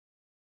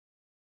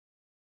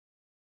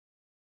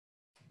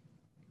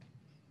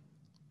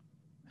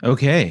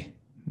Okay,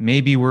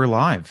 maybe we're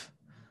live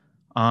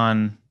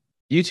on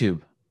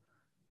YouTube.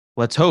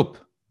 Let's hope.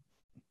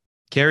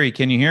 Carrie,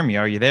 can you hear me?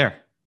 Are you there?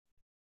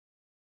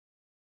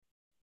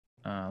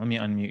 Let me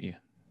unmute you.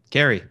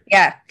 Carrie,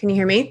 Yeah, can you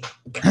hear me?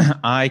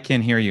 I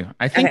can hear you.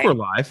 I think we're Okay.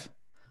 live.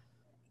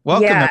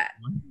 Welcome, Yeah,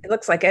 everyone. it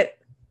looks like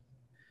it.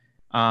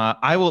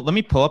 Let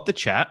me pull up the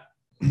chat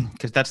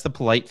because that's the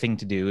polite thing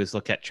to do is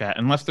look at chat.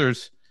 Unless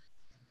there's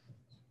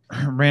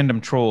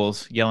random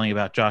trolls yelling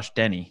about Josh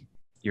Denny,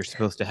 you're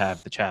supposed to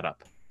have the chat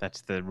up.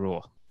 That's the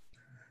rule.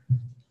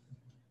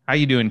 How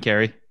you doing,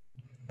 Carrie?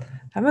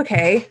 I'm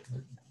okay.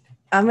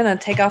 I'm gonna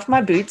take off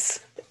my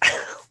boots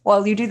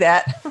while you do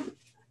that.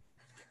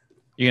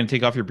 You're gonna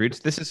take off your boots.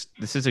 This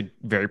is a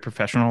very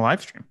professional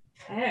live stream.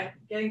 I know,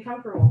 getting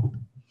comfortable.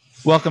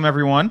 Welcome,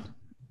 everyone.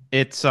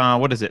 It's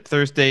what is it?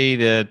 Thursday,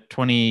 the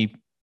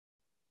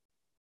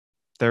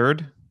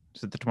 23rd.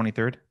 Is it the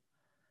 23rd?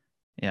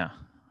 Yeah,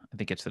 I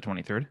think it's the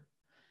 23rd.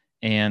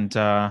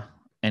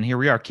 And here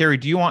we are. Carrie,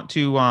 do you want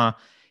to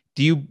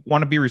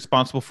be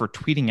responsible for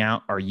tweeting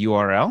out our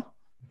URL?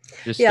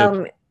 Just Yeah,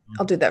 so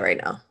I'll do that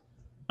right now.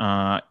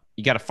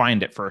 you got to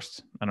find it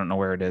first. I don't know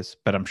where it is,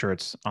 but I'm sure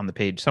it's on the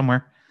page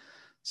somewhere,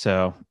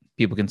 so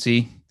people can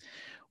see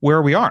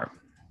where we are.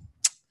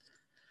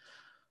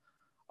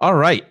 All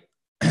right.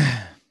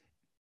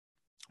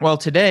 Well,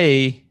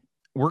 today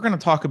we're going to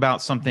talk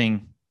about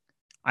something.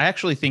 I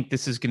actually think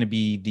this is going to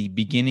be the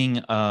beginning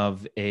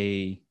of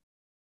a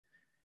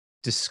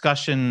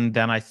discussion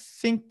that I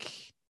think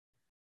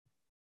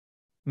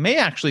may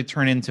actually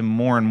turn into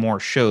more and more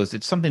shows.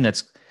 It's something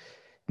that's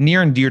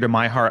near and dear to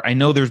my heart. I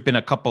know there's been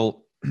a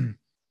couple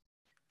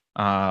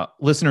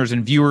listeners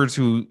and viewers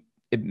who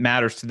it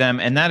matters to them,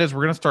 and that is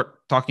we're going to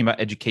start talking about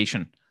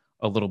education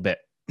a little bit.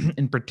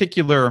 In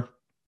particular,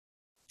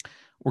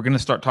 we're going to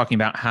start talking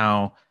about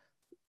how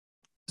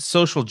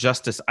social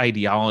justice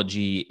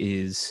ideology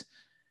is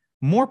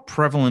more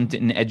prevalent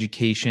in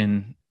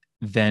education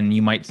than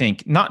you might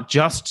think. Not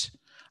just,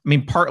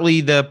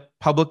 partly the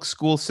public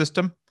school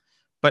system,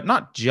 but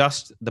not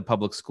just the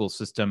public school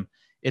system.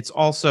 It's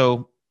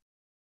also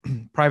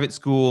private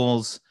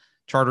schools,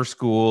 charter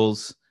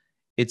schools.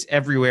 It's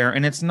everywhere.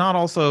 And it's not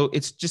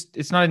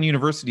in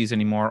universities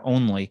anymore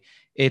only.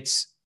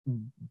 It's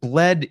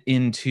bled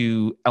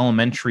into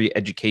elementary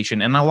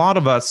education. And a lot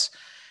of us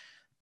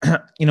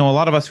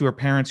who are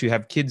parents who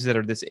have kids that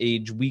are this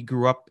age, we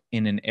grew up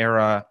in an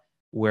era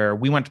where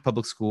we went to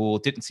public school.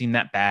 It didn't seem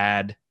that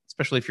bad,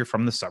 especially if you're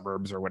from the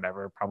suburbs or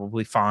whatever,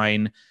 probably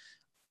fine.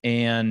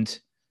 And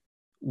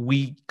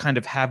we kind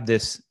of have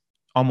this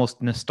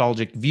almost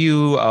nostalgic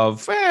view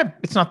of,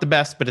 it's not the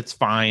best, but it's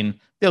fine.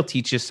 They'll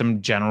teach you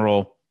some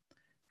general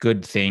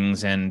good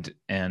things and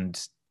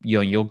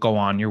you'll go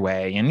on your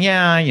way. And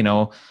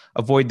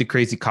avoid the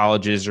crazy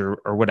colleges or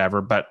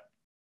whatever, but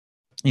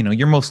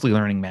you're mostly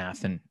learning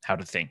math and how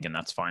to think, and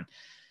that's fine.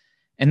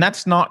 And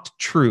that's not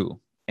true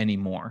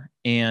anymore.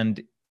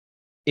 And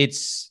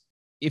if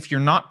you're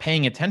not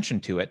paying attention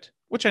to it,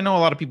 which I know a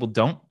lot of people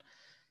don't,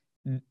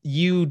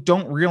 you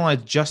don't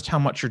realize just how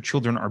much your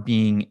children are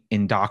being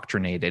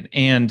indoctrinated.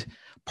 And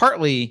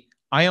partly,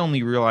 I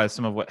only realize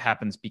some of what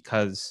happens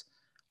because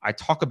I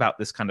talk about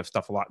this kind of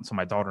stuff a lot. And so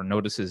my daughter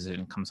notices it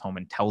and comes home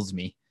and tells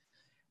me.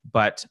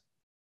 But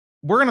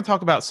we're going to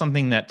talk about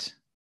something that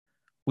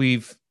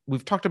we've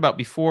talked about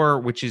before,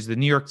 which is the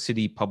New York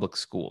City public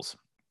schools.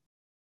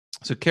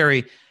 So,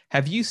 Carrie,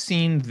 have you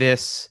seen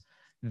this?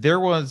 There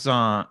was,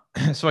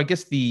 so I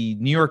guess the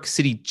New York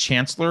City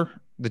chancellor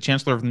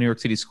of the New York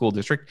City School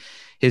District,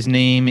 his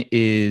name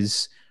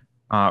is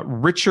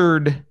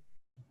Richard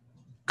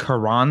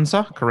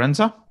Carranza.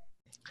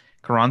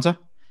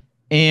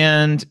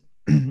 And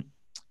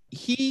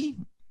he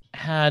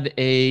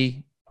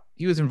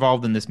was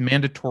involved in this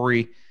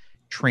mandatory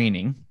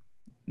training,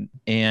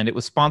 and it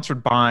was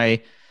sponsored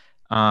by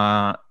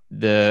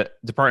the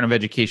Department of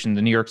Education,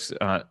 the New York's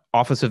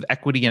Office of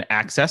Equity and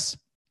Access.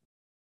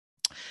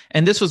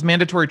 And this was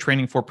mandatory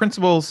training for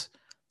principals,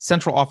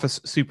 central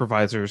office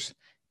supervisors,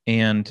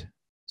 and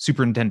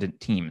superintendent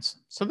teams.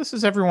 So this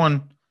is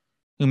everyone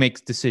who makes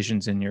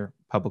decisions in your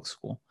public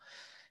school.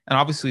 And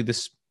obviously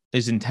this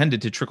is intended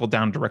to trickle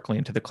down directly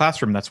into the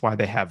classroom. That's why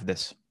they have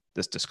this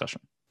discussion.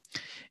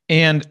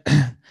 And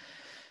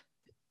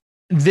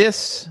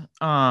this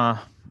part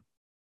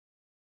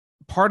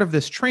of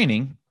this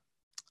training,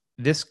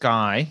 this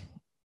guy,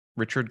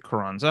 Richard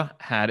Carranza,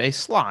 had a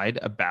slide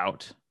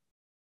about,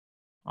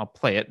 I'll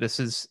play it.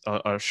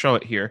 I'll show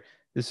it here.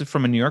 This is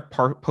from a New York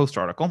Post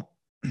article.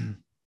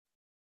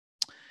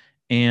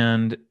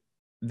 And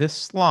this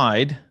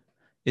slide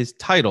is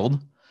titled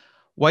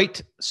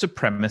White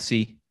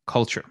Supremacy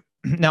Culture.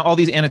 Now, all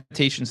these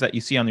annotations that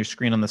you see on your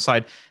screen on the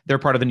side, they're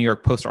part of the New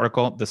York Post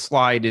article. The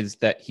slide is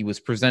that he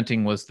was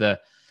presenting was the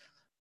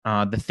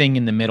thing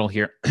in the middle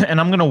here. And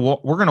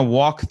we're gonna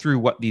walk through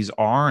what these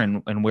are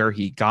and where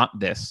he got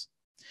this.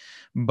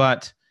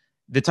 But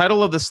the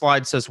title of the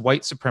slide says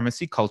White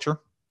Supremacy Culture,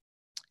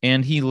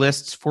 and he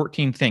lists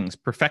 14 things: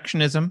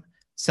 perfectionism,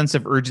 sense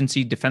of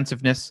urgency,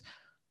 defensiveness,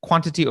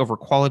 quantity over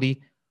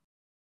quality,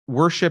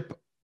 worship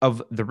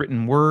of the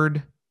written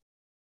word,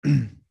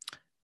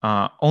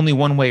 only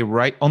one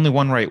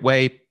right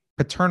way,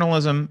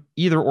 paternalism,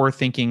 either or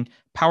thinking,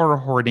 power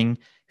hoarding,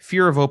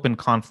 fear of open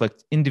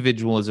conflict,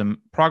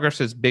 individualism,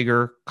 progress is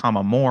bigger,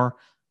 more,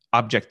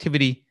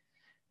 objectivity,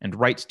 and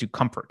rights to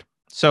comfort.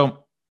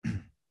 So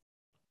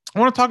I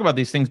want to talk about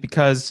these things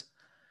because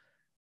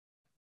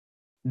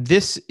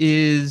this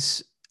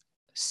is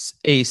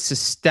a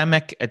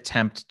systemic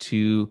attempt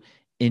to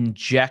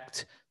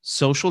inject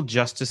social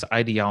justice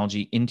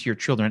ideology into your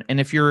children. And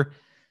if you're,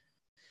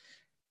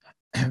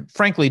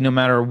 frankly, no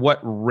matter what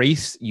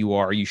race you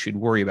are, you should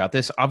worry about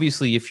this.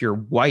 Obviously, if you're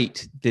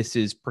white, this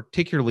is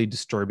particularly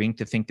disturbing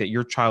to think that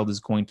your child is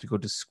going to go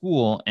to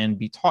school and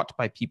be taught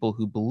by people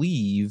who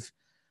believe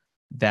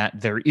that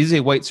there is a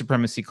white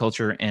supremacy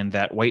culture and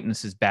that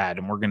whiteness is bad.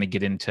 And we're going to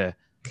get into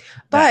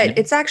But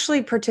it's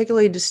actually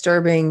particularly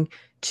disturbing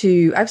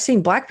I've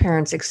seen Black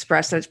parents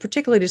express that it's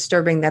particularly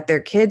disturbing that their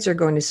kids are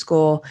going to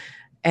school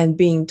and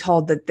being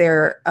told that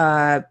they're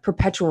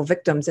perpetual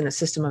victims in a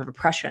system of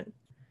oppression.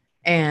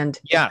 And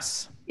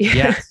yes,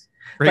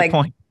 great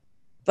point.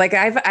 Like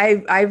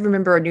I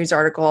remember a news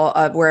article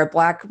where a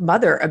Black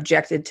mother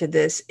objected to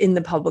this in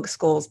the public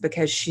schools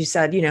because she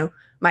said,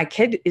 my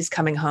kid is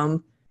coming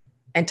home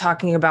and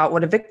talking about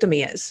what a victim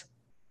he is.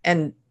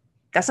 And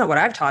that's not what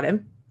I've taught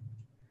him.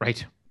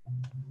 Right.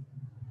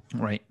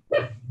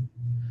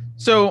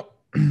 So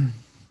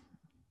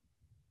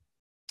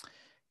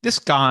this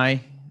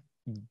guy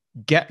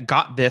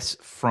got this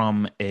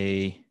from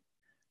a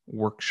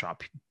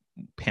workshop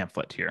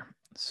pamphlet here.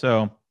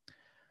 So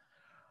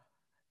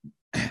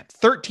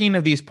 13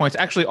 of these points,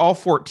 actually all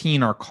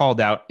 14 are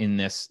called out in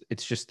this.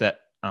 It's just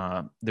that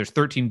there's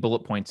 13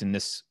 bullet points in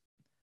this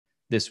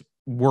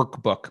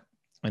workbook,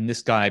 and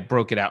this guy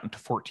broke it out into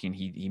 14.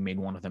 He made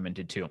one of them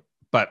into 2.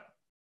 But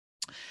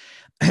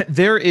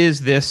there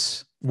is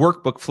this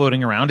workbook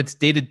floating around. It's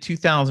dated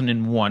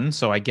 2001,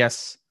 so I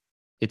guess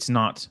it's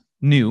not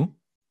new.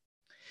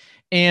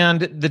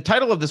 And the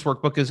title of this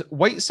workbook is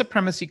White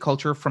Supremacy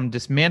Culture from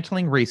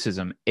Dismantling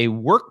Racism, a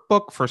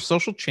workbook for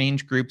social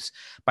change groups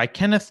by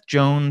Kenneth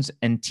Jones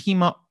and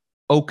Tima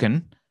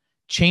Oken,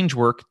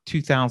 Changework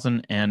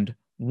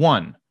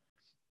 2001.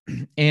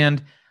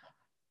 And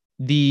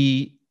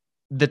the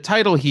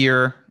title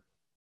here,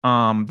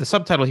 the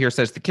subtitle here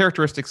says the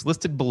characteristics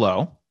listed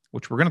below,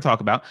 which we're going to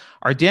talk about,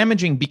 are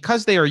damaging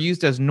because they are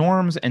used as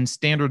norms and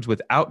standards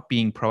without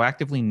being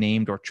proactively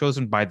named or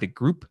chosen by the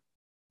group.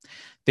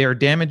 They are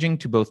damaging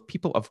to both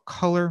people of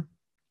color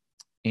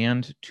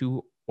and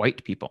to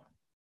white people.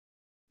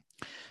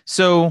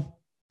 So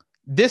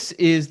this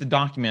is the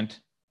document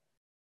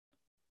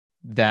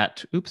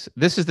that,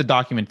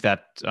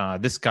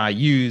 this guy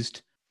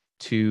used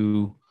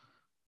to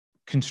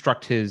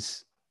construct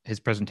his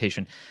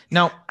presentation.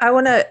 Now, I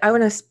want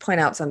to point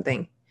out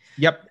something.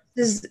 Yep.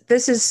 This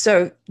is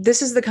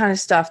the kind of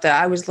stuff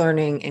that I was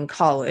learning in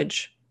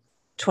college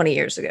 20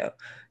 years ago.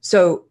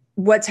 So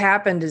what's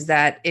happened is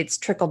that it's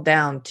trickled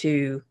down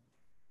to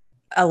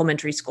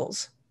elementary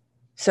schools.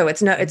 So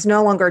it's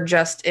no longer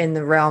just in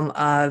the realm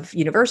of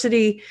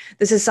university.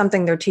 This is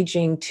something they're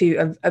teaching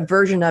to a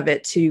version of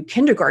it to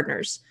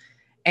kindergartners.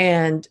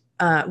 And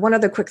one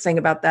other quick thing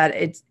about that,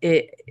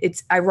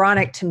 it's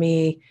ironic to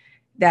me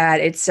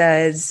that it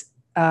says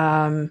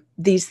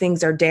these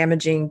things are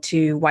damaging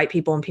to white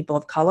people and people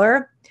of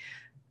color,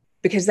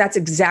 because that's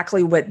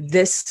exactly what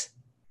this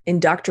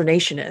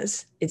indoctrination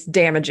is. It's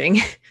damaging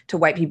to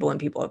white people and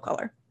people of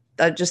color.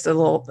 Just a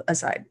little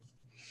aside.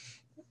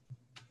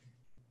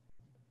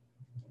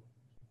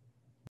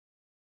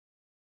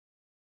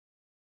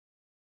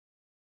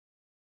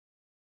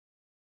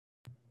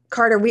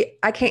 Carter,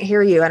 I can't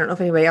hear you. I don't know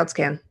if anybody else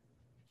can.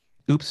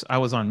 Oops, I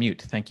was on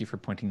mute. Thank you for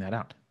pointing that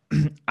out.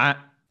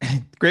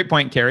 Great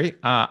point, Carrie.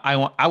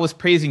 I was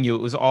praising you.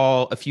 It was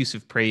all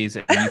effusive praise.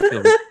 And you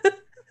feel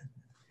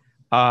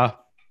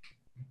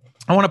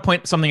I want to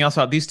point something else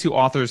out. These 2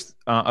 authors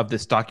of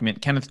this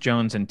document, Kenneth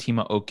Jones and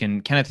Tima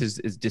Oken. Kenneth is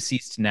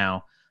deceased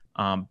now,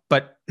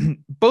 but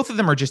both of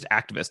them are just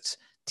activists.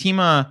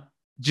 Tima,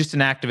 just an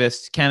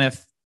activist.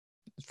 Kenneth,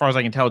 as far as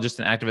I can tell, just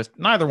an activist.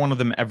 Neither one of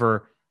them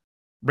ever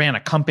ran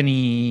a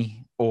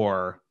company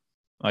or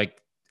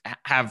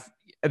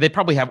they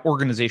probably have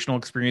organizational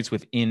experience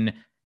within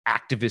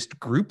activist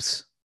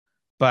groups,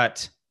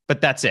 but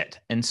that's it.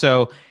 And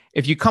so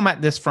if you come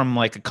at this from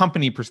like a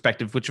company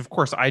perspective, which of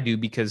course I do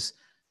because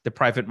the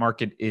private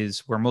market is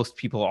where most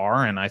people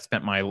are, and I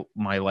spent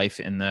my life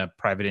in the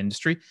private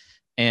industry.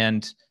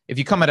 And if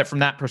you come at it from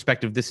that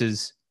perspective,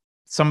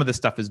 some of this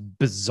stuff is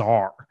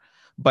bizarre.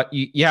 But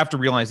you have to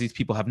realize these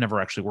people have never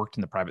actually worked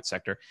in the private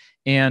sector.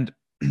 And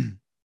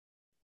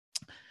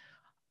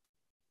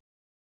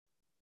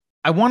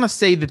I want to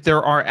say that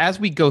there are, as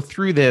we go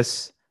through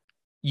this,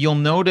 you'll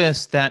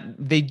notice that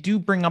they do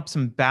bring up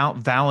some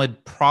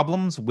valid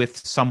problems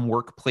with some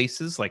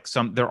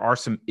workplaces. There are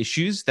some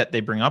issues that they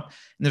bring up.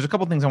 And there's a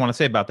couple things I want to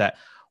say about that.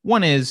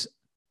 One is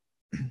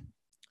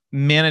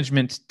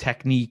management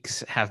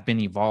techniques have been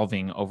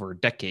evolving over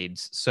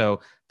decades. So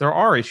there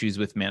are issues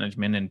with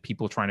management and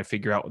people trying to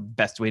figure out the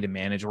best way to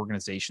manage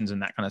organizations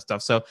and that kind of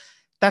stuff. So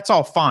that's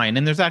all fine.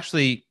 And there's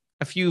actually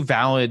a few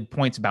valid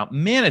points about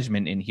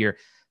management in here.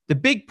 The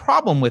big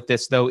problem with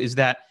this, though, is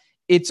that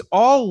it's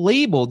all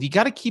labeled. You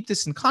got to keep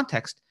this in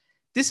context.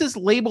 This is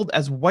labeled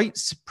as white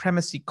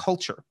supremacy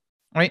culture,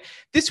 right?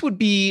 This would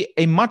be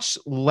a much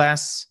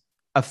less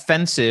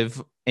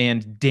offensive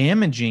and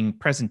damaging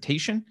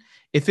presentation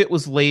if it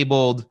was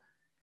labeled,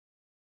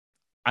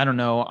 I don't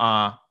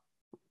know,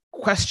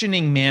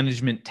 questioning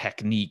management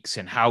techniques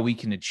and how we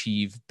can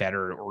achieve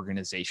better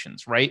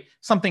organizations, right?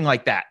 Something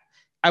like that.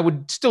 I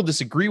would still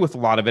disagree with a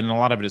lot of it, and a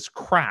lot of it is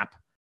crap,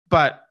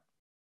 but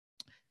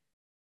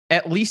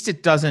at least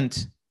it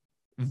doesn't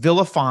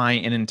vilify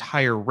an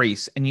entire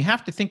race. And you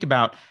have to think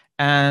about,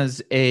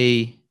 as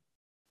a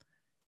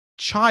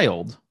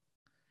child,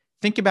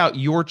 think about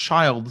your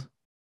child.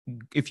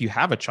 If you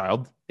have a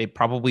child, they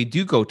probably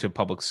do go to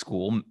public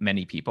school,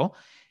 many people.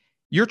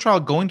 Your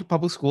child going to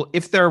public school,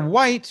 if they're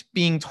white,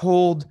 being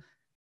told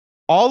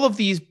all of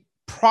these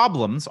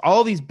problems,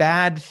 all these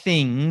bad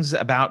things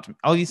about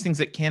all these things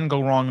that can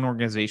go wrong in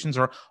organizations,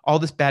 or all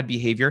this bad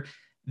behavior,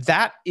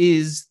 that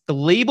is the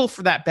label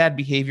for that bad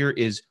behavior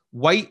is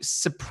white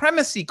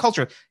supremacy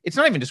culture. It's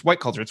not even just white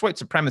culture, it's white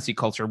supremacy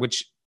culture,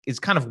 which is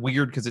kind of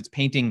weird because it's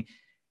painting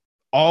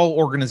all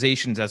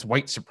organizations as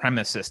white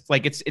supremacists.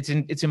 Like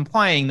it's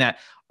implying that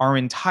our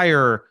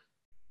entire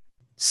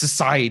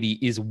society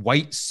is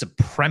white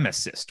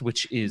supremacist,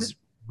 which is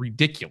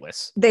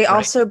ridiculous. They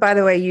also, by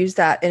the way, use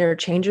that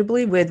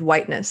interchangeably with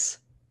whiteness.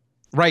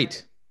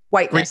 Right.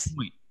 Whiteness. Great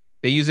point.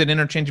 They use it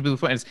interchangeably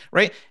with whiteness,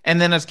 right?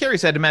 And then, as Carrie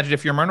said, imagine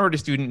if you're a minority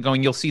student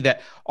going, you'll see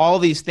that all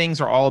these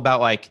things are all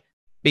about, like,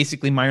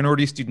 basically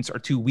minority students are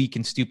too weak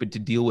and stupid to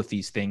deal with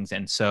these things.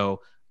 And so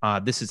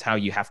this is how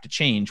you have to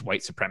change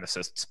white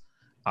supremacists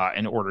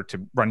in order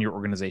to run your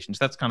organizations.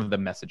 That's kind of the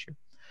message here.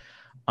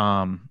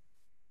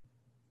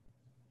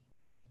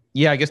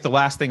 Yeah, I guess the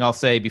last thing I'll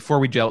say before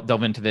we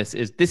delve into this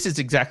is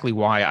exactly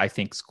why I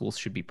think schools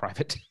should be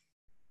private.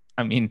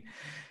 I mean,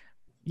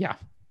 yeah,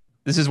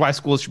 this is why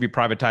schools should be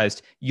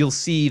privatized. You'll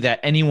see that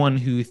anyone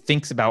who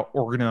thinks about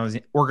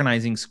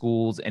organizing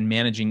schools and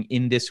managing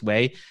in this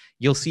way,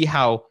 you'll see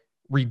how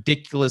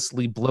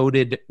ridiculously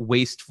bloated,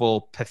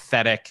 wasteful,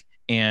 pathetic,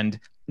 and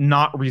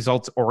not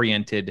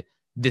results-oriented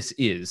this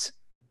is.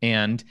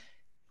 And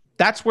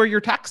that's where your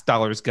tax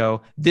dollars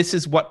go. This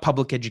is what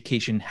public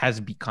education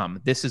has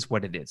become. This is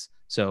what it is.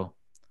 So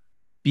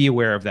be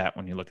aware of that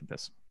when you look at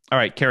this. All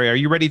right, Carrie, are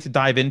you ready to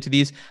dive into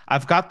these?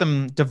 I've got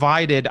them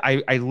divided.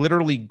 I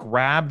literally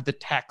grabbed the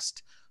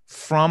text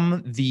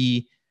from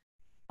the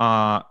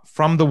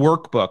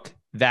workbook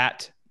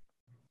that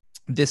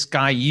this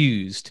guy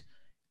used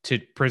to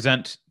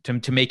present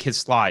to make his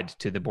slide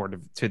to the board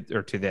of to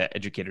the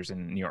educators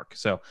in New York.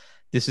 So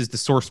this is the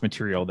source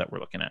material that we're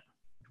looking at.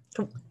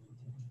 Cool.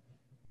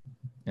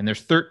 And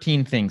there's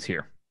 13 things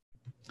here.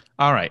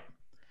 All right.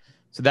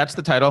 So that's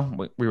the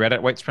title. We read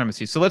it, White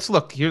Supremacy. So let's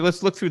look here.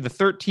 Let's look through the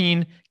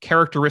 13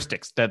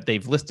 characteristics that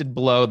they've listed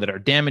below that are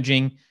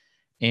damaging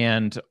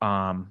and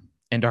are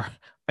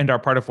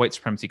part of white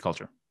supremacy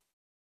culture.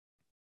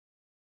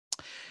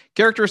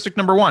 Characteristic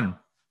number 1,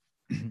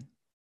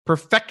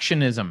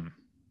 perfectionism.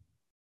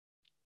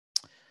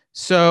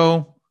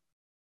 So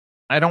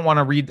I don't want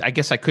to read, I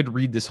guess I could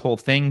read this whole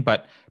thing,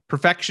 but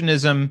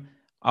perfectionism,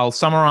 I'll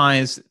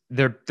summarize.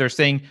 They're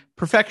saying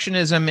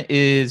perfectionism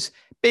is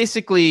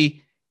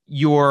basically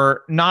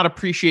you're not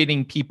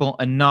appreciating people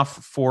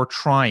enough for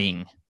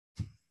trying.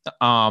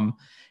 And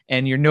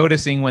you're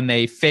noticing when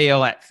they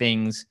fail at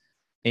things,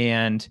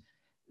 and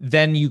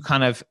then you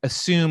kind of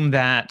assume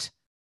that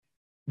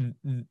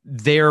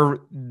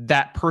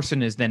that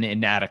person is then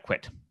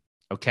inadequate.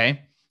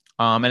 Okay.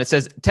 And it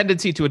says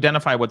tendency to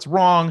identify what's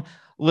wrong,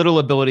 little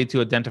ability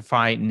to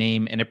identify,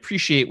 name, and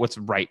appreciate what's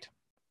right.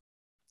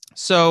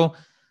 So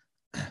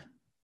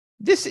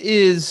this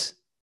is,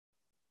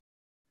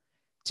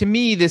 to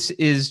me, this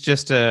is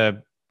just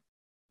a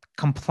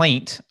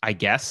complaint, I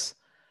guess.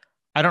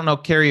 I don't know,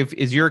 Carrie,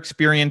 is your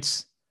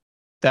experience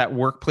that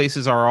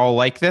workplaces are all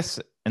like this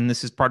and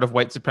this is part of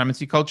white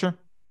supremacy culture?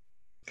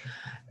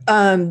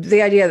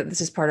 The idea that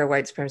this is part of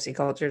white supremacy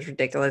culture is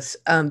ridiculous.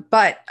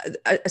 But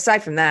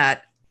aside from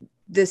that,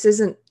 this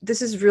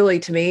is really,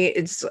 to me,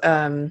 it's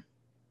the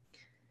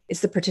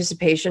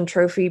participation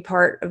trophy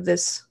part of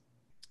this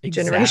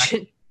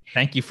generation.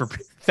 Thank you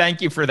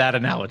for that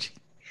analogy.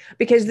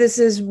 Because this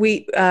is,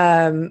 we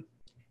don't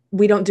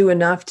do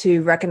enough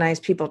to recognize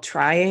people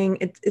trying.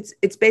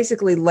 It's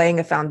basically laying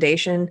a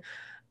foundation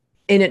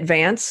in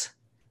advance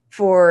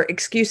for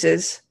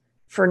excuses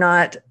for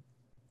not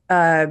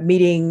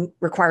meeting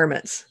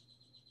requirements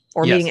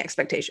or meeting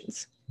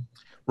expectations.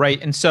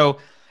 Right. And so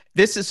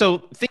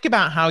think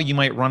about how you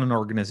might run an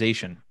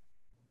organization.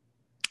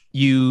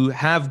 You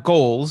have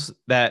goals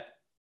that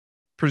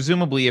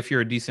presumably, if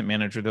you're a decent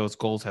manager, those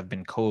goals have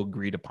been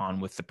co-agreed upon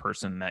with the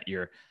person that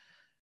you're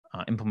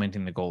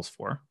implementing the goals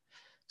for.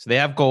 So they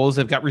have goals,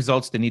 they've got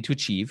results they need to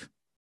achieve.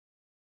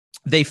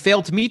 they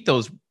fail to meet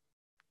those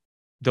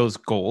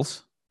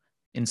goals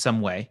in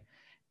some way.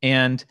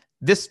 And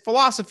this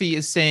philosophy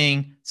is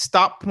saying,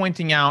 stop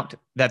pointing out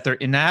that they're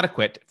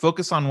inadequate.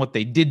 Focus on what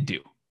they did do.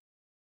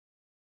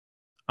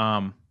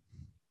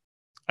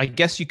 I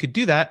guess you could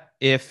do that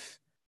if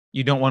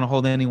you don't want to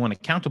hold anyone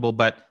accountable.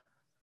 But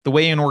the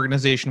way an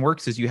organization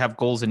works is you have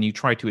goals and you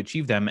try to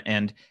achieve them,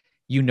 and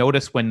you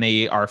notice when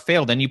they are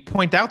failed, and you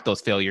point out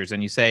those failures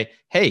and you say,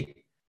 hey,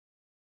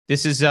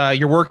 this is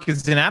your work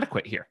is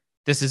inadequate here.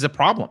 This is a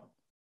problem.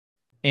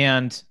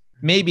 And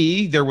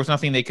maybe there was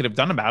nothing they could have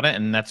done about it,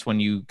 and that's when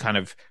you kind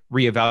of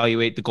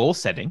reevaluate the goal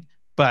setting.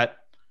 But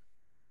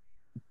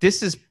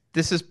this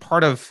is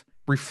part of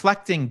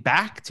reflecting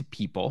back to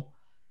people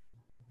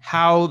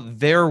how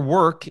their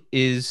work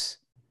is,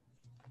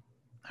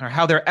 or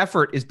how their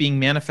effort is being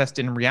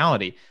manifested in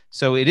reality.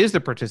 So it is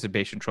the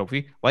participation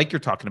trophy, like you're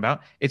talking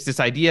about. It's this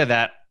idea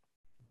that,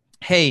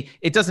 hey,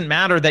 it doesn't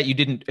matter that you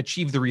didn't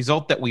achieve the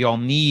result that we all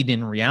need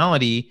in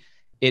reality.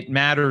 It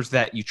matters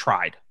that you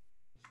tried.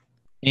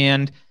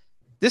 And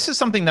this is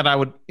something that I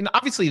would,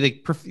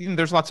 obviously,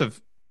 there's lots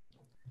of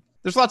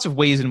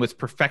ways in which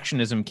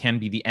perfectionism can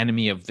be the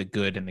enemy of the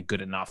good and the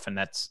good enough.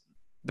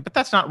 But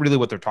that's not really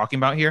what they're talking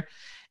about here.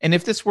 And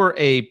if this were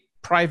a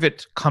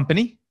private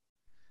company,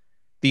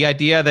 the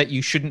idea that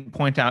you shouldn't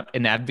point out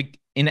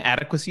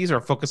inadequacies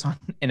or focus on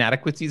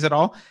inadequacies at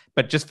all,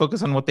 but just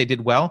focus on what they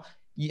did well,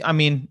 I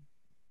mean,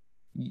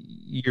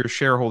 your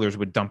shareholders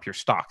would dump your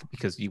stock,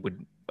 because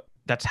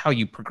that's how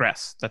you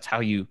progress. That's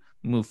how you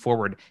move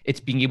forward. It's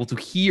being able to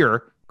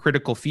hear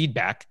critical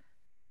feedback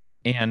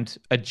and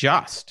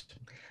adjust.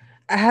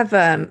 I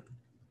have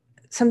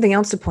something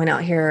else to point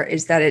out here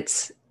is that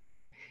it's,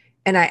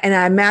 and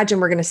I imagine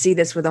we're going to see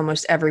this with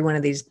almost every one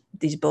of these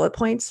bullet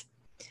points,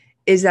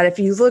 is that if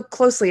you look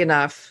closely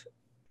enough,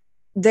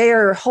 they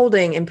are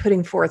holding and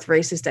putting forth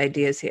racist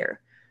ideas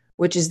here,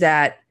 which is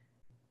that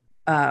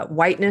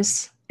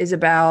whiteness is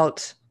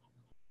about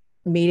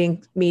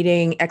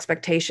meeting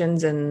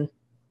expectations and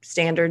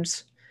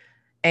standards,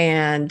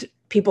 and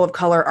people of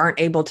color aren't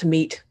able to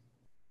meet.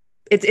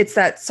 It's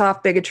that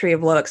soft bigotry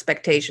of low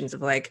expectations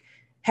of like,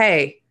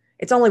 hey,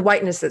 it's only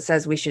whiteness that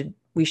says we should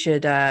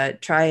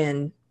try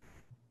and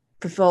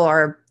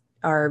fulfill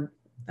our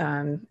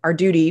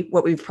duty,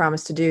 what we've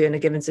promised to do in a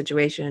given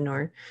situation.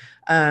 Or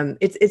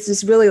it's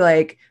just really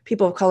like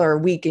people of color are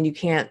weak, and you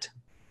can't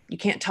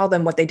tell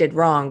them what they did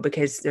wrong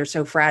because they're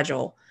so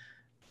fragile.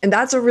 And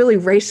that's a really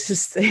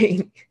racist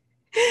thing.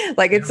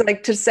 Like, it's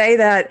like to say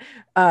that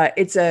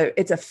it's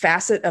a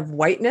facet of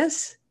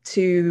whiteness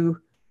to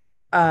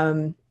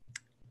want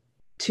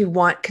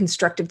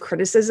constructive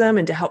criticism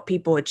and to help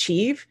people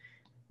achieve.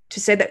 To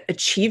say that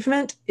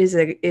achievement is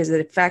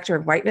a factor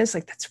of whiteness,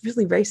 like, that's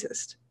really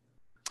racist.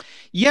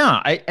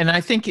 Yeah, I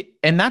think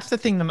that's the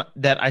thing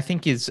that I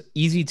think is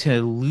easy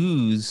to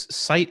lose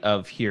sight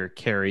of here,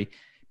 Carrie,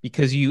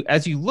 because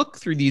as you look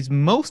through these,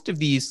 most of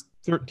these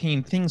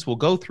 13 things we'll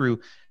go through,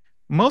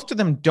 most of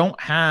them don't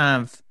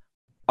have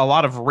a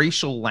lot of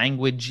racial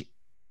language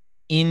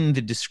in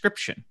the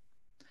description.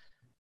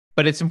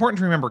 But it's important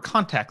to remember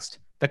context.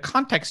 The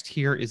context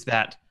here is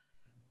that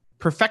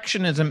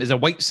perfectionism is a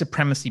white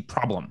supremacy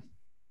problem,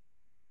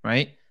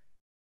 right?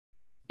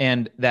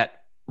 And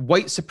that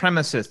white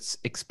supremacists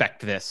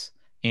expect this,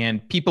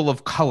 and people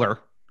of color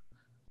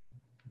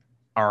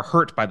are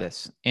hurt by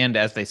this. And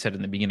as they said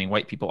in the beginning,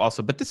 white people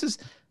also. But this is,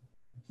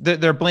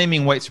 they're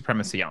blaming white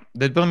supremacy on.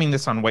 They're blaming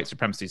this on white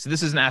supremacy. So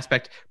this is an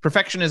aspect.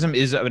 Perfectionism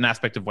is an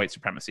aspect of white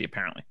supremacy,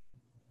 apparently.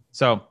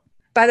 So,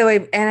 by the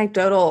way,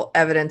 anecdotal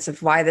evidence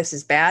of why this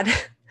is bad.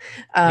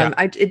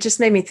 It just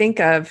made me think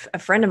of a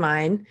friend of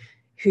mine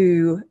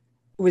who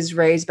was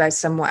raised by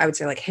somewhat, I would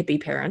say, like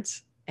hippie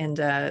parents.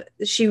 And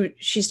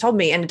she's told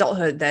me in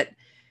adulthood that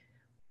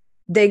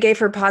they gave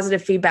her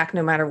positive feedback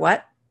no matter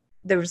what.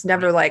 There was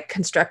never like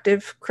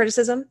constructive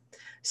criticism.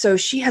 So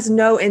she has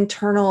no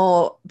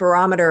internal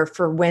barometer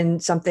for when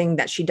something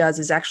that she does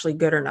is actually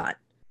good or not.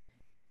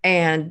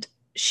 And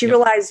she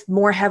relies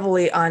more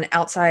heavily on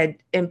outside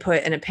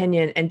input and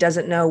opinion, and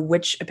doesn't know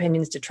which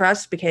opinions to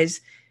trust,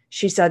 because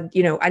she said,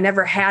 I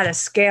never had a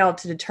scale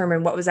to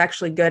determine what was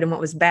actually good and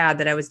what was bad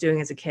that I was doing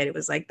as a kid. It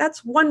was like,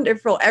 that's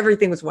wonderful.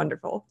 Everything was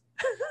wonderful.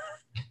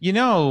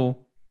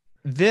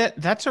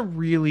 That's a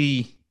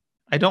really,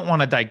 I don't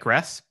want to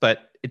digress,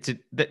 but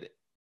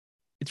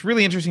it's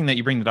really interesting that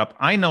you bring that up.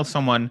 I know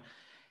someone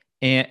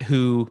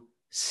who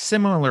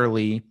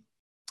similarly,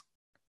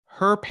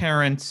 her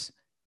parents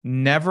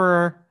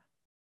never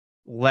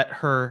let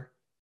her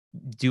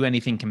do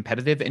anything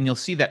competitive. And you'll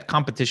see that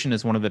competition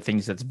is one of the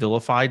things that's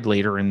vilified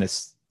later in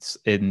this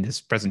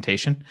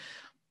presentation.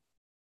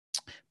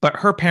 But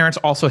her parents,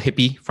 also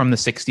hippie from the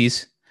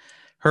 60s,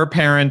 her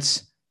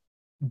parents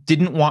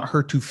didn't want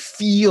her to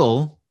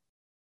feel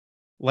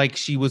like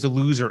she was a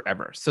loser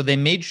ever. So they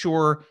made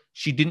sure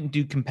she didn't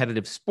do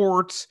competitive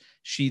sports.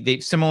 They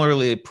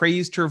similarly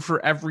praised her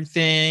for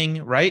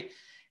everything, right?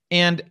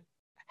 And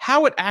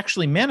how it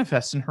actually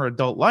manifests in her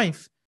adult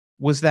life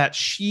was that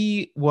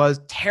she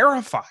was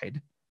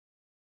terrified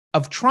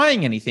of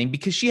trying anything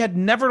because she had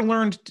never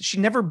learned, she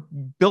never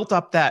built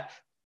up that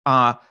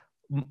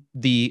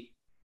the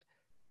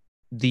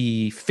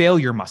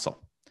failure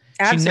muscle.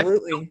 Absolutely. She never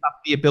built up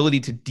the ability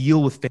to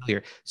deal with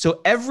failure.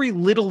 So every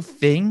little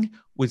thing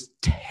was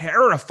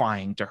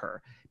terrifying to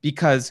her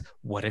because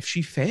what if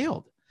she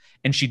failed?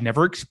 And she'd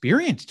never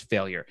experienced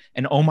failure.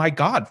 And oh my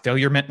God,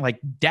 failure meant like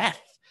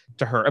death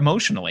to her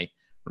emotionally,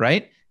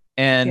 right?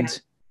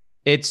 And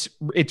it's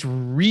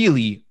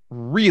really,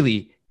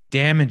 really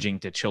damaging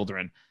to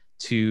children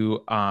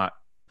to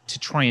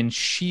try and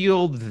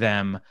shield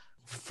them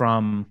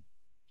from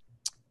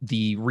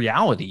the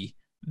reality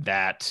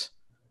that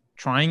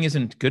trying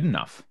isn't good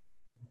enough,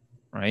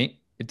 right?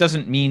 It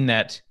doesn't mean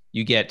that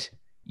you get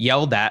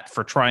yelled at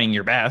for trying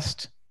your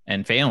best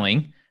and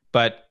failing,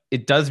 but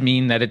it does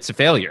mean that it's a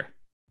failure.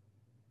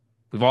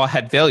 We've all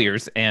had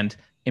failures, and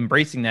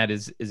embracing that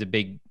is a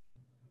big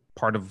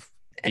part of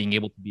being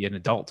able to be an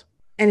adult.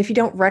 And if you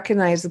don't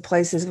recognize the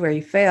places where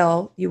you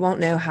fail, you won't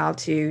know how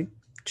to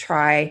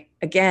try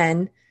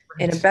again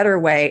in a better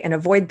way and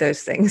avoid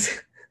those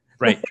things.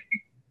 Right.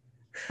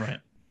 Right.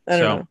 I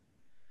don't know.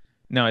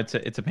 No, it's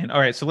a pain. All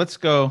right, so let's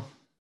go.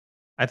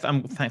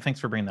 Thanks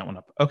for bringing that one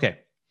up. Okay.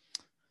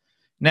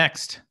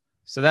 Next.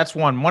 So that's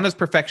one. One is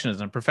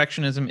perfectionism.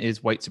 Perfectionism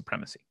is white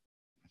supremacy.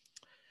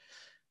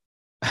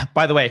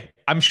 By the way,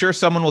 I'm sure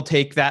someone will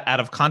take that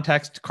out of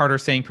context. Carter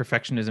saying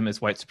perfectionism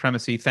is white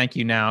supremacy. Thank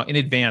you now in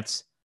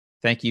advance.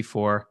 Thank you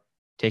for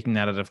taking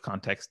that out of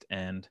context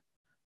and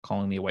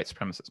calling me a white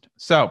supremacist.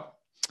 So,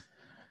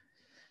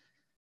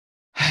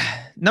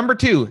 number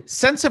 2,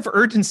 sense of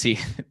urgency.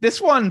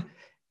 This one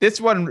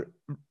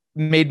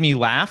made me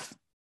laugh.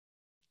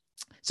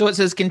 So it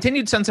says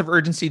continued sense of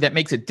urgency that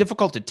makes it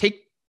difficult to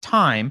take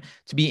time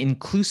to be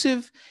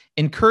inclusive,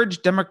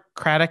 encourage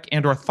democratic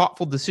and or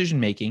thoughtful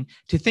decision-making,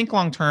 to think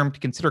long-term, to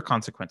consider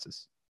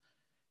consequences.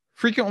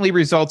 Frequently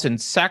results in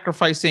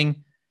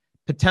sacrificing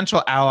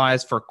potential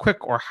allies for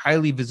quick or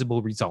highly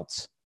visible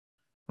results,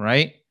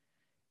 right?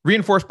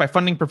 Reinforced by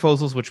funding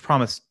proposals which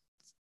promise,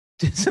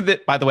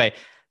 by the way,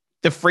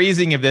 the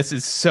phrasing of this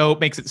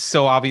makes it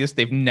so obvious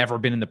they've never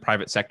been in the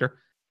private sector.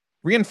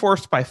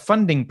 Reinforced by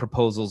funding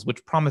proposals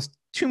which promise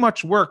too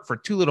much work for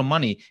too little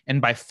money,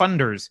 and by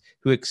funders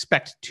who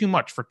expect too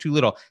much for too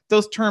little.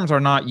 Those terms are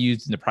not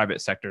used in the private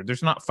sector.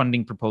 There's not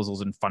funding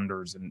proposals and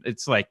funders. And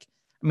it's like,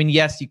 I mean,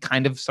 yes, you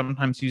kind of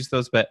sometimes use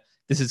those, but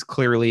this is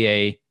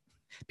clearly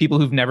people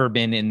who've never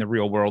been in the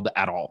real world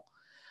at all.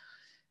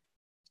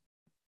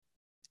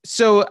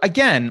 So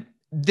again,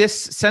 this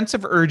sense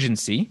of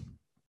urgency,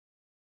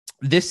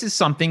 this is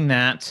something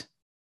that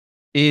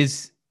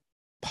is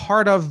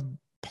part of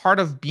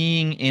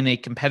being in a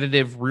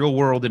competitive real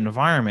world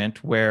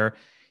environment where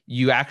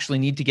you actually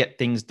need to get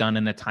things done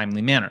in a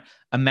timely manner.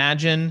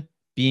 Imagine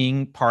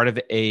being part of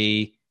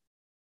a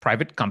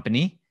private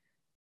company,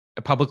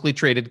 a publicly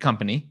traded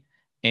company,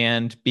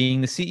 and being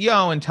the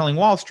CEO and telling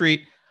Wall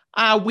Street,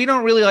 we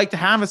don't really like to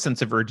have a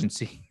sense of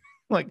urgency.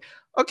 Like,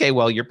 okay,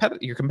 well, your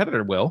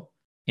competitor will.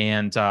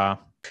 And good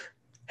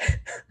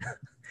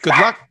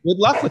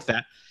luck with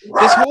that.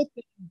 This whole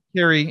thing,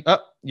 Carrie,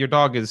 your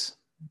dog is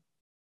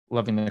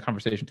loving the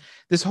conversation.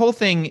 This whole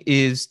thing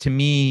is, to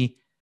me,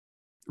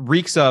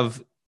 reeks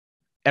of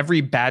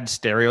every bad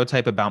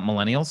stereotype about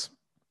millennials,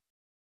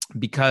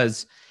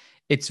 because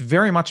it's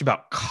very much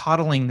about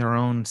coddling their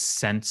own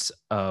sense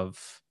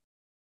of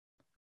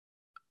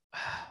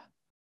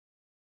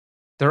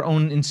their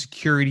own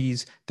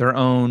insecurities, their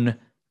own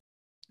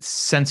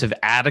sense of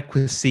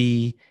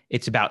adequacy.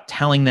 It's about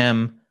telling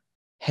them,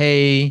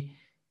 hey,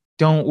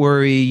 don't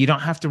worry, you don't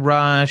have to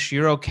rush,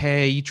 you're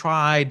okay, you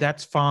tried,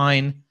 that's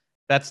fine.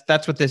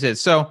 That's what this is.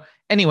 So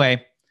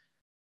anyway,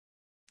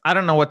 I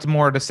don't know what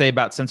more to say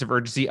about sense of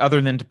urgency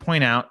other than to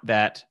point out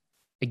that,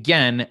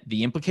 again,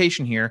 the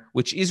implication here,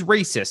 which is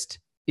racist,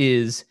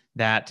 is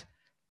that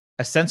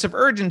a sense of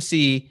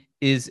urgency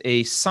is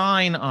a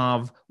sign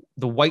of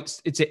the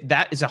whites.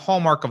 That is a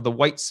hallmark of the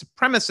white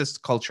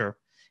supremacist culture,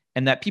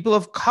 and that people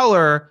of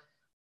color,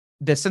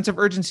 the sense of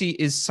urgency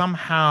is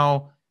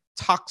somehow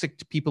toxic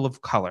to people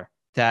of color.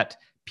 That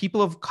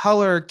people of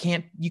color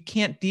can't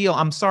deal.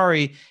 I'm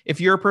sorry, if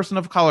you're a person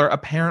of color,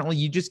 apparently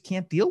you just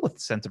can't deal with the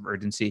sense of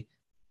urgency.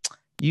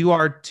 You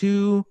are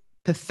too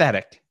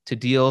pathetic to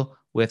deal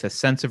with a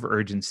sense of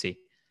urgency.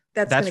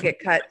 That's going to get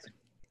cut.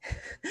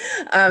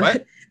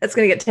 That's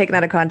going to get taken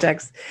out of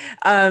context.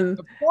 Of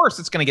course,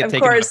 it's going to get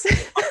taken out of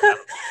context.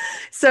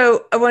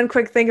 So one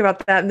quick thing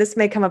about that, and this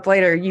may come up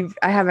later.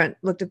 I haven't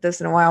looked at this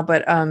in a while,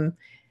 but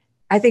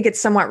I think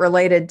it's somewhat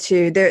related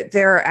to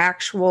there are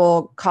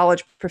actual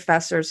college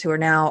professors who are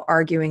now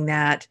arguing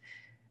that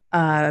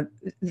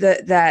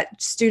that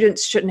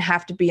students shouldn't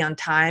have to be on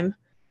time,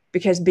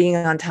 because being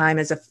on time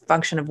is a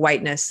function of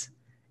whiteness,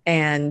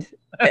 and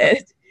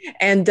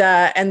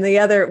the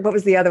other, what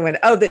was the other one?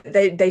 Oh,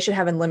 they should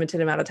have a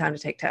limited amount of time to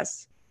take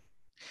tests.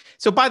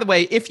 So by the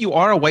way, if you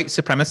are a white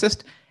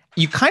supremacist,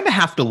 you kind of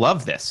have to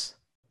love this,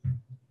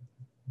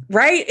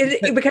 right?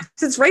 Because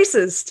it's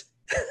racist.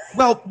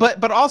 Well,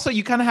 but also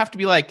you kind of have to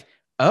be like,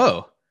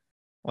 oh,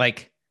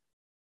 like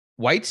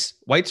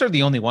whites are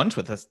the only ones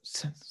with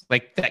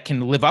like that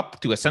can live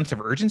up to a sense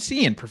of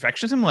urgency and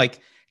perfectionism.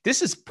 Like,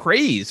 this is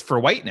praise for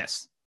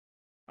whiteness,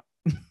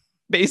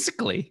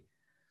 basically.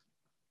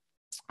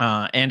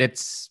 And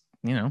it's,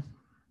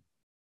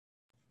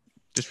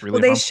 just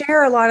really they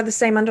share a lot of the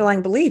same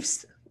underlying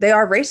beliefs. They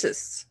are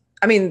racists.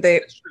 I mean,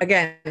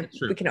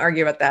 we can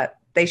argue about that.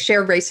 They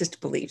share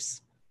racist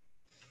beliefs.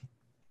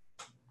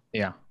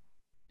 Yeah.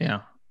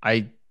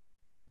 I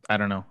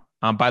don't know.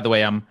 By the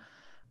way, I'm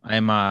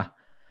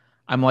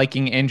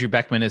liking Andrew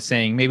Beckman is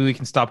saying maybe we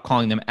can stop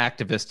calling them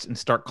activists and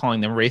start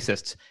calling them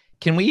racists.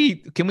 Can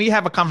we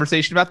have a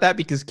conversation about that?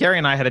 Because Carrie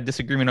and I had a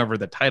disagreement over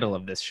the title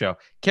of this show.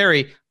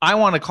 Carrie, I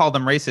want to call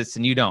them racists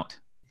and you don't.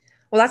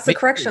 Well, that's the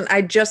correction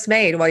I just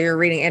made while you were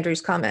reading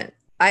Andrew's comment.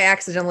 I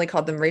accidentally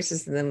called them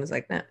racist and then was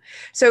like, no.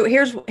 So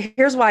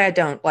here's why I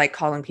don't like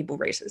calling people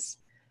racist.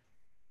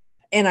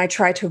 And I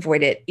try to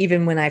avoid it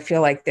even when I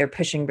feel like they're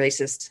pushing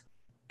racist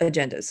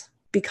agendas.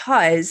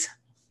 Because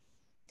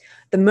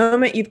the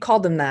moment you've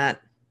called them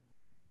that,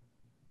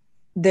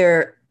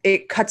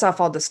 it cuts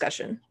off all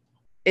discussion.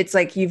 It's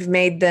like you've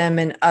made them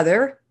an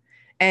other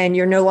and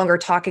you're no longer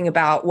talking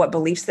about what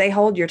beliefs they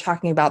hold. You're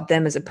talking about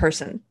them as a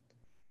person.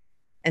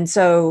 And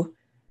so...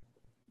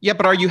 Yeah,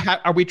 but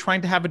are we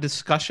trying to have a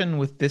discussion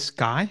with this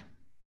guy?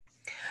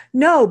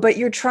 No, but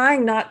you're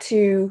trying not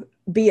to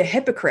be a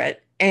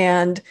hypocrite.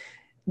 And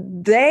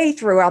they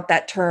throw out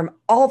that term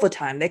all the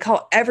time. They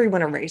call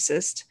everyone a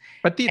racist.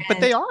 But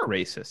they are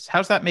racist. How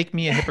does that make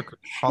me a hypocrite?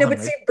 No, but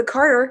see, but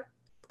Carter,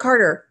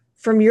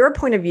 from your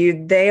point of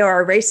view, they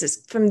are a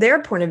racist. From their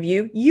point of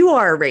view, you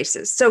are a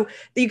racist. So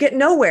you get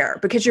nowhere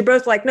because you're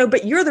both like, no,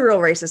 but you're the real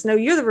racist. No,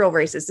 you're the real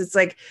racist. It's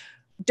like,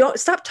 don't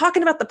stop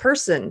talking about the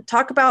person.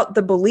 Talk about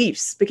the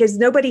beliefs, because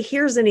nobody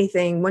hears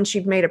anything once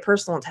you've made a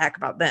personal attack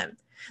about them.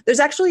 There's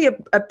actually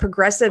a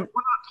progressive... We're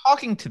not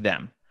talking to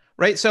them,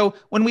 right? So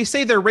when we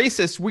say they're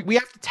racist, we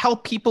have to tell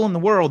people in the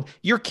world,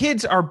 your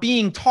kids are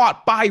being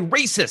taught by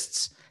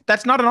racists.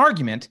 That's not an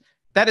argument.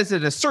 That is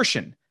an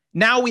assertion.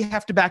 Now we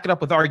have to back it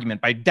up with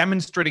argument by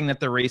demonstrating that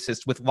they're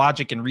racist with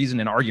logic and reason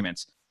and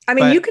arguments. I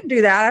mean, you can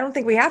do that. I don't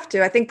think we have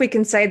to. I think we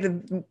can say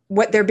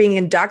what they're being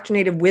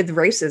indoctrinated with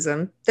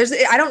racism.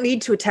 I don't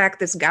need to attack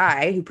this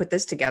guy who put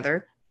this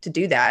together to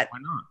do that. Why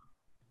not?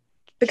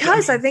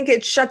 Because I think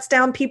it shuts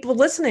down people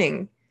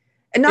listening,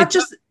 and not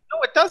just. No,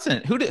 it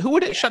doesn't. Who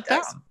would it shut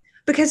down?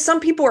 Because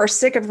some people are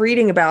sick of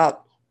reading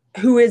about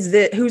who's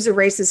a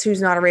racist, who's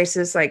not a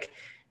racist. Like,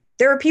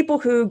 there are people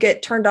who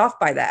get turned off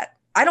by that.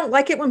 I don't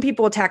like it when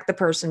people attack the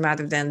person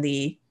rather than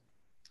the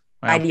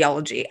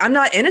ideology. I'm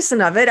not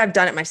innocent of it. I've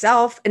done it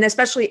myself. And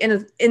especially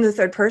in the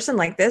third person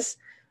like this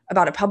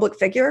about a public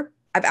figure,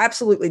 I've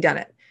absolutely done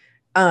it.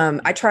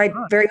 I tried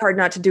very hard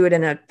not to do it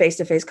in a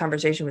face-to-face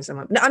conversation with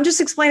someone. No, I'm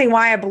just explaining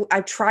why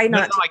I try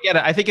not to. I get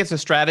it. I think it's a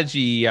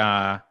strategy.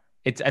 I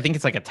think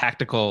it's like a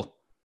tactical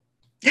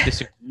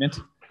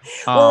disagreement.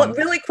 Well,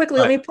 really quickly,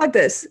 let me plug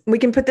this. We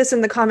can put this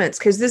in the comments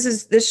because this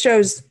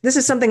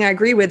is something I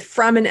agree with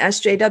from an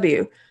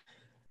SJW.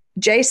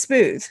 Jay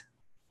Smooth.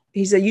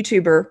 He's a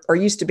YouTuber, or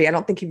used to be. I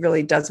don't think he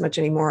really does much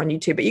anymore on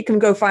YouTube, but you can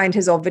go find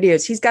his old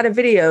videos. He's got a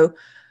video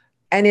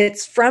and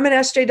it's from an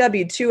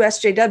SJW to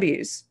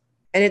SJWs,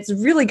 and it's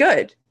really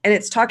good. And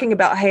it's talking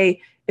about,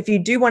 hey, if you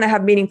do want to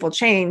have meaningful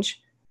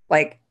change,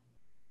 like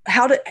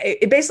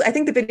basically, I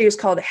think the video is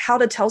called How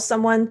to Tell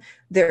Someone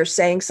They're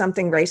Saying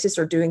Something Racist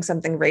or Doing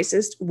Something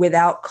Racist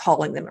Without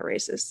Calling Them a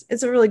Racist.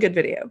 It's a really good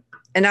video.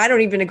 And I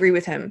don't even agree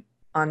with him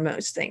on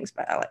most things,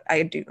 but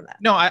I do that.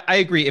 No, I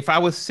agree. If I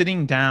was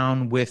sitting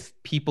down with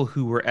people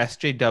who were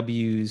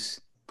SJWs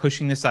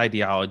pushing this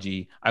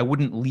ideology, I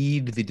wouldn't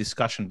lead the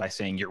discussion by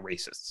saying you're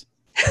racists.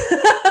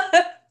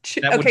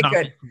 Okay,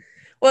 good.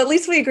 Well, at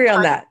least we agree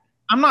on that.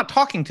 I'm not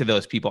talking to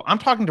those people. I'm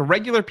talking to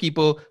regular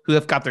people who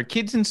have got their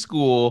kids in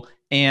school,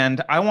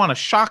 and I want to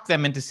shock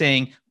them into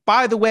saying,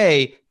 by the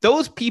way,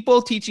 those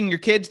people teaching your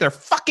kids, they're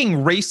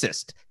fucking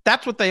racist.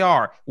 That's what they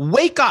are.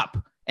 Wake up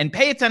and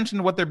pay attention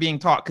to what they're being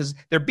taught, because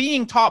they're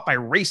being taught by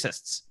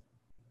racists,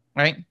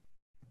 right?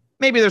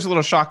 Maybe there's a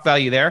little shock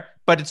value there,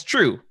 but it's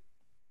true.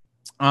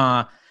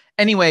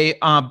 Anyway,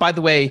 by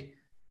the way.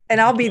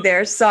 And I'll be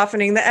there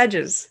softening the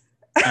edges.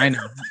 I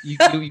know.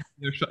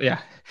 Yeah.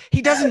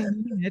 He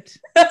doesn't mean it.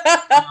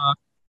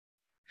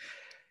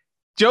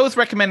 Joe's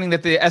recommending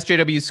that the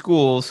SJW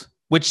schools,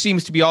 which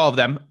seems to be all of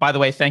them, by the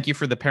way, thank you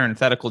for the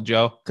parenthetical,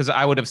 Joe, because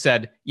I would have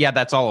said, yeah,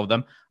 that's all of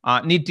them,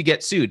 need to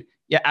get sued.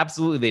 Yeah,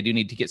 absolutely, they do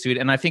need to get sued.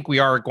 And I think we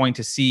are going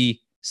to see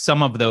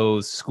some of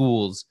those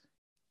schools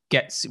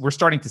we're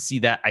starting to see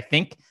that. I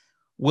think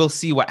we'll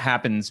see what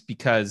happens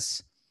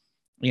because,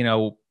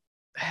 I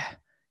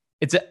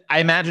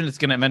imagine it's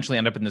going to eventually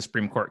end up in the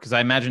Supreme Court, because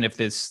I imagine if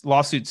this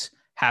lawsuits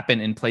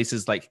happen in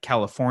places like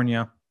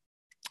California,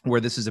 where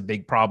this is a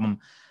big problem,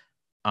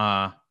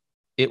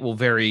 it will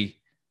very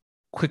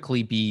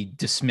quickly be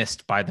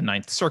dismissed by the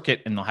Ninth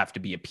Circuit, and there'll have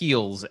to be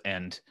appeals,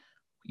 and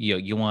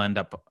you will end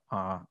up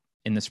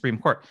in the Supreme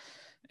Court.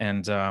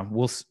 And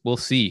we'll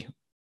see.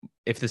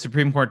 If the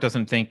Supreme Court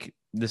doesn't think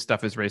this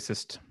stuff is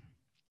racist,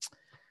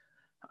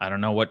 I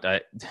don't know what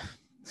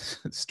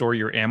Store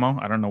your ammo.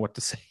 I don't know what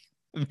to say.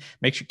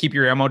 Make sure keep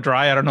your ammo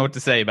dry. I don't know what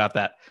to say about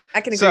that.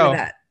 I can agree with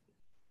that.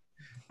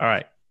 All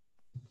right.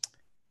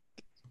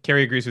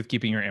 Carrie agrees with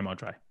keeping your ammo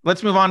dry.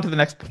 Let's move on to the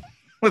next.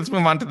 Let's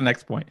move on to the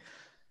next point.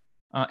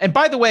 And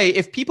by the way,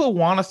 if people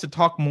want us to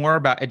talk more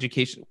about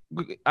education,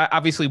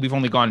 obviously we've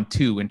only gone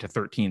 2 into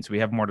 13, so we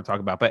have more to talk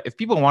about. But if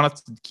people want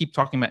us to keep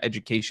talking about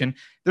education,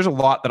 there's a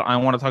lot that I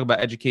want to talk about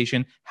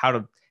education,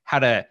 how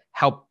to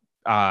help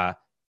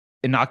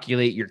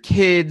inoculate your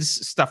kids,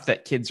 stuff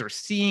that kids are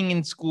seeing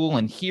in school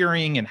and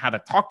hearing, and how to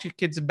talk to your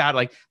kids about.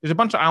 Like, there's a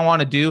bunch I want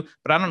to do,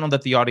 but I don't know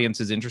that the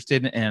audience is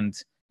interested.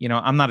 And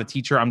I'm not a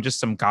teacher. I'm just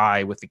some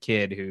guy with a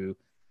kid who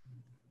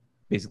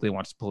basically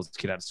wants to pull his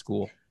kid out of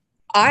school.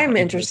 I'm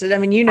interested. I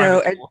mean,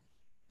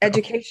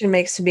 education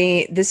makes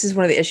me, this is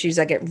one of the issues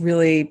I get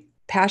really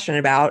passionate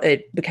about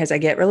it, because I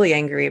get really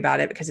angry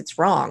about it because it's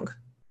wrong.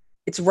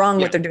 It's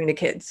wrong what they're doing to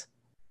kids.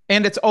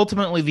 And it's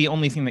ultimately the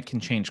only thing that can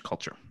change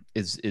culture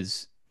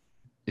is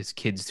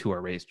kids who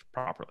are raised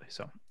properly.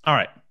 So, all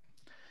right.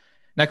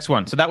 Next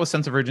one. So that was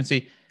sense of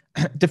urgency.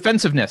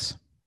 Defensiveness.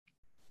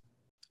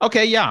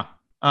 Okay, yeah.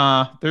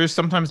 There's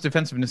sometimes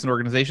defensiveness in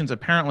organizations.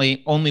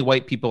 Apparently, only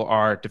white people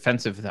are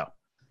defensive, though.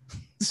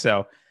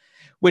 So,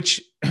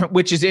 which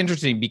is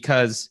interesting,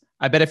 because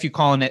I bet if you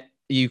call an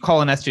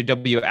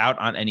SJW out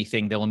on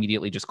anything, they'll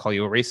immediately just call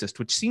you a racist,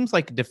 which seems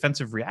like a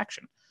defensive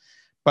reaction.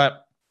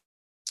 But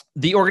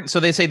so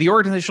they say the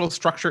organizational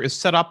structure is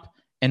set up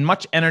and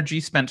much energy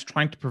spent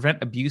trying to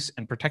prevent abuse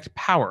and protect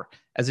power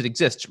as it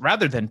exists,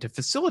 rather than to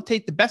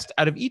facilitate the best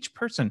out of each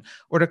person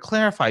or to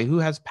clarify who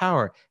has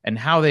power and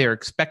how they are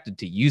expected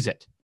to use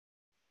it.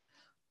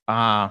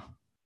 A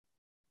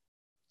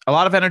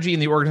lot of energy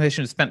in the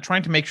organization is spent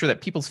trying to make sure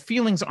that people's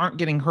feelings aren't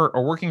getting hurt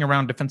or working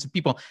around defensive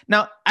people.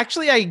 Now,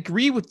 actually, I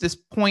agree with this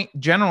point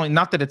generally,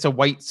 not that it's a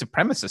white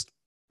supremacist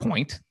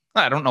point.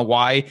 I don't know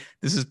why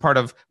this is part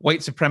of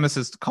white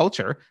supremacist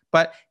culture,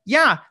 but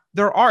yeah,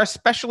 there are,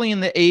 especially in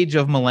the age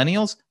of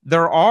millennials,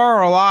 there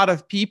are a lot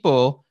of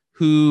people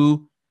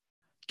who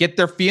get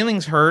their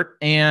feelings hurt,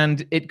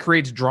 and it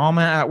creates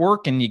drama at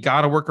work, and you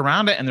got to work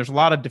around it. And there's a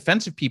lot of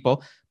defensive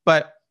people,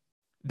 but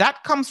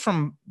that comes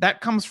from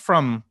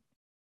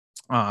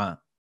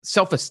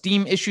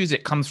self-esteem issues.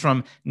 It comes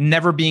from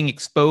never being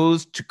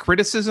exposed to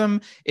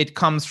criticism. It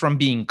comes from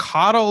being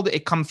coddled.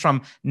 It comes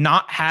from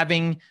not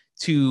having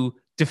to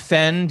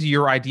defend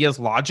your ideas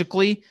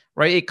logically,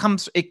 right? It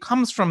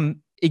comes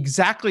from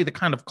exactly the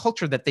kind of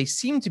culture that they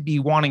seem to be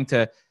wanting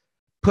to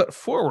put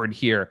forward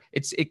here.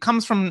 It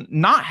comes from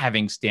not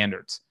having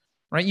standards,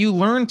 right? You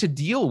learn to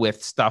deal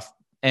with stuff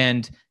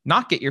and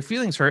not get your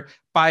feelings hurt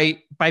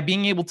by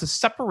being able to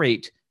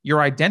separate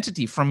your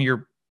identity from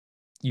your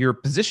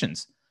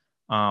positions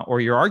or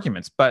your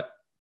arguments. But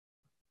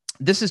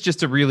this is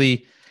just to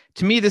me,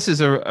 this is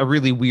a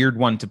really weird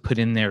one to put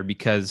in there,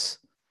 because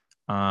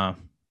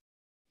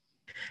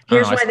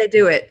here's why they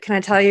do it. Can I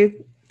tell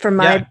you from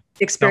my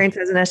experience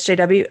as an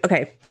SJW?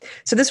 Okay.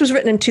 So this was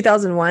written in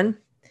 2001.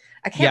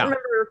 I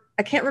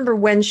can't remember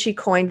when she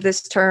coined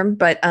this term,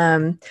 but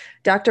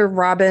Dr.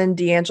 Robin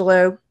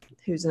DiAngelo,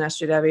 who's an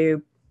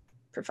SJW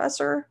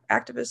professor,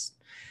 activist,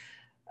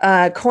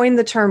 coined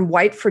the term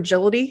white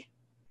fragility.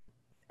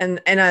 And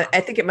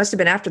I think it must have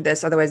been after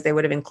this, otherwise they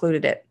would have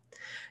included it.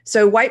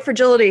 So white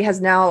fragility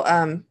has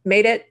now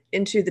made it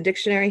into the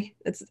dictionary.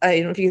 I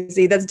don't know if you can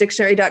see, that's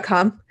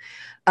dictionary.com.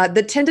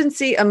 The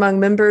tendency among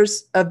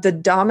members of the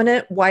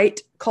dominant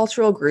white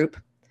cultural group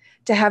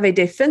to have a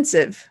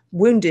defensive,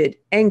 wounded,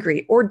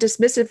 angry, or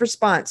dismissive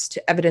response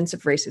to evidence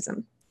of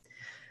racism.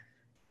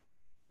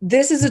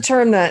 This is a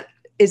term that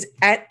is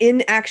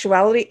in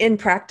actuality, in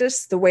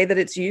practice, the way that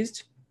it's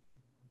used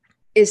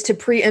is to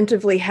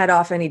preemptively head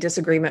off any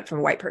disagreement from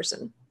a white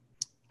person.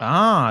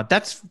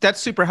 That's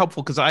super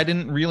helpful, because I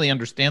didn't really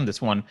understand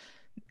this one.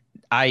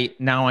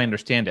 Now I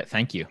understand it.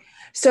 Thank you.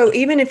 So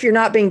even if you're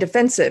not being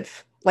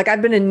defensive, like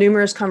I've been in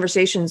numerous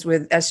conversations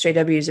with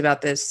SJWs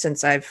about this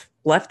since I've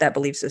left that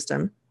belief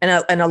system,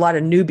 and a lot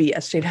of newbie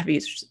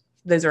SJWs,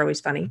 those are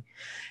always funny.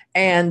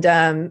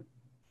 And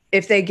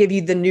if they give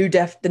you the new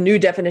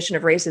definition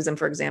of racism,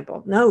 for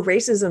example, no,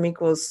 racism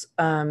equals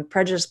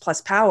prejudice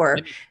plus power.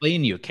 Let me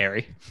explain you,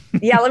 Carrie.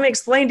 Yeah, let me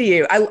explain to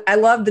you. I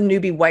love the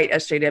newbie white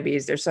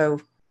SJWs. They're so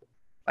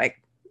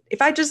like,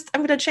 I'm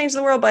going to change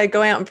the world by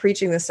going out and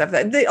preaching this stuff.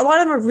 A lot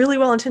of them are really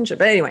well intentioned,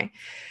 but anyway.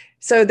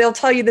 So they'll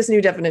tell you this new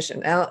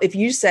definition. Now, if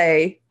you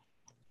say,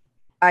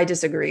 I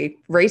disagree,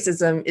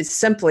 racism is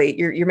simply,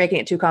 you're making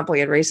it too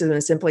complicated. Racism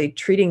is simply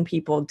treating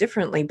people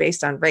differently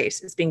based on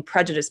race. It's being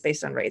prejudiced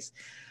based on race.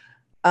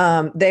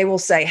 They will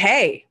say,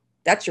 hey,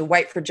 that's your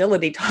white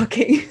fragility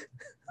talking.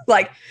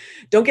 Like,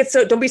 don't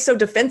be so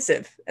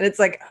defensive. And it's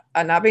like,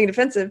 I'm not being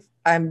defensive.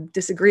 I'm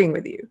disagreeing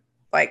with you.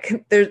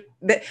 Like but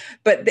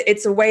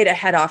it's a way to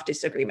head off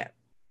disagreement.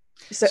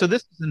 So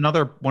this is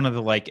another one of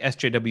the like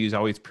SJWs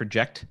always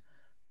project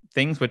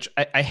things, which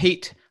I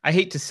hate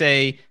to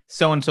say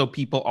so-and-so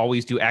people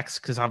always do X,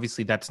 because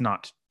obviously that's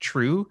not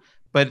true,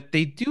 but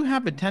they do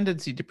have a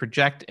tendency to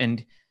project.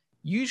 And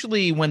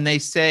usually when they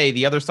say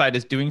the other side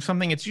is doing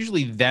something, it's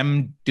usually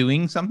them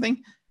doing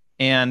something.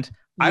 And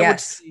I would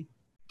say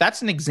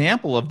that's an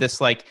example of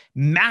this like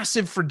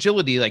massive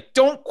fragility. Like,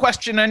 don't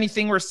question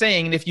anything we're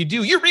saying. And if you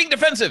do, you're being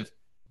defensive.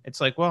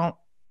 It's like, well,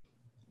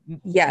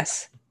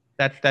 yes,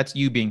 that's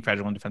you being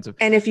fragile and defensive.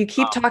 And if you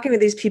keep talking to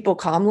these people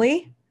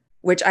calmly,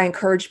 which I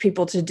encourage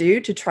people to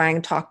do, to try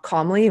and talk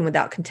calmly and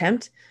without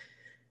contempt,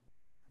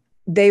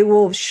 they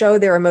will show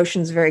their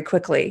emotions very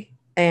quickly,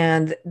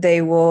 and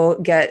they will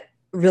get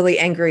really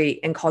angry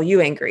and call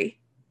you angry.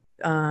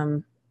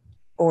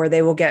 Or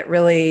they will get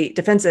really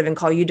defensive and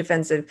call you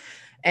defensive.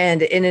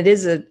 And it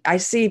is I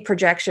see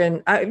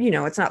projection,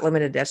 it's not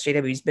limited to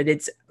SJWs, but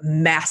it's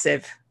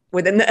massive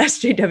within the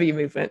SJW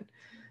movement.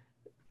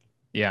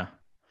 Yeah.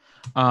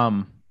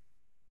 By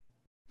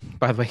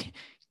the way,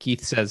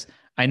 Keith says,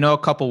 I know a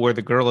couple where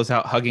the girl is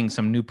out hugging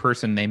some new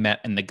person they met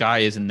and the guy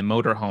is in the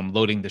motorhome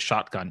loading the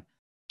shotgun.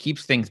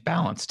 Keeps things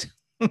balanced.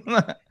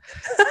 It's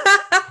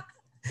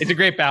a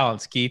great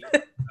balance, Keith.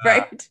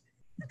 Right.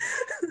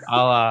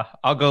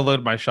 I'll go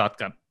load my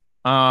shotgun.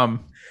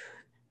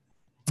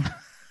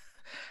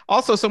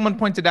 Also, someone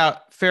pointed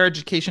out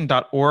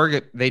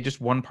faireducation.org. They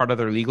just won part of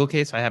their legal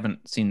case. I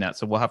haven't seen that,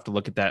 so we'll have to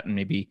look at that and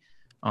maybe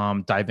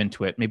dive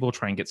into it. Maybe we'll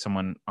try and get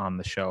someone on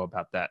the show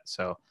about that.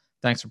 So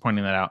thanks for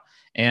pointing that out.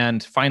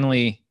 And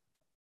finally,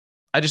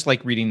 I just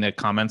like reading the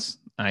comments.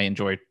 I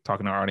enjoy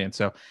talking to our audience.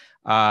 So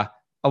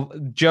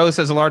Joe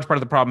says a large part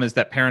of the problem is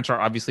that parents are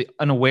obviously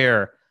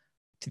unaware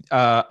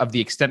of the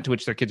extent to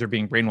which their kids are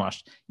being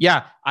brainwashed.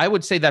 Yeah, I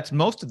would say that's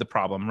most of the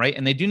problem, right?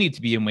 And they do need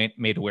to be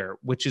made aware,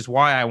 which is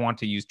why I want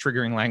to use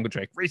triggering language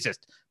like racist.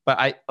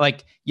 But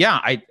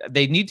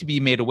they need to be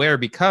made aware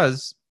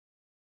because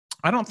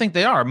I don't think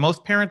they are.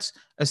 Most parents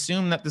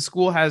assume that the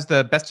school has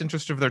the best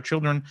interest of their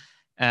children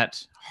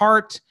at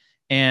heart,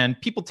 and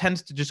people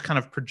tend to just kind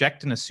of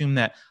project and assume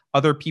that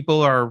other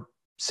people are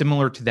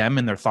similar to them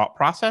in their thought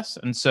process.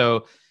 And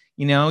so,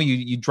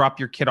 you drop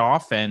your kid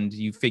off and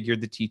you figure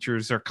the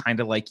teachers are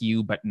kind of like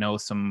you, but know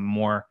some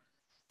more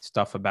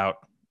stuff about,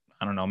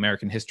 I don't know,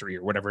 American history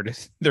or whatever it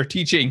is they're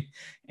teaching.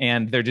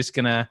 And they're just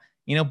going to,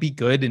 be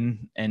good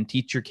and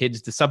teach your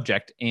kids the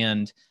subject.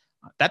 And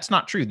that's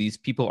not true. These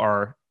people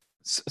are,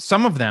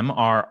 some of them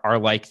are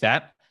like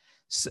that.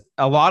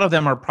 A lot of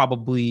them are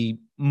probably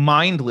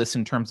mindless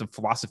in terms of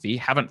philosophy,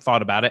 haven't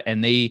thought about it,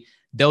 and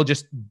they'll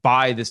just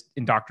buy this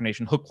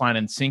indoctrination hook, line,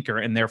 and sinker,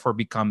 and therefore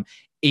become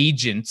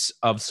agents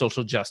of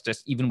social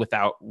justice, even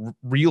without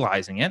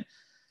realizing it.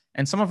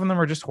 And some of them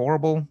are just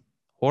horrible,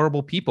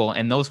 horrible people.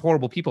 And those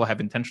horrible people have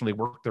intentionally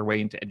worked their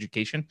way into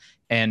education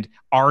and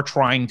are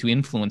trying to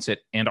influence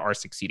it and are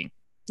succeeding.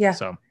 Yeah.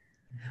 So,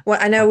 well,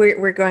 I know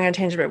we're going on a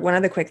tangent, but one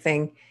other quick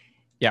thing.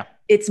 Yeah.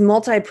 It's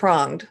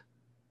multi-pronged,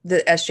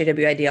 the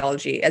SJW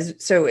ideology.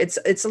 So it's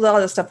a lot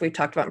of the stuff we've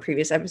talked about in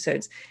previous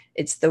episodes.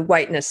 It's the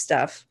whiteness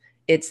stuff.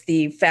 It's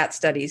the fat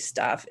studies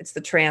stuff. It's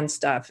the trans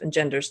stuff and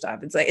gender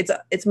stuff.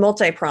 It's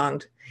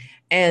multi-pronged.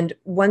 And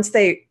once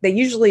it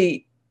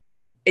usually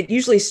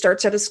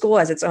starts at a school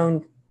as its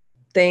own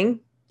thing.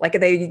 Like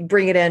they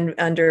bring it in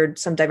under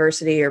some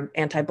diversity or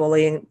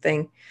anti-bullying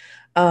thing.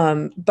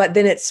 But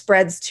then it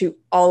spreads to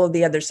all of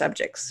the other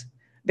subjects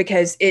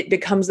because it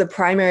becomes the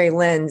primary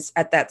lens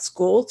at that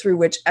school through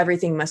which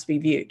everything must be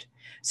viewed.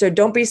 So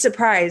don't be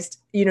surprised.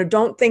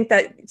 Don't think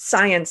that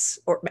science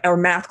or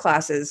math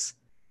classes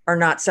are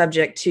not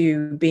subject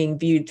to being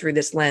viewed through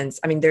this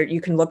lens. I mean,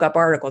 you can look up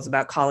articles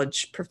about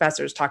college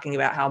professors talking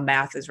about how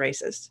math is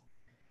racist.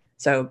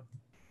 So,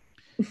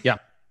 yeah,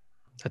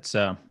 that's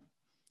a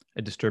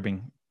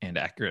disturbing and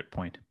accurate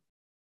point.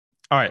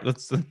 All right,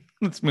 let's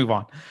move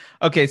on.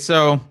 Okay,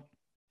 so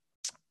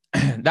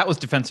that was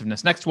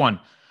defensiveness. Next one,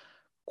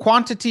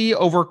 quantity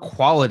over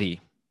quality.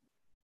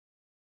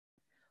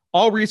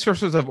 All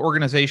resources of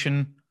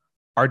organization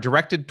are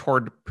directed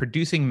toward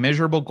producing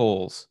measurable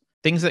goals.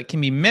 Things that can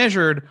be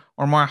measured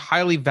are more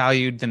highly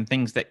valued than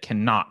things that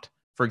cannot.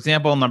 For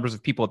example, numbers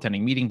of people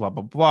attending meeting, blah,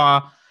 blah,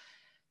 blah.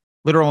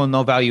 Literal and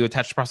no value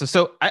attached to process.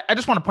 So I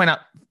just want to point out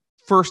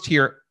first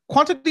here,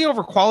 quantity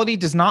over quality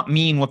does not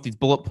mean what these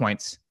bullet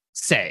points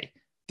say.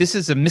 This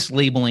is a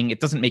mislabeling. It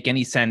doesn't make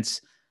any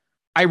sense.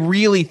 I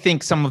really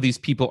think some of these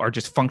people are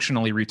just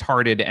functionally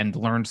retarded and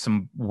learned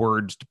some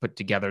words to put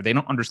together. They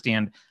don't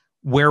understand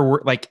where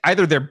we're like,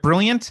 either they're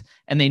brilliant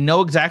and they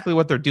know exactly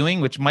what they're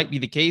doing, which might be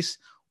the case,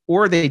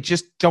 or they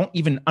just don't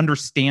even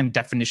understand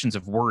definitions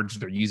of words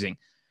they're using.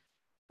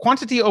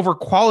 Quantity over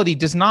quality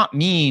does not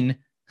mean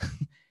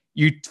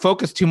you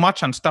focus too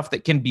much on stuff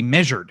that can be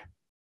measured,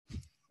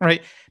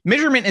 right?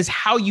 Measurement is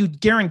how you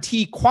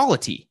guarantee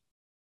quality.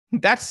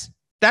 That's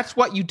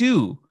what you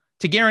do.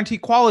 To guarantee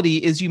quality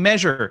is you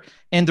measure.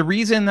 And the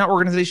reason that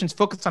organizations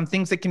focus on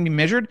things that can be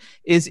measured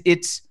is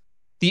it's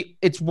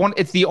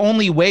the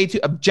only way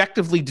to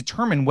objectively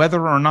determine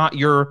whether or not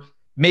you're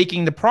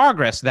making the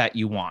progress that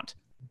you want.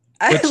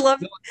 I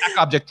love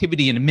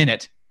objectivity in a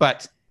minute,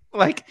 but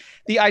like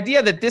the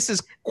idea that this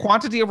is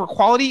quantity over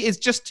quality is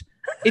just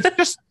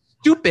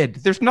stupid.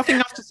 There's nothing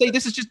else to say.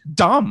 This is just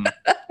dumb.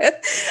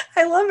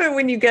 I love it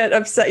when you get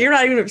upset. You're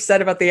not even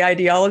upset about the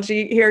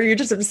ideology here. You're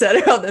just upset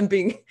about them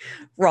being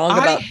wrong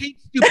about. I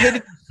hate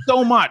stupidity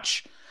so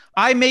much.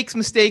 I make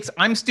mistakes.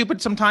 I'm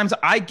stupid sometimes.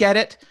 I get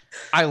it.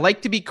 I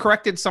like to be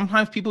corrected.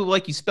 Sometimes people are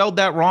like, you spelled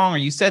that wrong, or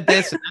you said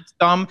this, and that's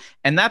dumb,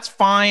 and that's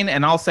fine.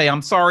 And I'll say,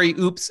 I'm sorry,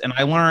 oops, and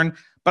I learn.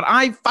 But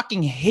I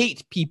fucking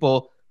hate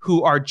people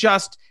who are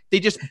they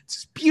just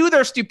spew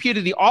their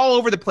stupidity all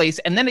over the place,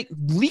 and then it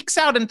leaks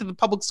out into the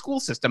public school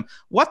system.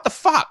 What the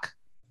fuck?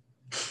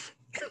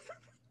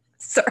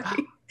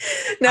 Sorry.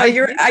 No,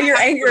 your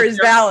anger is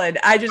valid.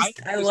 I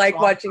like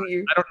watching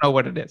you. I don't know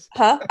what it is.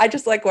 Huh? I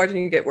just like watching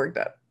you get worked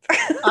up.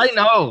 I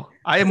know.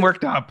 I am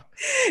worked up.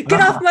 Get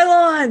off my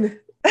lawn.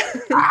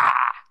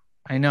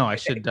 I know. I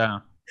should.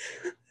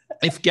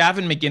 If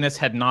Gavin McInnes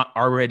had not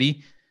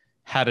already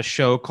had a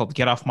show called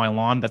Get Off My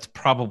Lawn, that's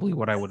probably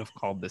what I would have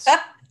called this.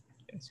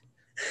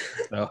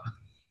 So,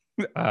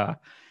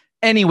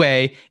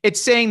 anyway,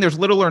 it's saying there's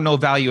little or no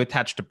value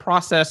attached to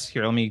process.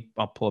 Here,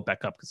 I'll pull it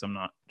back up because I'm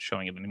not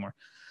showing it anymore.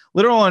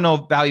 Little or no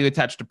value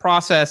attached to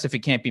process. If it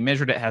can't be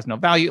measured, it has no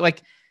value.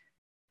 Like,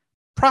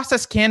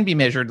 process can be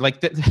measured.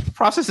 Like, the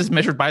process is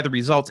measured by the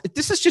results.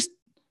 This is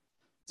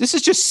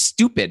just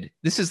stupid.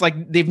 This is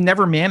like they've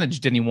never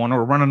managed anyone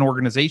or run an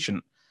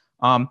organization.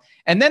 And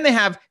then they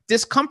have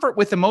discomfort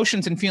with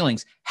emotions and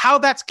feelings. How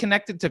that's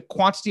connected to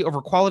quantity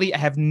over quality, I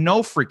have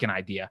no freaking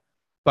idea.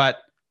 But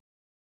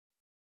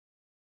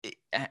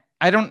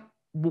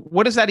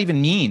what does that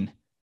even mean?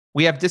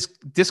 We have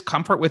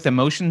discomfort with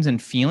emotions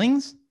and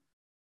feelings?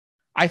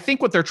 I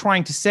think what they're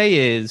trying to say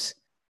is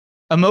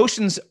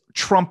emotions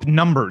trump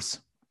numbers,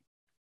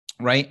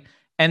 right?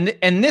 And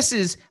this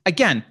is,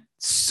 again,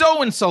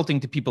 so insulting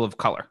to people of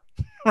color,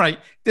 right?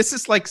 This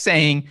is like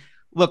saying,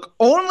 look,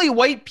 only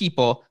white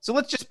people. So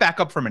let's just back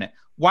up for a minute.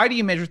 Why do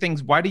you measure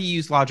things? Why do you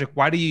use logic?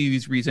 Why do you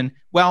use reason?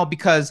 Well,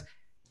 because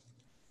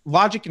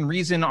logic and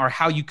reason are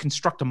how you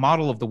construct a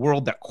model of the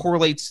world that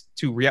correlates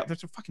to reality.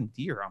 There's a fucking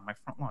deer on my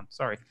front lawn.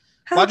 Sorry.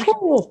 How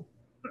cool.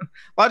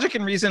 Logic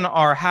and reason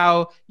are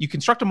how you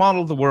construct a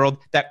model of the world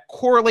that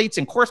correlates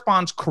and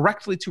corresponds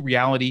correctly to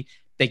reality.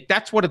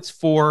 That's what it's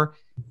for.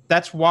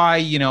 That's why,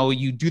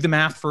 you do the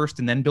math first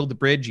and then build the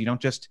bridge. You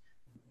don't just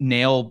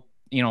nail,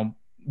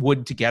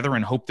 wood together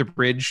and hope the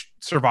bridge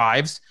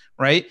survives,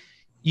 right?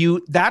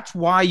 That's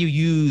why you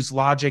use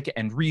logic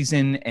and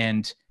reason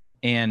and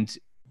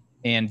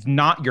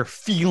not your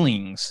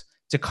feelings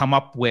to come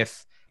up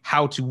with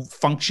how to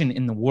function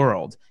in the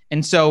world.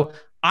 And so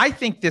I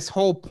think this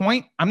whole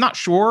point, I'm not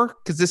sure,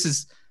 because this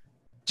is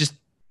just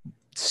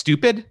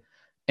stupid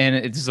and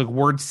it's a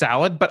word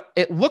salad, but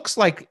it looks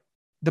like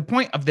the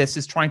point of this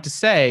is trying to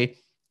say,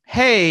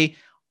 hey,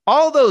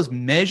 all those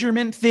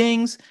measurement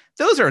things,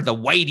 those are the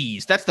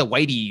whiteys. That's the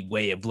whitey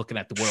way of looking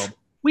at the world.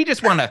 We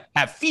just want to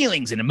have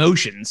feelings and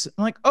emotions.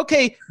 I'm like,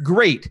 okay,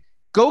 great.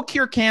 Go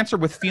cure cancer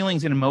with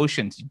feelings and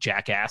emotions, you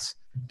jackass.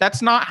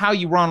 That's not how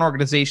you run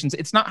organizations.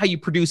 It's not how you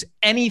produce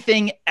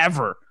anything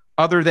ever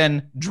other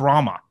than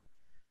drama.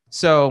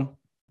 So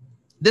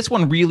this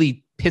one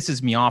really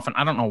pisses me off, and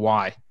I don't know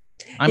why.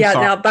 I'm sorry.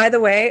 Now, by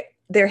the way,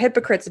 they're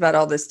hypocrites about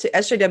all this too.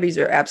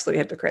 SJWs are absolute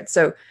hypocrites.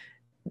 So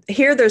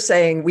here they're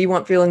saying we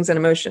want feelings and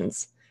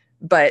emotions.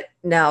 But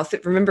now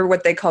remember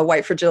what they call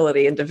white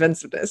fragility and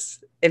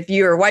defensiveness. If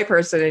you're a white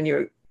person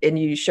and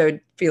you showed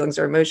feelings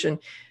or emotion,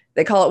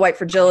 they call it white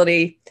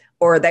fragility,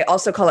 or they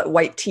also call it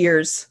white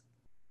tears.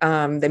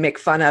 They make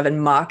fun of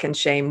and mock and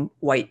shame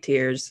white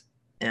tears.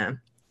 Yeah.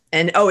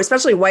 And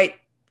especially white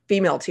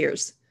female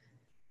tears.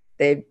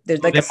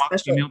 There's like a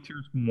special female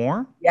tears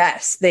more.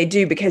 Yes, they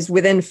do, because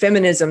within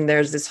feminism,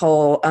 there's this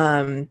whole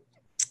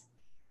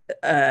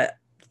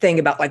thing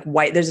about like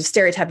white. There's a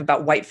stereotype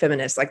about white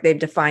feminists. Like they've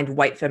defined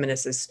white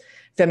feminists as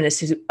feminists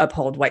who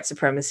uphold white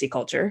supremacy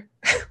culture.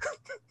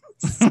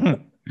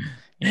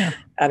 Yeah.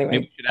 Anyway,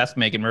 maybe we should ask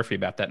Megan Murphy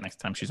about that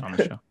next time she's on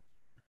the show.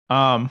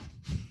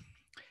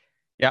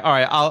 Yeah. All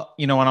right.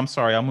 You know what? I'm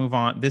sorry. I'll move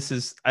on.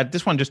 This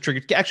one just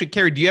triggered. Actually,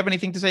 Carrie, do you have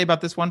anything to say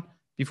about this one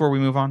before we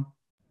move on?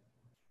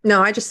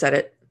 No, I just said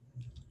it.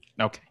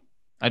 Okay.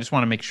 I just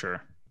want to make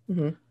sure.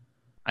 Mm-hmm.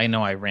 I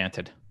know I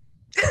ranted.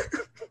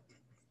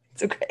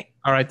 It's okay.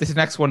 All right. This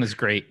next one is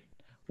great.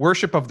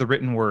 Worship of the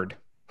written word.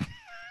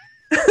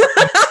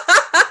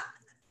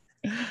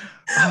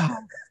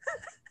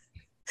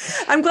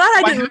 I'm glad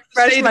I didn't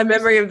refresh my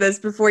memory of this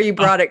before you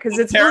brought it, because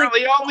it's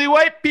apparently really... only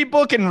white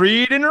people can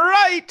read and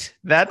write.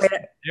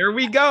 There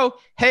we go.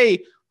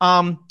 Hey,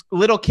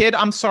 little kid,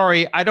 I'm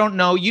sorry. I don't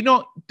know. You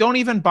don't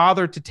even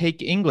bother to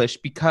take English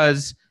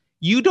because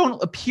you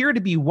don't appear to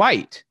be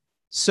white.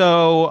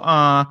 So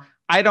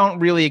I don't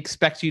really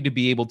expect you to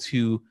be able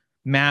to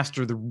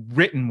master the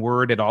written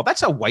word at all.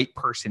 That's a white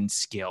person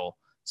skill.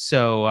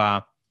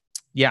 So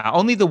yeah,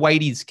 only the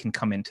whiteys can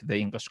come into the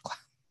English class.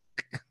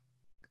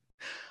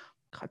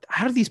 God,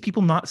 how do these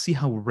people not see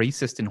how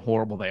racist and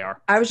horrible they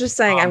are? I was just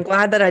saying, I'm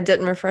glad that I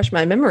didn't refresh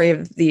my memory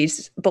of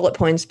these bullet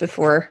points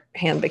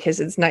beforehand,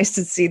 because it's nice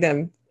to see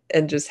them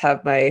and just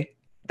have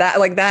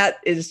that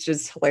is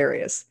just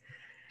hilarious.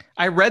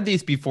 I read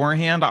these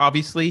beforehand,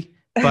 obviously,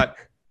 but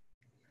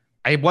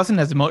I wasn't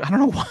as emotional. I don't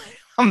know why.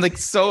 I'm like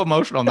so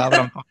emotional now that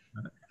I'm talking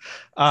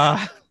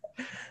about it.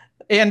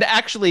 And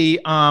actually,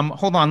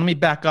 hold on, let me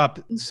back up.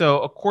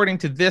 So according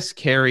to this,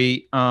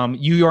 Carrie,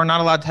 you are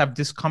not allowed to have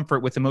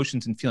discomfort with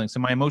emotions and feelings. So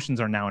my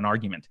emotions are now an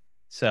argument.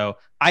 So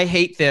I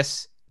hate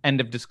this. End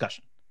of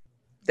discussion.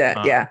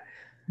 Yeah.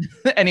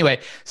 Anyway,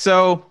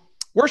 so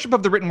worship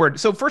of the written word.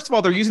 So first of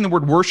all, they're using the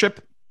word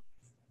worship.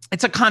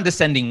 It's a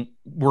condescending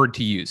word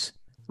to use,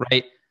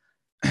 right?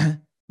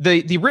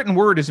 The written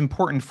word is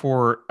important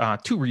for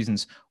two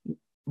reasons.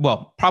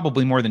 Well,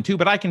 probably more than two,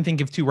 but I can think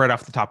of two right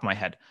off the top of my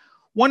head.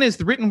 One is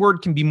the written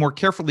word can be more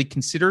carefully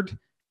considered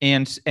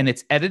and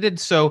it's edited.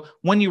 So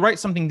when you write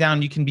something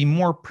down, you can be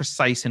more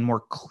precise and more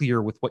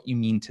clear with what you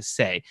mean to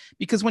say.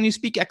 Because when you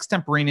speak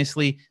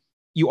extemporaneously,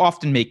 you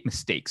often make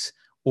mistakes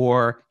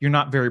or you're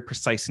not very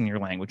precise in your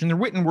language. And the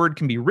written word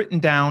can be written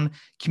down,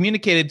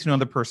 communicated to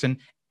another person,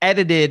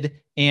 edited,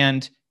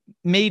 and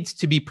made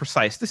to be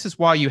precise. This is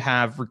why you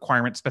have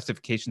requirement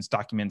specifications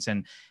documents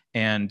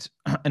and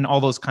all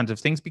those kinds of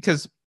things,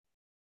 because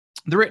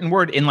the written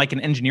word in like an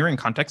engineering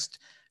context,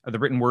 the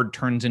written word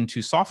turns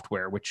into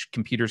software, which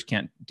computers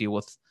can't deal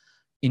with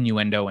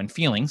innuendo and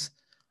feelings.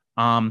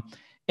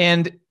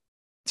 And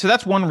so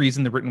that's one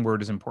reason the written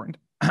word is important.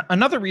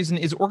 Another reason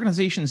is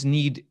organizations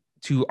need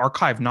to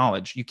archive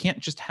knowledge. You can't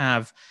just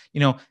have,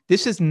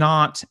 this is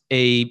not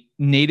a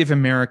Native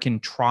American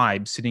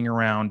tribe sitting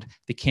around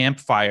the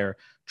campfire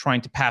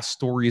trying to pass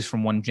stories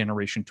from one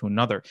generation to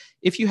another.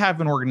 If you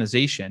have an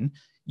organization,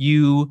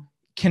 you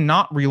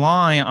cannot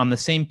rely on the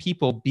same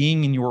people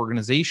being in your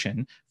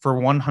organization for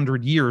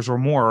 100 years or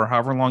more, or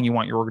however long you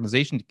want your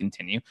organization to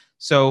continue.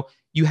 So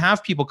you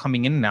have people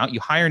coming in and out, you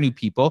hire new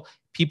people,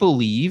 people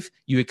leave,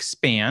 you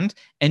expand,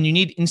 and you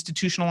need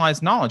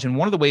institutionalized knowledge. And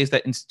one of the ways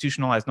that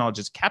institutionalized knowledge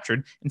is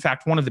captured, in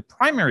fact, one of the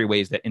primary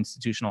ways that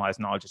institutionalized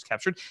knowledge is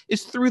captured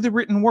is through the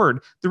written word.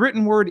 The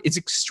written word is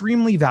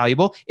extremely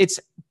valuable. It's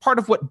part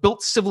of what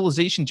built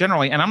civilization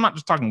generally. And I'm not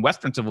just talking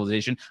Western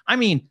civilization, I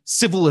mean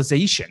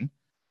civilization.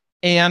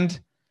 And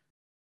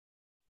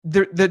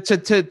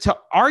to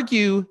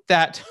argue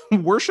that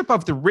worship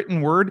of the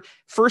written word,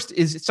 first,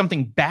 is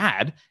something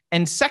bad,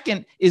 and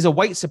second, is a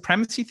white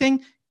supremacy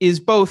thing, is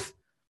both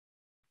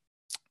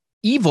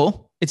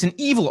evil. It's an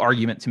evil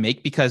argument to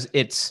make because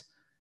it's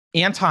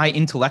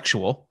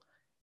anti-intellectual,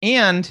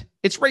 and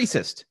it's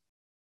racist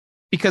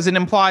because it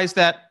implies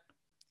that,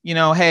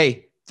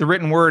 hey, the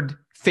written word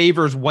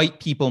favors white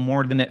people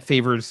more than it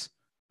favors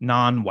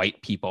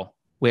non-white people,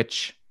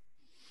 which,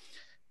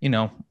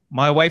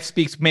 my wife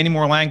speaks many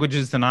more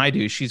languages than I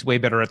do. She's way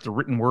better at the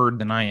written word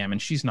than I am,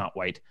 and she's not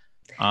white.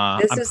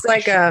 This is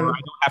like I don't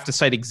have to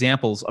cite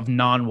examples of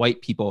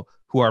non-white people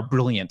who are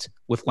brilliant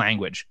with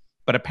language,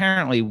 but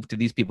apparently to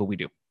these people we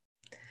do.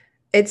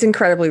 It's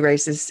incredibly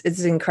racist.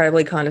 It's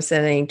incredibly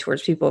condescending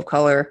towards people of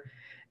color.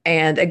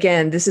 And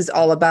again, this is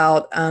all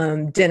about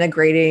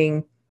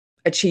denigrating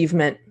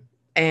achievement,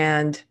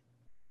 and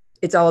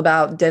it's all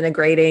about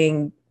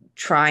denigrating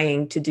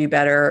trying to do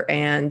better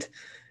and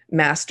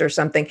master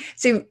something.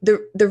 See, the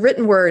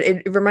written word,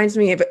 it reminds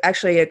me of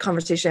actually a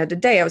conversation I had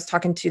today. I was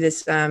talking to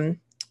this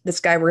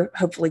guy we're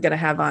hopefully going to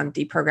have on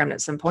Deprogrammed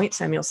at some point,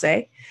 Samuel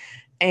Say.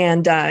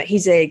 And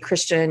he's a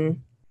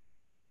Christian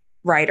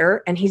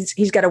writer, and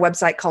he's got a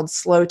website called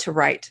Slow to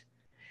Write.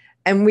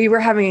 And we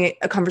were having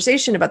a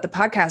conversation about the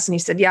podcast, and he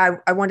said, yeah,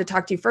 I wanted to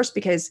talk to you first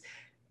because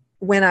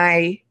when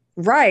I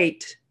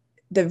write,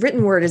 the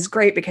written word is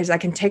great because I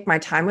can take my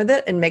time with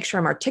it and make sure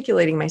I'm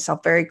articulating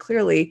myself very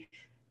clearly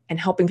and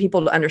helping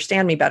people to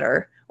understand me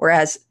better.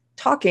 Whereas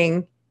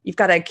talking, you've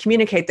got to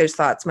communicate those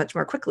thoughts much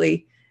more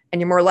quickly, and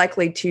you're more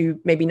likely to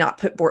maybe not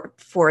put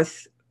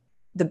forth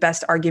the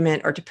best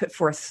argument or to put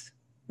forth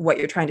what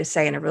you're trying to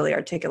say in a really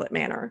articulate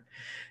manner.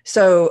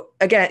 So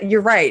again,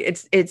 you're right.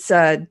 It's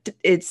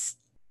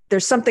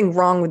there's something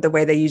wrong with the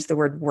way they use the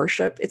word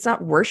worship. It's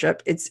not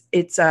worship. It's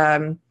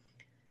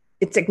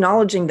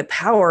acknowledging the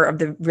power of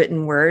the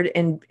written word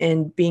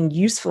and being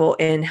useful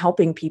in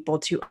helping people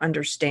to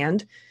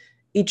understand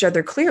each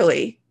other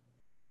clearly,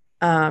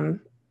 and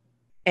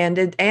in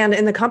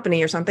the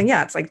company or something.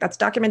 Yeah, it's like that's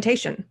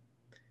documentation.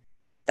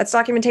 That's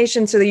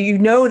documentation so that you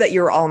know that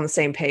you're all on the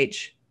same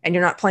page and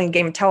you're not playing a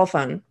game of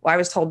telephone. Well, I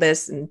was told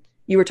this and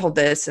you were told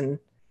this, and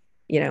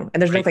and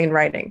there's nothing in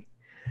writing.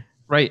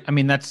 Right. I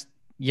mean, that's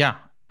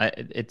I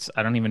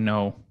don't even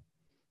know.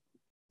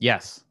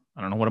 Yes,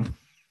 I don't know what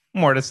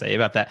more to say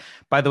about that.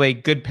 By the way,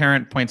 Good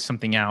Parent points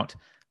something out.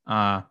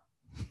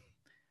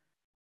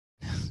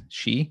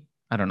 She.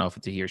 I don't know if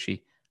it's a he or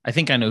she. I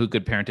think I know who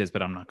Good Parent is,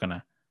 but I'm not going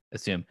to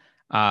assume.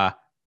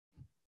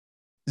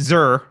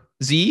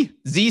 Z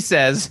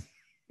says,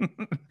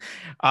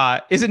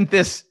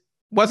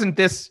 wasn't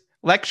this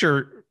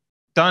lecture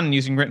done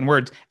using written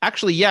words?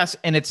 Actually, yes.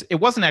 And it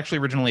wasn't actually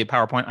originally a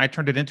PowerPoint. I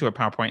turned it into a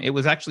PowerPoint. It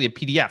was actually a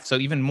PDF. So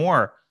even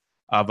more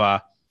of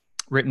a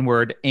written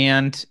word.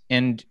 And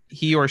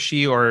he or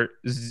she or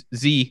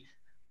Z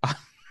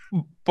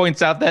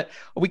points out that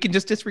we can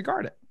just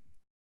disregard it,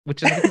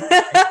 which is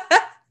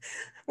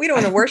We don't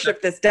want to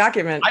worship this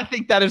document. I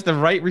think that is the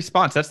right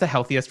response. That's the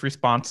healthiest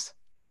response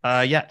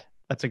yet.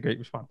 That's a great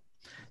response.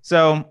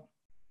 So,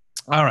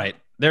 all right,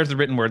 there's the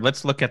written word.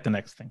 Let's look at the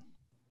next thing.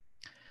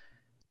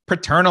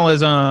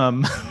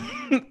 Paternalism.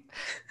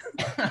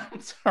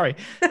 I'm sorry.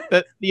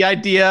 The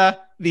idea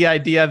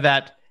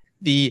that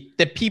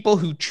the people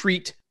who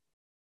treat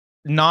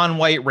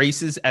non-white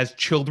races as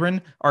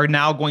children are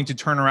now going to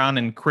turn around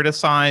and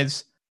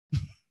criticize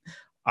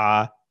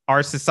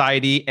our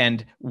society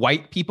and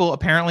white people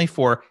apparently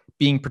for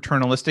being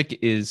paternalistic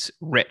is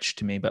rich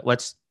to me. But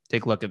let's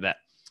take a look at that.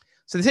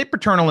 So they say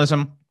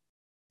paternalism,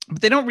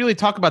 but they don't really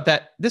talk about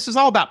that. This is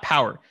all about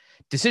power.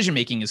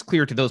 Decision-making is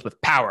clear to those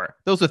with power.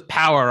 Those with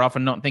power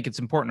often don't think it's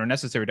important or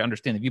necessary to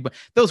understand the view, but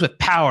those with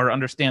power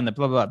understand the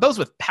blah, blah, blah. Those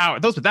with power,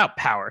 those without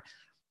power.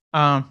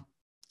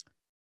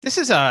 This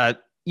is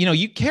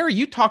Carrie,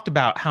 you talked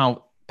about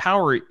how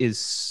power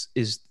is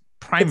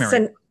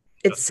primary.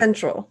 It's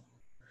central.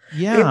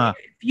 Yeah.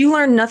 If you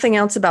learn nothing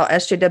else about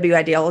SJW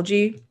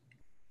ideology,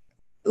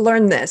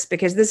 learn this,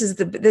 because this is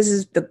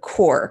the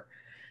core.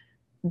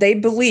 They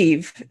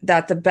believe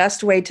that the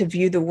best way to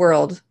view the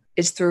world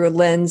is through a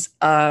lens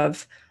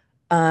of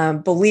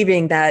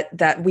believing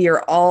that we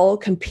are all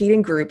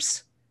competing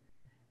groups,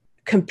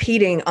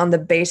 competing on the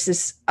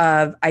basis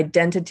of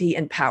identity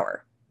and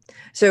power.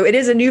 So it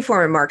is a new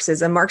form of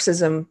Marxism.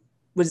 Marxism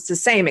was the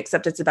same,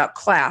 except it's about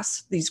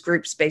class, these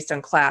groups based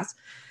on class.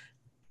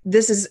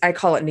 This is, I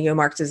call it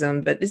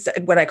neo-Marxism, but it's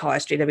what I call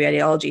SJW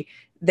ideology.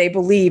 They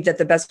believe that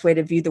the best way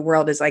to view the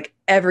world is like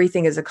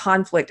everything is a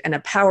conflict and a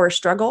power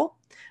struggle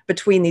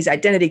between these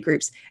identity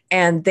groups.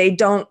 And they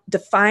don't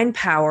define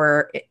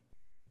power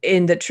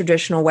in the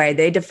traditional way.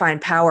 They define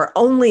power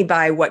only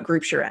by what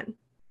groups you're in.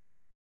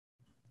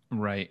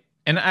 Right.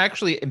 And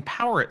actually,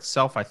 power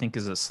itself, I think,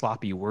 is a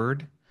sloppy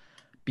word,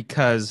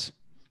 because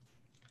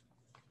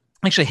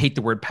I actually hate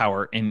the word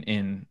power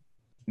in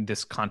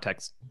this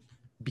context,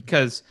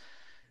 because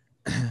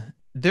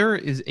there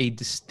is a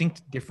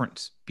distinct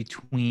difference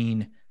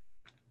between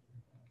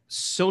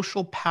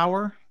social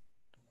power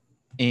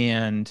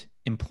and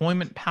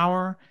employment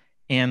power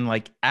and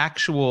like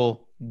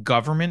actual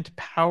government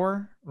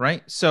power,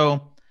 right?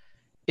 So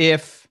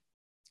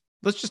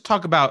let's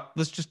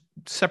just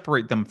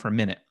separate them for a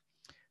minute.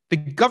 The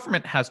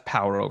government has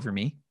power over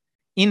me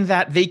in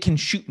that they can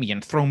shoot me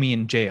and throw me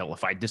in jail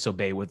if I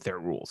disobey with their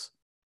rules.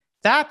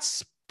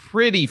 That's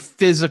pretty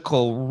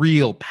physical,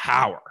 real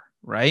power,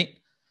 right?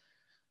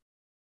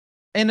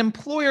 An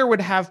employer would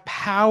have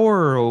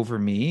power over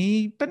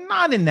me, but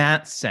not in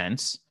that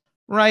sense,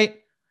 right?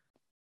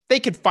 They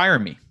could fire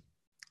me,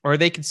 or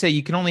they could say,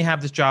 you can only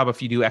have this job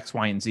if you do X,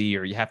 Y, and Z,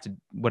 or you have to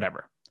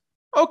whatever.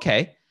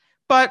 Okay.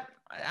 But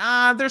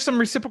there's some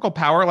reciprocal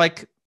power.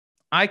 Like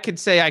I could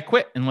say I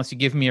quit unless you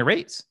give me a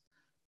raise.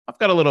 I've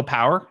got a little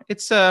power.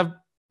 It's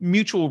a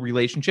mutual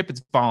relationship.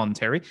 It's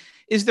voluntary.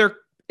 Is there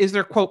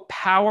quote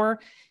power?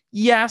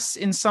 Yes,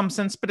 in some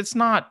sense, but it's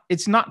not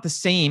the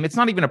same. It's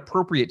not even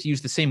appropriate to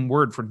use the same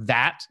word for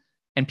that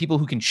and people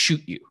who can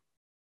shoot you,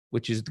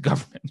 which is the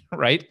government,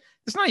 right?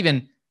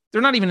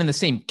 They're not even in the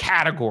same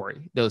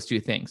category, those two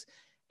things.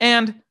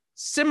 And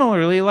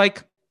similarly,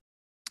 like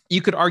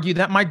you could argue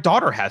that my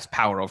daughter has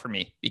power over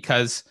me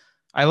because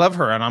I love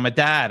her and I'm a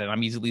dad and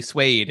I'm easily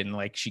swayed and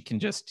like she can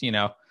just,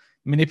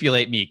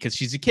 manipulate me because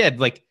she's a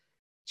kid. Like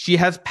she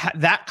has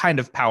that kind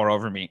of power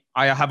over me.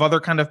 I have other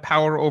kind of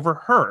power over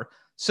her.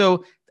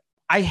 So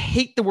I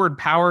hate the word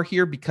power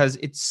here because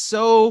it's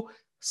so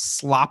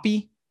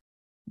sloppy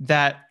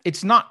that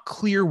it's not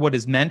clear what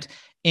is meant.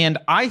 And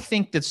I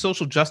think that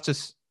social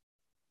justice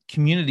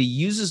community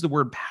uses the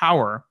word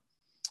power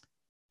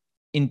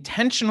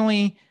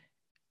intentionally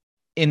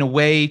in a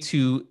way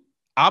to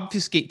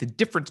obfuscate the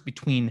difference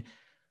between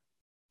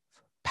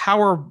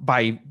power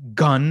by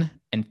gun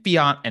and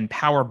fiat and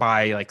power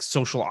by like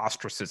social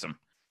ostracism,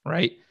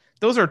 right?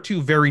 Those are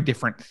two very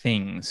different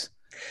things.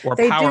 Or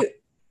they power,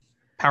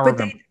 power.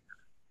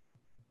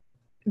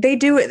 They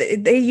do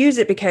it. They use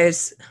it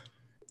because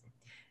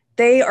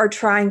they are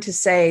trying to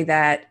say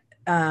that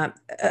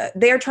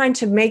they are trying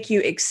to make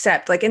you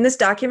accept, like in this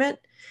document,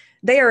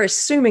 they are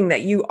assuming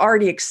that you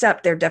already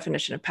accept their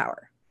definition of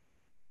power.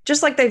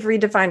 Just like they've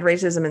redefined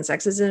racism and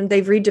sexism,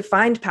 they've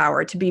redefined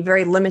power to be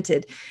very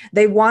limited.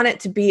 They want it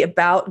to be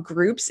about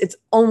groups. It's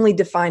only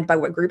defined by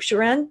what groups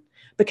you're in,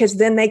 because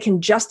then they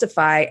can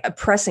justify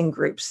oppressing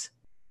groups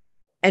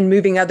and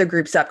moving other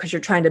groups up because you're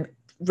trying to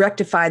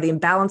rectify the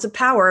imbalance of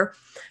power.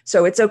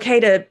 So it's okay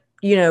to,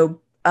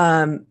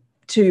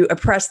 to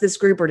oppress this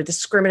group or to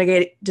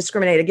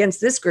discriminate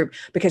against this group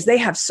because they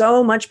have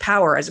so much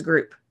power as a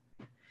group.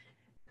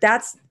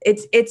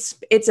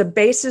 It's a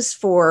basis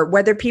for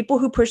whether people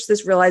who push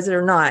this realize it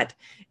or not.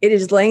 It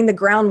is laying the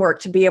groundwork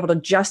to be able to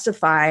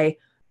justify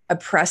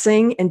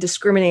oppressing and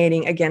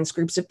discriminating against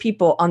groups of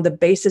people on the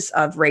basis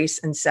of race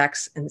and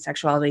sex and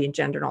sexuality and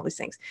gender and all these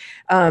things.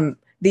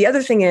 The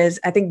other thing is,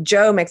 I think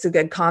Joe makes a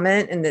good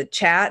comment in the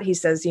chat. He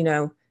says,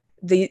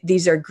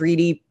 these are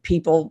greedy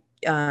people.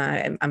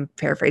 I'm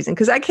paraphrasing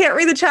because I can't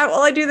read the chat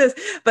while I do this,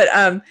 but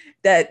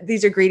that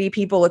these are greedy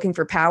people looking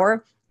for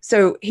power.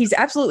 So he's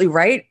absolutely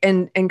right.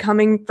 And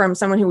coming from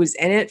someone who was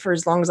in it for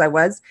as long as I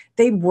was,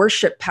 they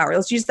worship power.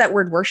 Let's use that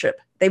word worship.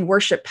 They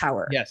worship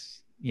power.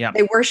 Yes. Yeah.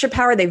 They worship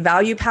power. They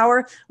value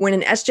power. When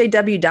an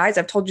SJW dies,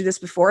 I've told you this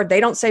before,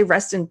 they don't say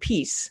rest in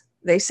peace.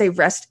 They say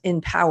rest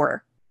in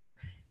power,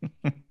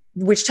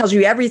 which tells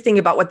you everything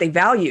about what they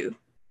value.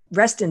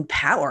 Rest in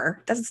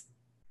power. That's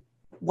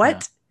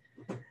what?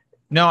 Yeah.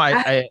 No,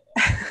 I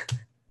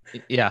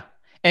yeah.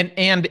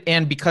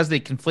 And because they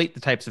conflate the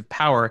types of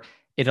power,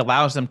 it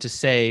allows them to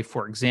say,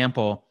 for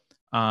example,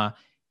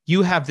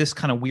 you have this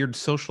kind of weird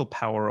social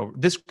power over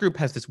this group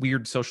has this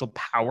weird social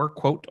power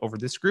quote over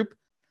this group.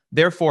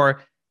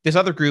 Therefore, this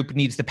other group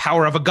needs the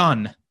power of a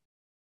gun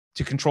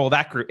to control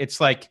that group. It's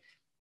like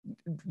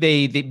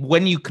they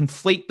when you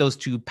conflate those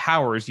two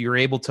powers, you're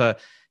able to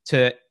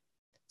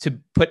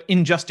put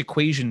unjust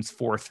equations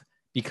forth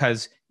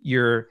because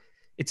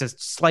it's a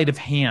sleight of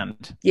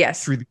hand.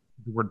 Yes. Through the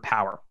word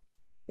power.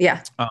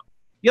 Yeah.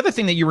 The other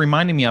thing that you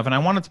reminded me of, and I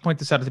wanted to point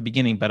this out at the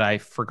beginning, but I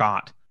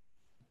forgot.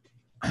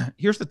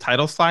 Here's the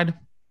title slide.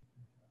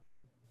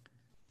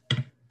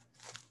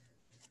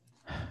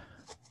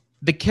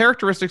 The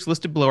characteristics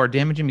listed below are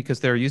damaging because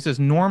they are used as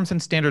norms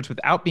and standards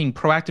without being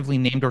proactively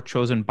named or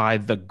chosen by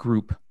the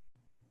group.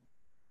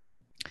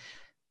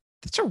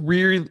 It's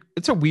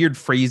a weird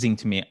phrasing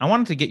to me. I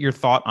wanted to get your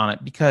thought on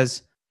it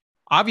because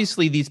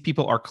obviously these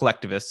people are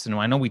collectivists, and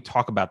I know we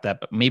talk about that,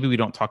 but maybe we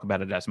don't talk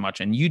about it as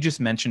much. And you just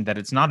mentioned that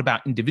it's not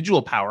about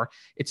individual power,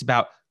 it's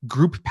about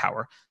group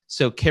power.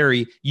 So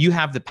Carrie, you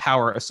have the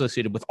power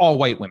associated with all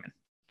white women,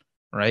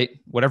 right?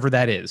 Whatever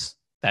that is,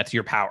 that's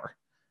your power.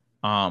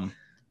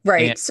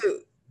 Right. So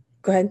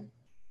go ahead.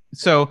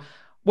 So,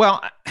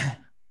 well,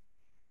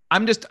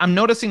 I'm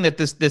noticing that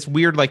this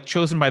weird, like,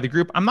 chosen by the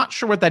group, I'm not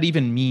sure what that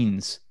even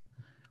means.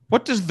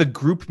 What does the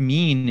group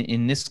mean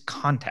in this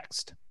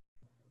context?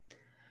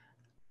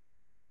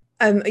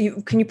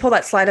 Can you pull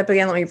that slide up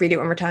again? Let me read it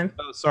one more time.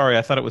 Oh, sorry.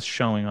 I thought it was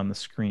showing on the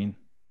screen.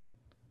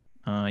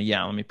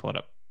 Yeah, let me pull it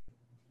up.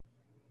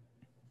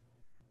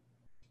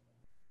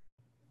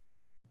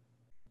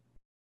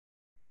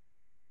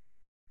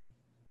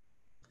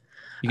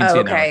 You can see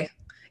it now. Okay.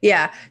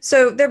 Yeah.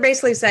 So they're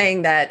basically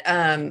saying that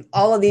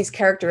all of these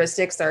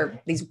characteristics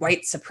are these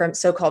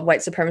so-called white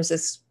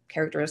supremacist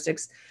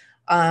characteristics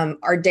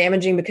are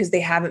damaging because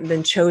they haven't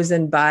been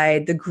chosen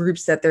by the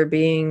groups that they're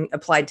being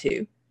applied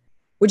to,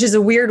 which is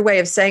a weird way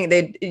of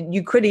saying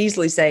you could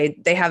easily say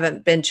they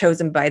haven't been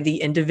chosen by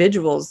the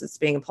individuals it's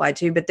being applied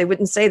to, but they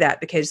wouldn't say that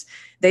because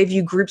they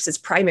view groups as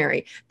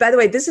primary. By the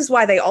way, this is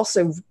why they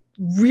also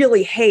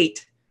really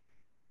hate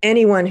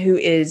anyone who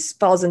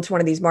falls into one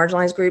of these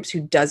marginalized groups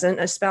who doesn't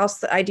espouse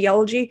the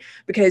ideology,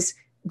 because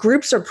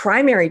groups are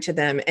primary to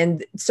them.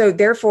 And so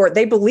therefore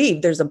they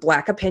believe there's a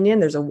Black opinion,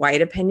 there's a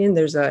white opinion,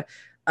 there's a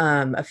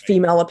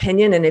female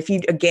opinion, and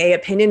a gay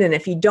opinion. And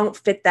if you don't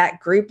fit that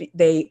group,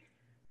 they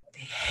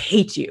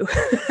hate you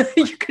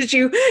because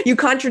you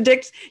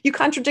contradict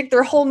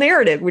their whole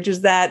narrative, which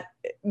is that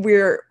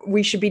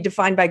we should be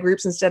defined by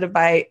groups instead of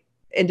by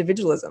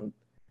individualism.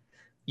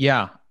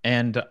 Yeah.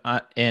 And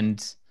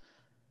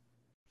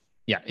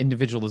yeah,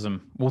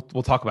 individualism.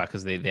 We'll talk about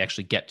because they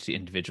actually get to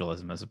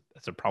individualism as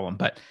a problem.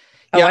 But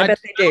yeah, I bet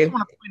they do. I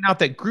want to point out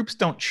that groups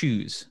don't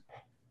choose.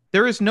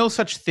 There is no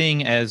such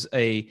thing as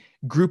a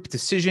group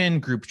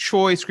decision, group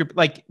choice, group.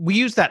 Like, we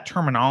use that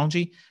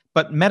terminology,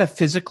 but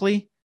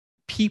metaphysically,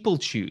 people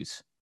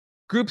choose.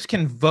 Groups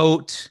can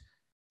vote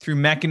through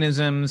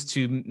mechanisms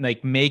to,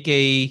 like, make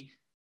a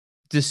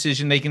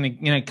decision. They can,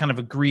 kind of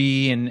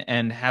agree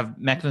and have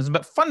mechanisms,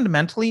 but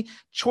fundamentally,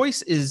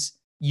 choice is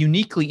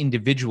uniquely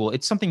individual.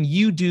 It's something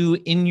you do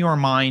in your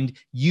mind.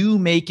 You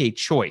make a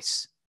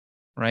choice,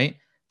 right?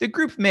 The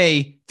group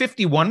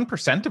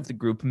 51% of the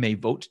group may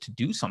vote to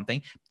do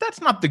something. That's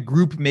not the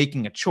group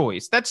making a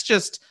choice. That's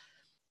just,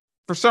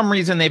 for some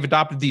reason, they've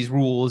adopted these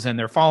rules and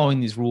they're following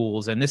these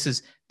rules. And this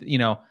is,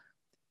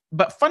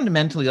 but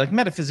fundamentally, like,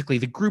 metaphysically,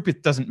 the group,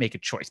 it doesn't make a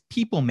choice.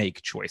 People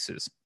make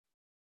choices.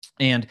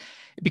 And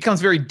it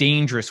becomes very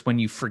dangerous when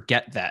you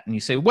forget that and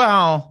you say,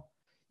 well,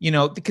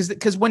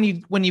 because when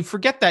you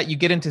forget that, you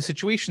get into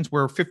situations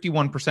where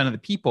 51% of the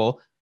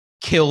people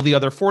kill the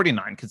other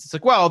 49, because it's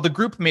like, well, the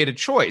group made a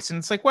choice. And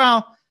it's like,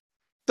 well,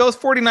 those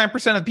 49%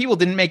 of the people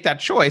didn't make that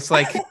choice.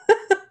 Like,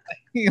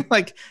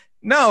 like,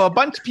 no, a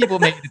bunch of people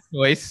made the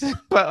choice,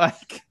 but,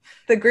 like,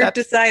 the group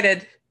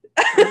decided.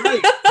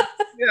 Right.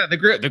 Yeah, the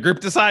group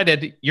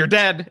decided you're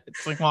dead.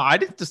 It's like, well, I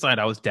didn't decide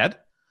I was dead.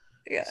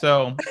 Yeah.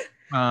 So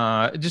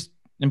just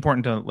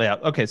important to lay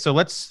out. Okay, so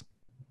let's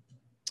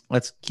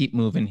keep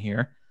moving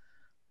here.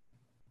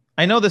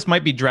 I know this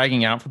might be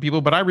dragging out for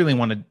people, but I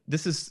really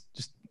this is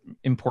just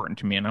important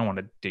to me and I want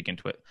to dig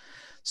into it.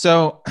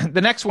 So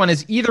the next one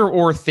is either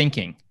or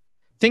thinking.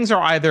 Things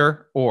are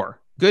either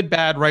or, good,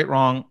 bad, right,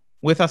 wrong,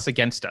 with us,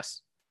 against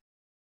us.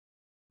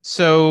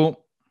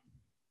 So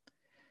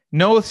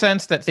no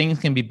sense that things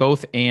can be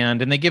both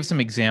and they give some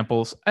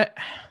examples.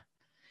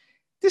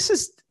 This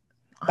is...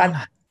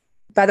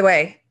 By the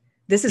way,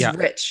 this is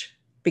rich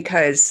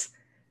because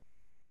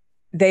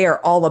they are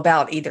all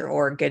about either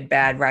or, good,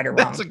 bad, right or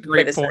wrong. That's a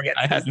great point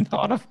I hadn't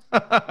thought of.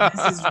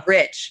 This is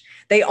rich.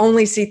 They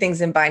only see things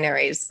in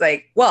binaries,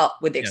 like, well,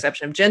 with the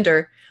exception of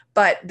gender,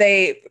 but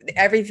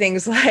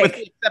everything's like, with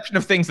the exception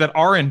of things that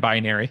are in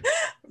binary.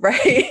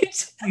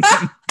 Right.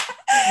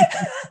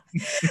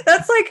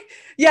 That's like,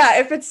 yeah,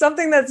 if it's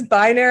something that's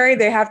binary,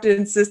 they have to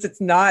insist it's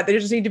not. They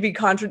just need to be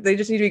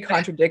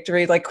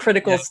contradictory, like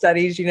critical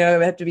studies,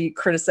 have to be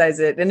criticize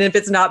it. And if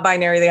it's not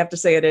binary, they have to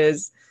say it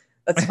is.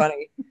 That's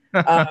funny.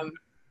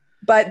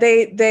 But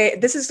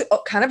this is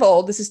kind of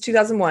old. This is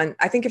 2001.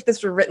 I think if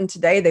this were written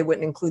today, they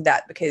wouldn't include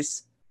that,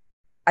 because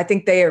I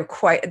think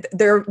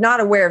they're not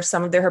aware of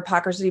some of their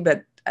hypocrisy,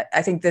 but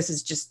I think this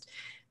is just,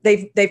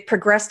 they've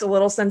progressed a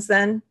little since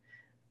then,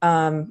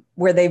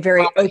 where they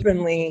very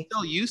openly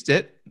still used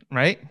it,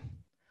 right?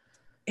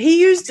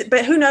 He used it,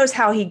 but who knows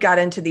how he got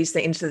into these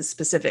things, into the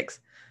specifics.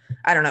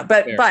 I don't know.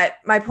 But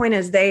my point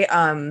is they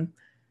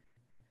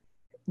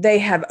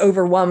have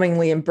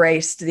overwhelmingly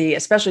embraced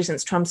especially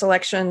since Trump's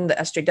election, the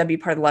SJW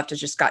part of the left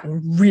has just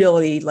gotten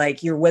really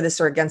like, you're with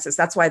us or against us.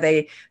 That's why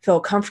they feel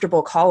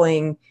comfortable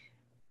calling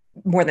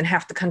more than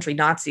half the country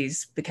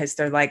Nazis, because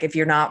they're like, if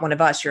you're not one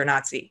of us, you're a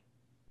Nazi.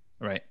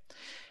 Right.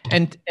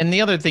 And the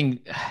other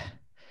thing,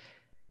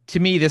 to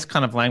me, this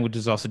kind of language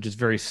is also just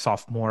very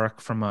sophomoric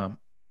from a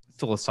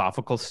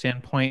philosophical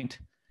standpoint,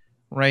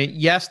 right?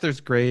 Yes, there's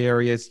gray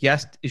areas.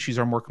 Yes, issues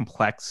are more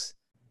complex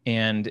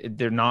and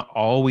they're not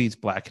always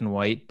black and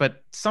white,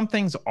 but some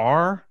things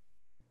are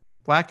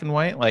black and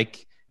white.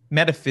 Like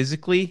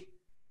metaphysically,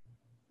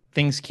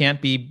 things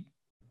can't be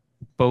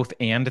both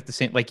and at the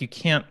same, like you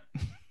can't,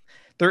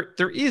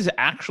 there is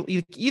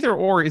actually, either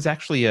or is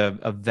actually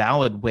a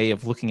valid way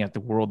of looking at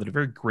the world at a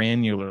very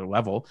granular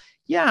level.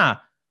 Yeah,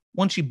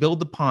 once you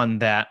build upon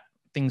that,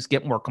 things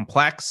get more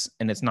complex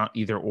and it's not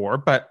either or.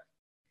 But,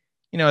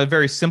 at a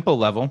very simple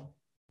level,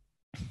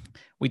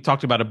 we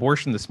talked about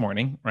abortion this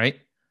morning, right?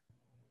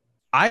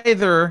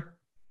 Either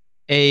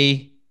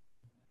a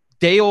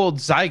day-old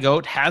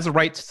zygote has a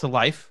right to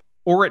life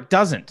or it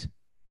doesn't.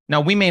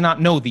 Now, we may not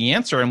know the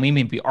answer and we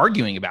may be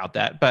arguing about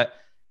that, but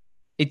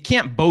it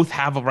can't both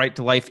have a right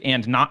to life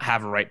and not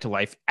have a right to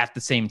life at the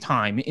same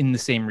time in the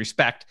same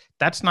respect.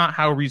 That's not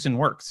how reason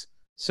works.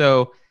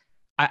 So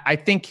I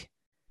think,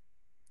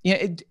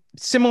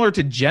 similar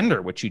to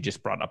gender, which you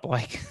just brought up,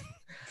 like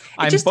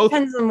it just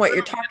depends on what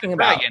you're talking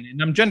about.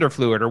 And I'm gender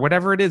fluid or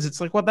whatever it is.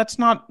 It's like, well, that's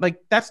not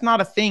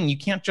a thing. You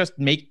can't just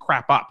make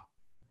crap up.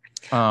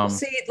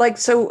 See,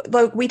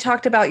 we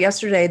talked about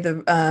yesterday,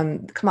 the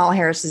Kamala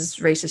Harris's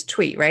racist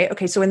tweet, right?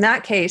 Okay, so in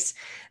that case,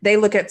 they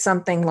look at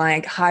something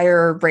like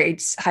higher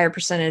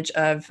percentage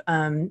of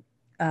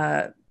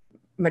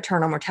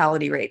maternal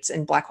mortality rates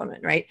in Black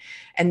women, right?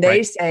 And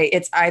they say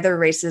it's either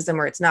racism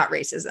or it's not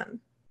racism.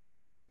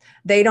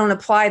 They don't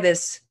apply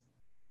this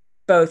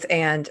both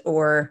and,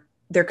 or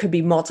there could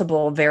be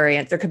multiple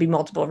variants. There could be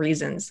multiple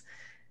reasons.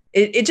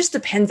 It just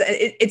depends.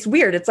 It's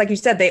weird. It's like you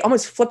said, they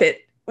almost flip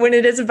it. When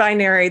it is a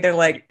binary, they're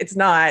like, it's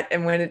not.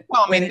 And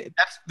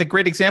that's the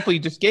great example you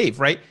just gave,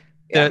 right?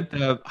 Yeah.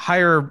 The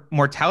higher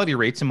mortality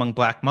rates among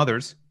Black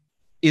mothers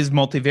is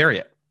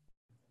multivariate.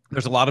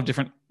 There's a lot of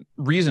different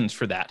reasons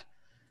for that.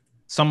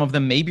 Some of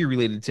them may be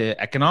related to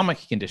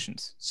economic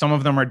conditions. Some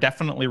of them are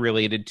definitely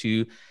related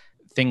to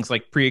things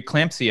like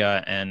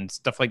preeclampsia and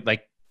stuff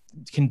like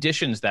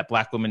conditions that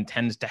Black women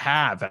tend to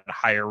have at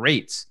higher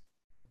rates.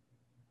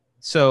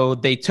 So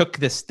they took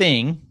this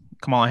thing,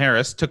 Kamala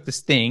Harris took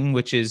this thing,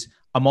 which is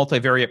a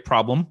multivariate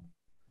problem,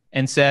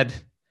 and said,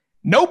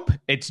 nope,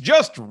 it's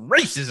just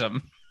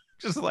racism.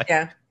 Just like,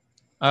 they're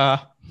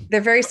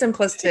very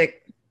simplistic.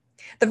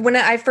 When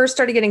I first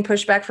started getting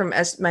pushback from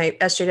my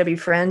SJW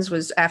friends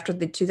was after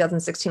the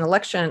 2016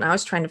 election. I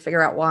was trying to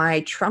figure out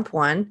why Trump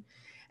won.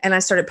 And I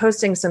started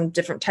posting some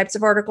different types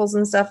of articles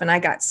and stuff. And I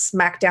got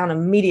smacked down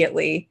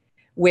immediately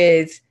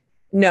with,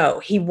 no,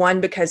 he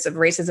won because of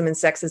racism and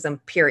sexism,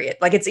 period.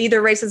 Like it's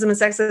either racism and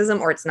sexism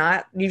or it's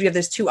not. You have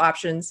those two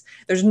options.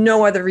 There's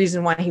no other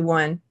reason why he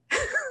won.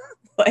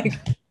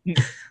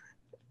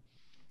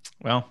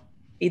 Well,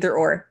 either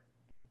or.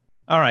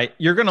 All right.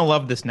 You're going to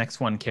love this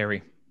next one,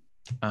 Carrie.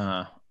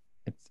 I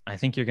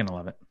think you're going to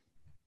love it.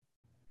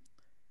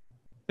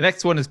 The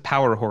next one is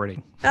power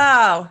hoarding.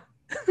 Oh.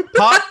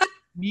 Pot,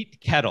 meat,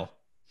 kettle.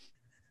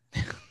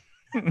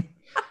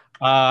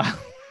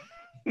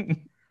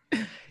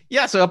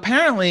 Yeah, so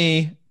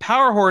apparently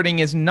power hoarding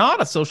is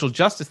not a social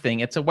justice thing.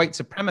 It's a white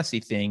supremacy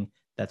thing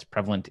that's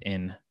prevalent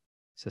in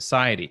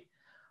society.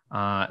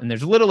 And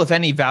there's little, if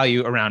any,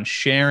 value around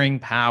sharing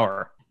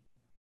power.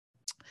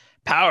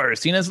 Power is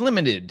seen as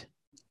limited.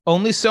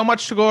 Only so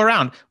much to go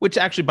around, which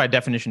actually by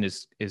definition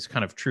is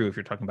kind of true if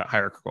you're talking about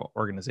hierarchical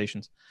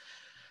organizations.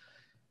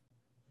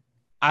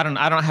 I don't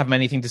have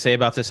anything to say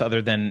about this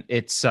other than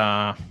it's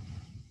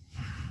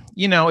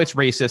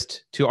racist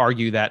to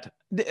argue that.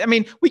 I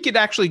mean, we could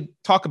actually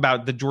talk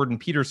about the Jordan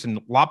Peterson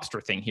lobster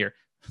thing here.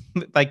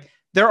 Like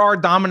there are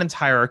dominance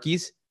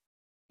hierarchies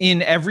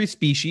in every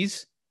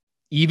species,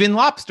 even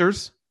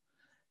lobsters,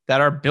 that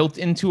are built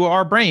into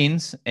our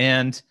brains.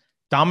 And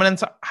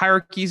Dominance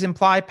hierarchies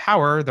imply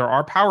power. There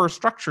are power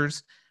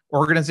structures.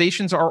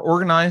 Organizations are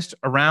organized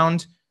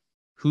around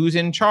who's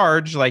in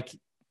charge, like,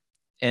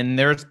 and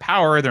there's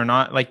power. They're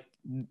not like,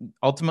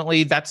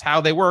 ultimately that's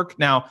how they work.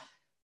 Now,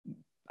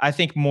 I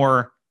think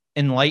more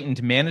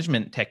enlightened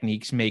management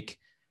techniques make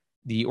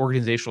the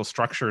organizational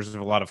structures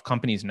of a lot of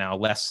companies now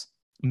less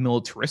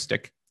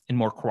militaristic and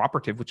more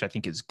cooperative, which I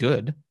think is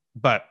good.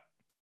 But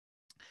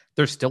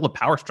there's still a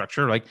power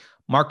structure. Like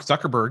Mark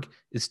Zuckerberg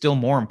is still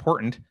more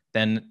important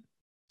than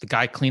the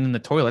guy cleaning the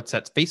toilets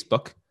at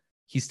Facebook.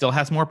 He still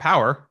has more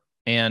power.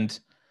 And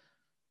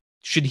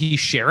should he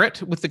share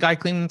it with the guy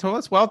cleaning the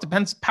toilets? Well, it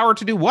depends. Power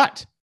to do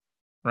what,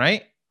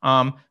 right?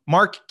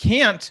 Mark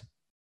can't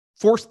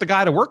force the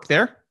guy to work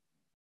there.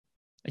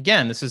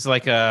 Again, this is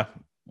like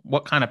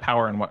what kind of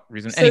power and what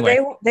reason? So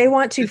anyway, they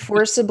want to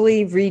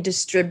forcibly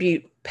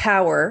redistribute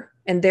power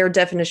and their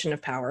definition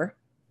of power,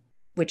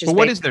 which is. But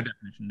what is their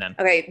definition then?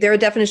 Okay, their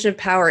definition of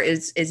power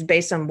is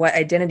based on what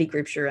identity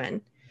groups you're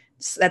in.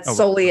 So that's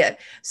solely it.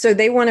 So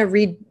they want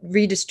to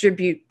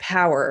redistribute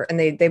power, and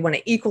they want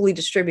to equally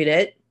distribute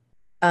it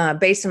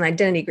based on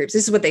identity groups.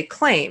 This is what they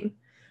claim,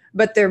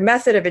 but their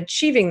method of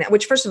achieving that,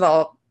 which first of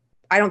all,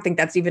 I don't think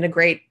that's even a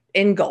great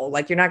end goal.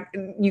 Like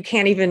you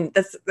can't even.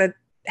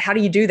 How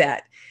do you do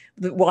that?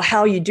 Well,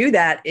 how you do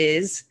that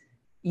is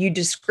you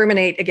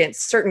discriminate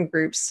against certain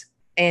groups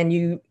and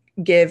you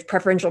give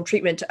preferential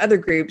treatment to other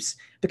groups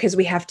because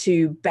we have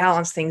to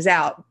balance things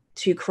out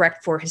to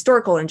correct for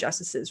historical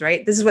injustices,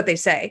 right? This is what they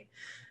say.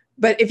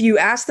 But if you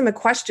ask them a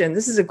question,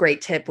 this is a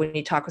great tip when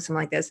you talk with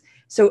someone like this.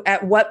 So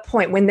at what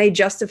point, when they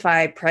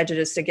justify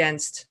prejudice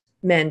against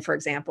men, for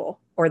example,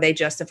 or they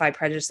justify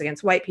prejudice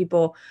against white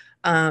people,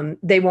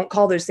 they won't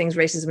call those things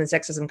racism and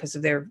sexism because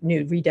of their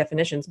new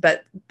redefinitions,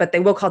 but they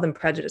will call them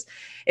prejudice.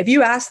 If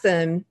you ask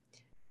them,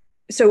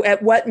 so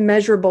at what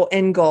measurable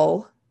end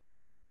goal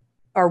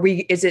are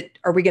we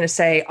going to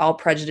say all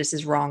prejudice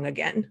is wrong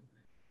again?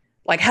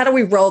 Like, how do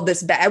we roll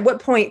this back? At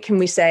what point can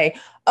we say,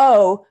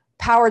 oh,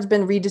 power's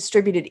been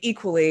redistributed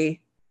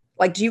equally?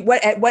 Like,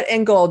 at what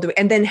end goal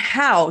and then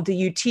how do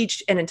you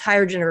teach an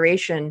entire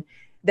generation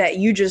that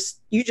you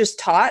just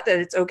taught that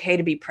it's okay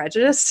to be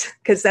prejudiced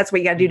because that's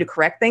what you got to do to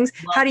correct things?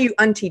 Well, how do you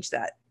unteach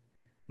that?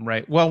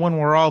 Right. Well, when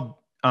we're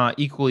all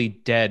equally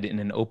dead in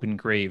an open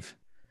grave,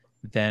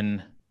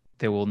 then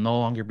there will no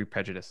longer be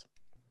prejudice.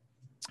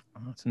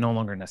 It's no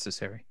longer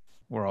necessary.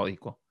 We're all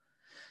equal.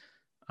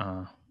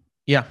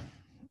 Yeah.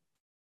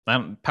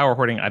 Power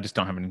hoarding, I just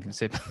don't have anything to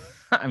say.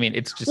 I mean,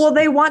 it's just... Well,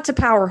 they want to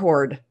power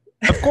hoard.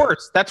 Of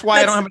course. That's why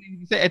I don't have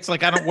anything to say. It's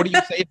like, what do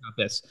you say about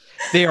this?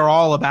 They are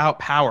all about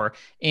power.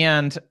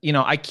 And,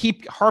 I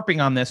keep harping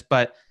on this,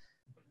 but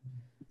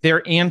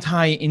they're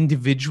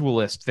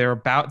anti-individualist.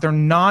 They're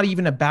not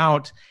even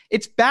about,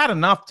 it's bad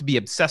enough to be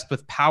obsessed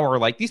with power.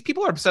 Like, these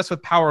people are obsessed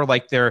with power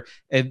like they're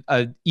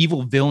a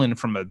evil villain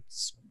from a,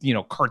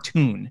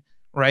 cartoon,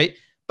 right?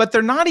 But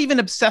they're not even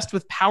obsessed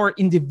with power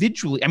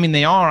individually. I mean,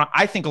 they are.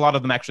 I think a lot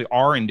of them actually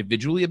are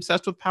individually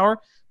obsessed with power,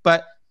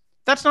 but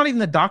that's not even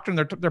the doctrine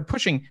they're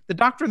pushing. The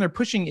doctrine they're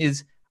pushing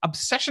is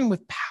obsession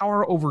with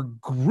power over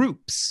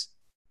groups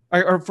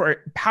or for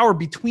power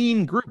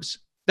between groups.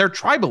 They're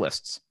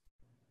tribalists.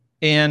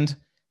 And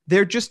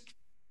they're just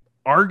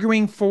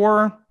arguing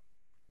for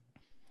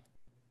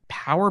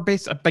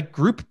power-based, like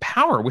group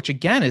power, which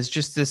again is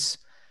just this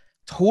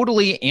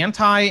totally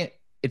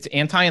it's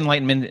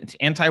anti-enlightenment, it's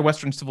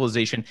anti-Western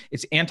civilization,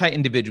 it's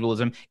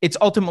anti-individualism, it's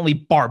ultimately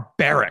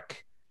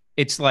barbaric.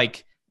 It's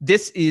like,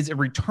 this is a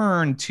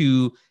return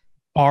to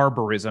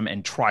barbarism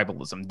and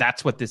tribalism.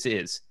 That's what this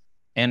is.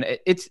 And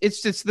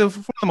it's just one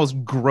of the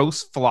most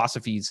gross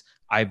philosophies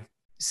I've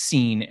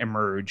seen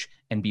emerge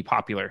and be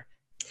popular.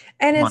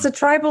 And it's a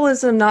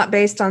tribalism not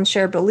based on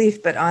shared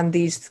belief, but on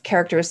these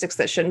characteristics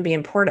that shouldn't be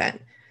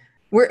important.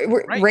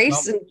 Right.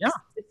 Race and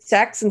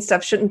sex and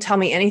stuff shouldn't tell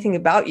me anything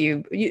about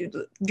you.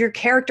 Your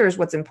character is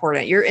what's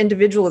important. Your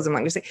individualism,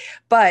 like we say.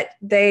 But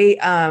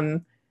I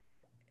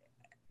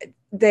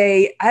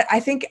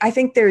think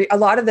a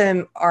lot of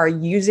them are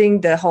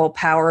using the whole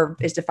power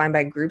is defined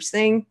by groups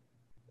thing.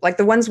 Like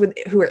the ones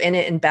who are in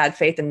it in bad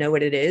faith and know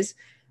what it is,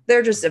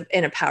 they're just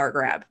in a power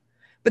grab.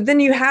 But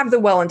then you have the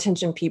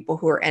well-intentioned people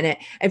who are in it.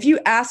 If you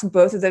ask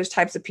both of those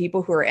types of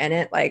people who are in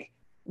it, like,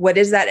 what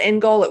is that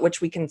end goal at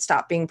which we can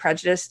stop being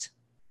prejudiced?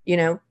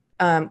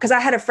 Because I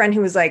had a friend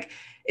who was like,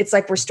 it's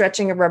like we're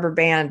stretching a rubber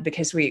band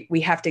because we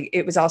have to,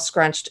 it was all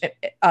scrunched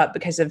up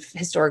because of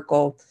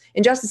historical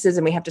injustices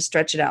and we have to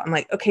stretch it out. I'm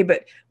like, okay,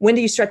 but when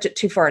do you stretch it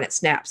too far and it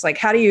snaps?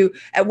 Like,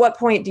 at what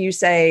point do you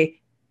say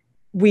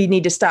we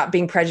need to stop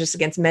being prejudiced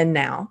against men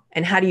now?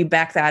 And how do you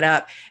back that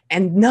up?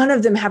 And none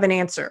of them have an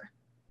answer.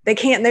 They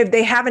can't,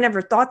 they haven't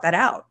ever thought that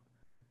out.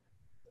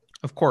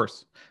 Of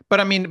course.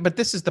 But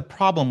this is the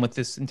problem with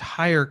this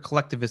entire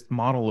collectivist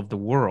model of the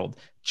world.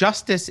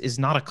 Justice is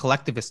not a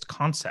collectivist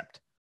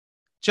concept.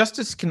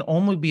 Justice can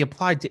only be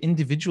applied to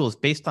individuals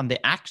based on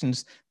the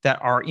actions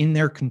that are in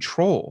their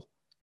control.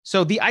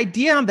 So the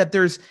idea that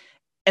there's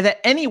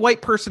that any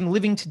white person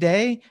living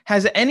today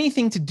has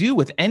anything to do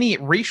with any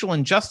racial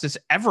injustice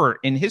ever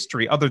in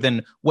history other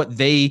than what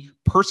they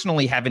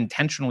personally have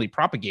intentionally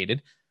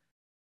propagated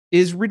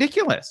is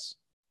ridiculous,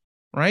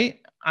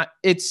 right?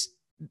 It's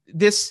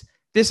this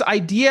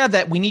idea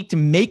that we need to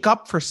make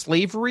up for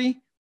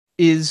slavery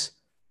is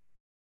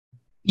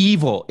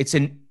evil. It's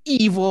an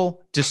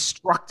evil,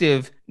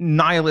 destructive,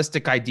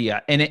 nihilistic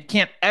idea, and it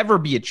can't ever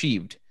be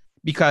achieved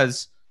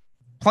because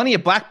plenty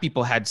of black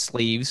people had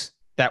slaves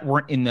that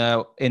weren't in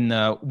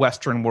the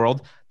Western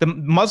world. The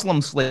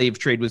Muslim slave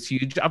trade was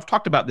huge. I've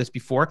talked about this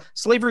before.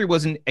 Slavery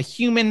was a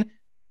human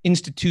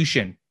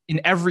institution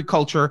in every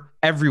culture,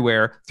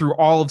 everywhere, through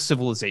all of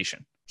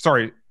civilization.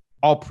 Sorry,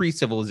 all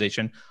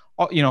pre-civilization.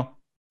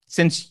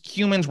 Since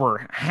humans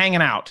were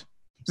hanging out,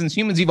 since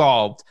humans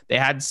evolved, they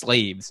had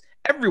slaves.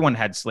 Everyone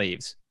had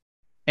slaves.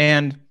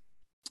 And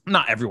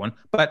not everyone,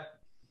 but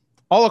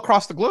all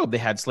across the globe, they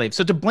had slaves.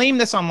 So to blame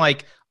this on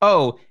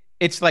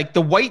it's like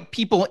the white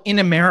people in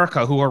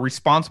America who are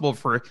responsible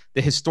for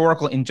the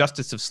historical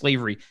injustice of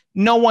slavery.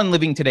 No one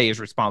living today is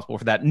responsible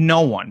for that.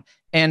 No one.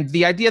 And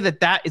the idea that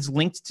that is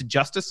linked to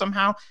justice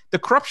somehow, the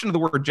corruption of the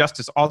word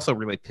justice also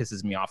really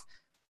pisses me off.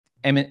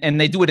 And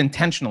they do it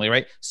intentionally,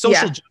 right?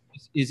 Social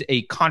justice is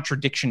a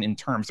contradiction in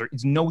terms. There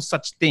is no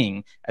such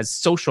thing as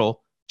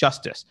social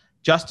justice.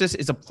 Justice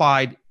is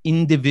applied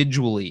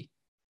individually.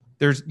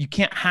 You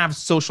can't have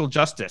social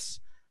justice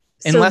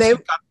unless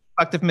you've got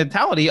collective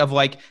mentality of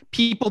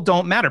people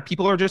don't matter.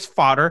 People are just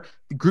fodder.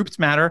 The groups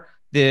matter.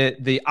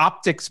 The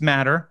optics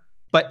matter,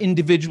 but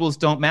individuals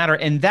don't matter.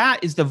 And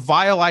that is the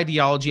vile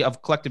ideology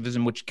of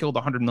collectivism, which killed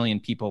 100 million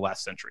people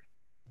last century.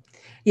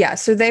 Yeah.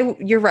 So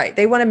you're right.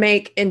 They want to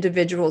make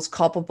individuals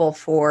culpable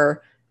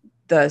for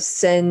the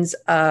sins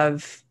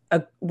of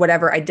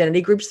whatever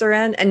identity groups they're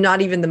in, and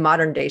not even the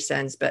modern day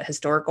sins, but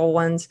historical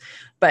ones.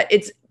 But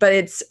it's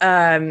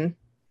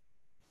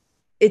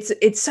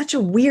such a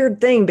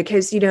weird thing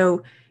because,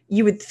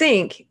 you would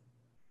think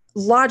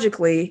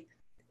logically,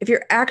 if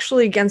you're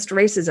actually against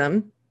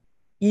racism,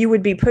 you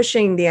would be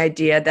pushing the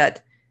idea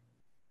that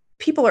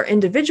people are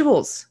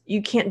individuals.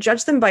 You can't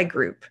judge them by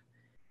group.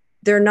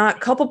 They're not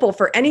culpable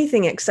for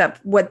anything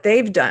except what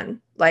they've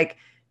done.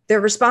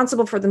 They're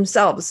responsible for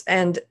themselves,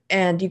 and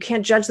you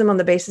can't judge them on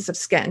the basis of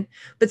skin.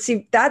 But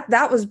see, that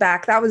was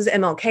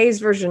MLK's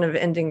version of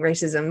ending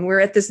racism. We're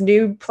at this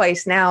new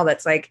place now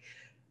that's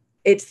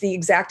it's the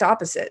exact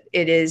opposite.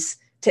 It is,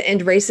 to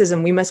end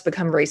racism, we must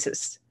become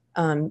racist.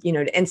 To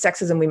end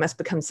sexism, we must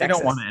become sexist. They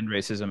don't want to end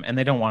racism, and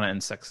they don't want to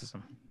end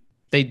sexism.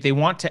 They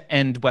want to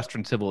end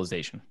Western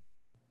civilization.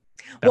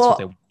 That's what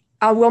they want.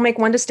 I will make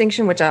one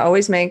distinction, which I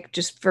always make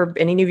just for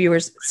any new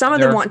viewers. Some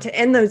of them want to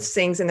end those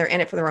things, and they're in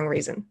it for the wrong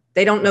reason.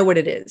 They don't know what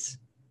it is.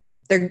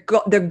 They're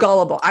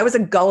gullible. I was a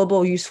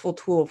gullible, useful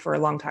tool for a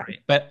long time. Right.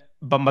 But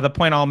the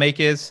point I'll make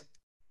is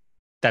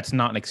that's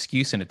not an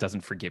excuse, and it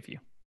doesn't forgive you.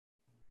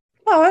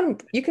 Well,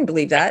 you can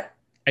believe that.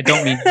 I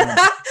don't mean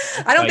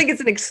I don't think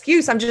it's an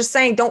excuse. I'm just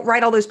saying don't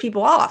write all those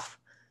people off.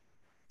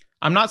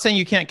 I'm not saying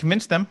you can't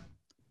convince them,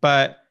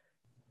 but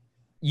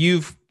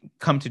you've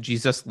come to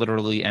Jesus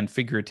literally and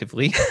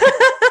figuratively.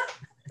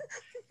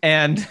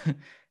 and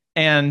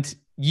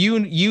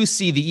you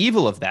see the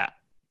evil of that.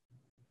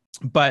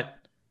 But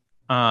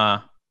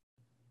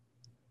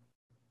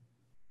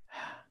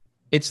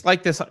it's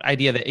like this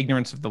idea that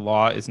ignorance of the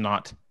law is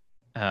not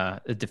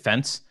a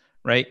defense,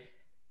 right?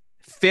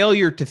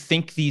 Failure to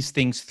think these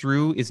things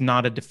through is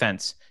not a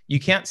defense. You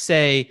can't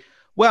say,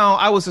 well,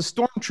 I was a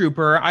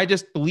stormtrooper. I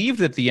just believed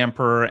that the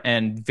Emperor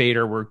and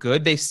Vader were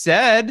good.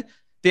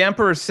 The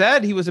Emperor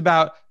said he was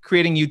about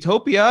creating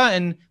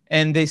utopia,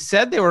 and they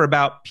said they were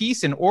about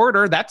peace and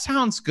order. That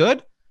sounds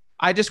good.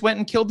 I just went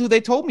and killed who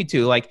they told me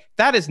to.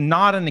 That is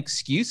not an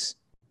excuse.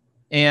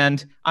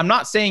 And I'm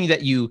not saying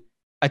that you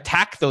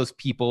attack those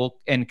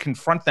people and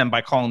confront them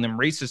by calling them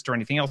racist or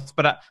anything else,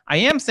 but I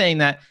am saying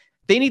that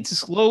they need to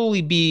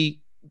slowly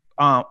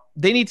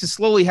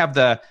have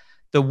the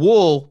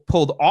wool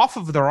pulled off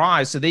of their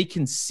eyes so they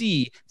can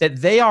see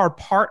that they are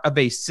part of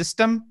a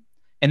system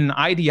and an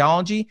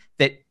ideology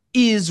that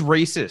is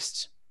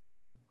racist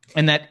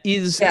and that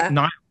is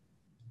not.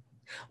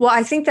 Well,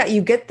 I think that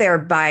you get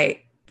there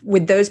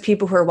with those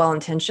people who are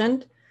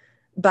well-intentioned,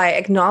 by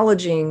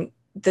acknowledging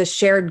the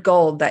shared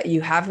goal that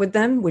you have with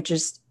them, which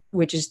is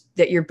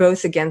that you're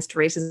both against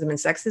racism and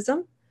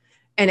sexism,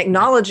 and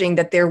acknowledging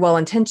that they're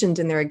well-intentioned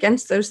and they're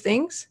against those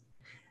things.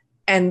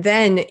 And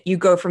then you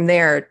go from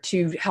there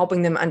to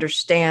helping them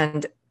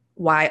understand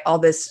why all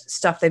this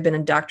stuff they've been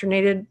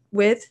indoctrinated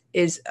with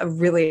is a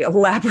really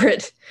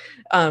elaborate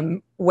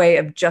way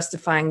of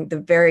justifying the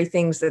very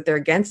things that they're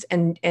against,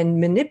 and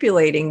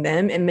manipulating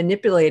them and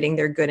manipulating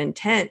their good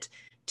intent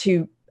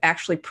to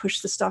actually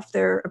push the stuff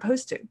they're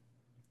opposed to.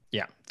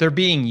 Yeah, they're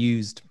being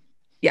used.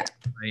 Yeah.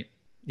 Right.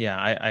 Yeah,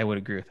 I would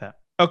agree with that.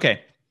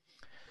 Okay.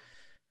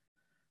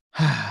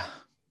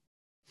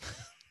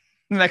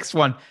 Next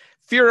one.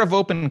 Fear of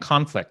open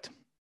conflict.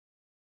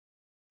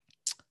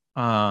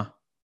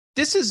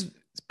 This is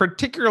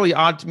particularly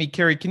odd to me,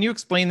 Carrie. Can you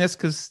explain this?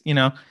 Because,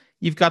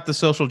 you've got the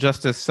social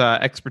justice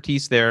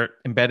expertise there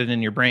embedded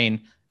in your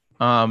brain.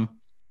 To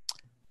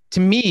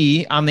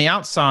me, on the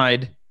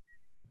outside,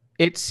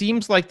 it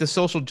seems like the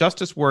social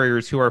justice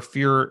warriors who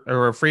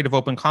are afraid of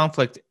open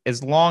conflict,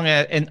 as long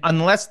as, and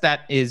unless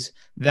that is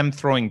them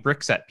throwing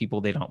bricks at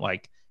people they don't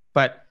like,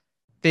 but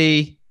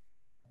they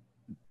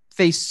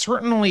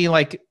certainly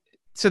like.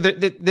 So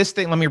this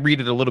thing, let me read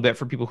it a little bit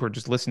for people who are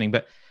just listening.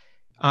 But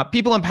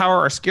people in power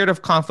are scared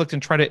of conflict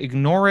and try to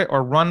ignore it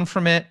or run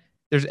from it.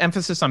 There's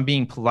emphasis on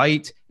being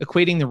polite,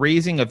 equating the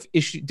raising of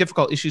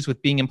difficult issues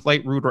with being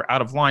impolite, rude, or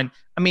out of line.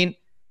 I mean,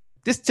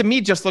 this to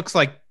me just looks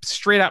like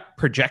straight up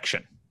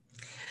projection.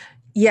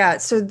 Yeah,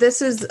 so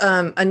this is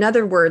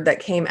another word that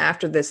came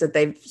after this that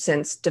they've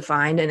since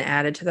defined and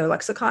added to their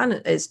lexicon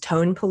is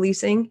tone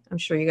policing. I'm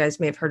sure you guys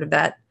may have heard of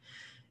that.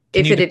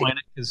 Can you define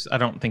it? Because I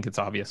don't think it's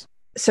obvious.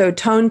 So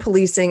tone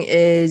policing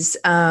is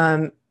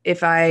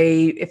if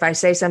I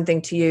say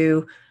something to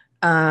you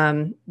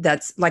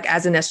that's like,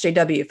 as an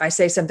SJW, if I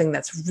say something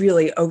that's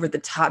really over the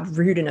top,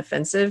 rude and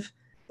offensive,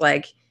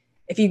 like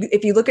if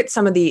you look at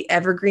some of the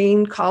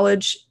Evergreen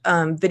College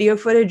video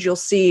footage, you'll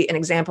see an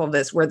example of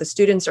this where the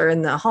students are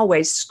in the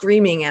hallways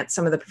screaming at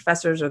some of the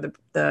professors or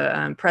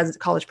the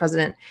college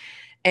president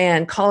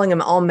and calling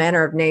them all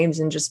manner of names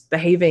and just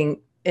behaving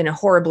in a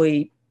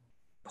horrible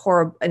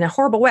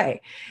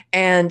way.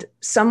 And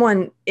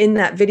someone in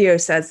that video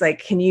says,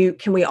 like, can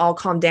we all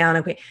calm down?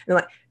 And they're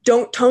like,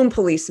 don't tone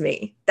police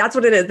me. That's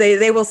what it is.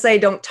 They will say,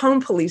 don't tone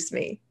police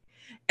me.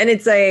 And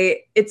it's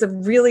a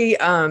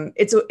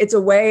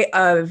way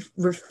of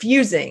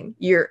refusing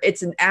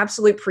it's an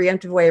absolute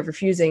preemptive way of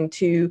refusing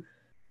to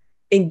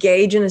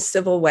engage in a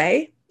civil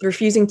way,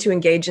 refusing to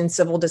engage in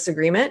civil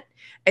disagreement.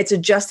 It's a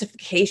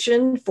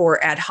justification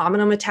for ad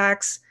hominem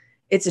attacks.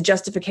 It's a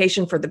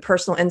justification for the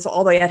personal insult,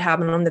 all the ad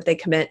hominem that they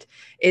commit.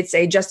 It's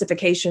a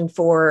justification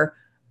for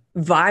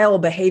vile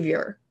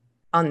behavior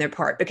on their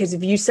part. Because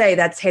if you say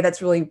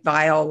that's really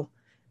vile,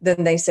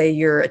 then they say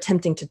you're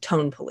attempting to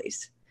tone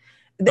police.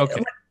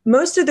 Okay.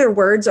 Most of their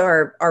words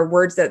are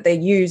words that they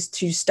use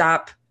to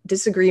stop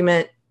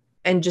disagreement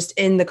and just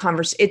end the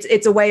conversation.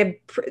 It's a way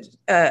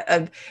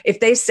of if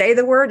they say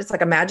the word, it's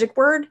like a magic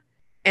word,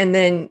 and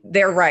then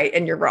they're right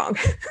and you're wrong.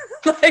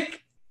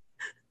 Like,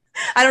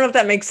 I don't know if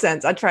that makes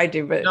sense. I tried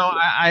to, but no,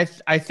 I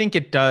think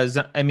it does.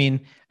 I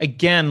mean,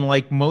 again,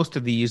 like most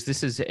of these,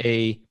 this is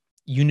a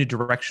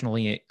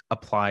unidirectionally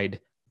applied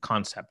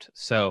concept.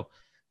 So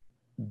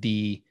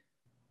the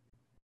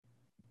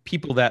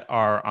people that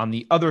are on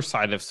the other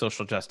side of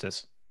social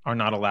justice are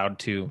not allowed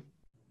to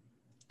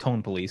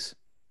tone police.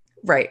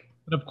 Right.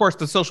 But of course,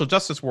 the social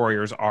justice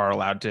warriors are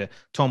allowed to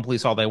tone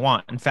police all they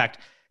want. In fact,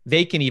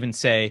 they can even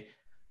say,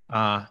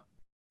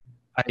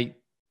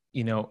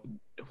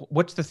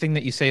 what's the thing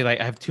that you say?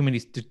 Like, I have too many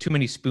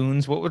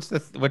spoons. What's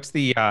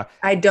the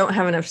I don't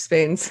have enough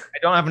spoons. I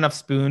don't have enough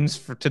spoons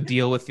to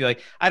deal with you.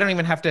 Like, I don't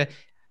even have to,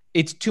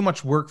 it's too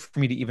much work for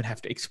me to even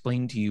have to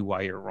explain to you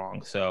why you're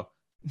wrong. So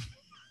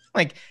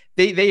like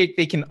they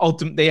can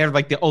they have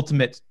like the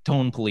ultimate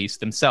tone police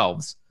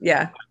themselves.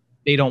 Yeah.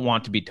 They don't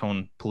want to be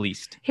tone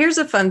policed. Here's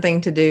a fun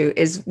thing to do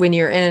is when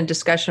you're in a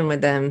discussion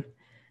with them,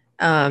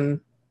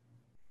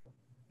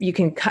 you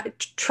can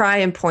try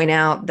and point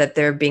out that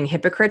they're being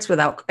hypocrites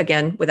without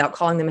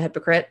calling them a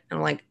hypocrite.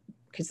 And like,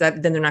 because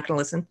then they're not going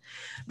to listen.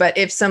 But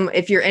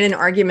if you're in an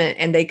argument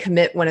and they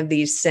commit one of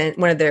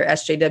their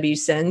SJW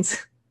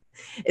sins,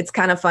 it's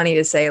kind of funny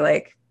to say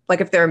like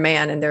if they're a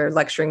man and they're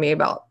lecturing me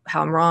about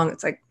how I'm wrong,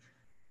 it's like,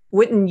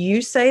 wouldn't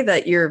you say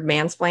that you're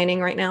mansplaining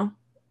right now?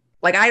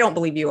 Like, I don't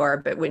believe you are,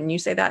 but wouldn't you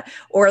say that?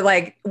 Or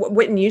like,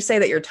 wouldn't you say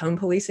that you're tone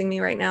policing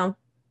me right now?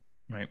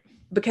 Right.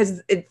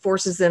 Because it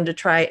forces them to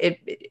try it.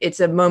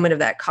 It's a moment of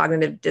that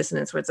cognitive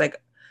dissonance where it's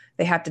like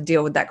they have to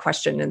deal with that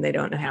question and they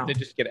don't know how. They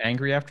just get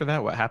angry after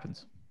that. What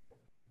happens?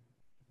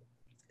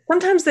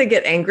 Sometimes they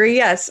get angry,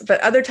 yes,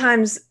 but other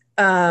times,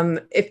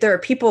 if there are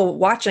people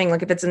watching,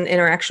 like if it's an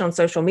interaction on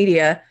social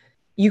media,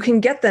 you can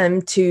get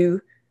them to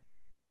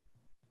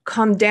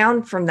come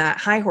down from that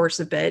high horse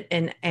a bit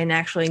and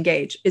actually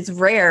engage. It's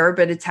rare,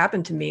 but it's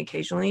happened to me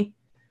occasionally.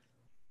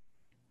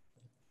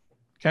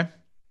 Okay.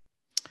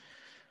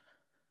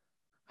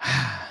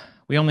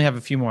 We only have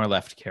a few more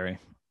left, Carrie.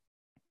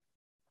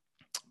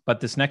 But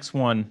this next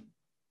one,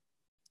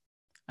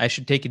 I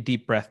should take a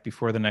deep breath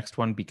before the next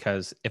one,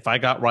 because if I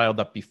got riled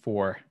up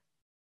before,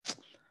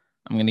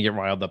 I'm going to get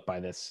riled up by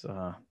this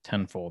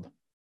tenfold.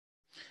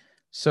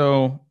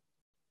 So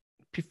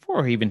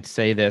before I even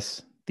say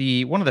this,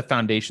 one of the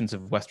foundations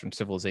of Western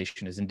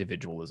civilization is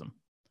individualism.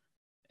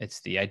 It's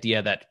the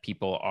idea that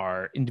people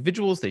are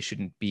individuals. They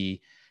shouldn't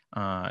be,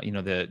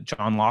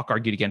 John Locke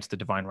argued against the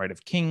divine right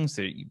of kings.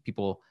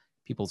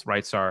 People's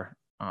rights are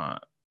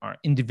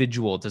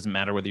individual. It doesn't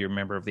matter whether you're a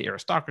member of the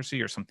aristocracy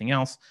or something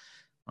else.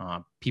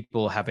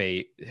 People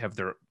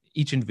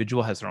each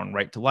individual has their own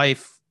right to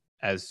life,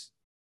 as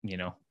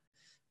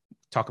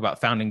talk about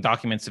founding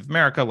documents of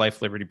America: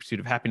 life, liberty, pursuit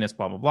of happiness,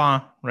 blah, blah,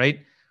 blah, right?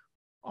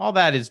 All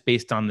that is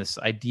based on this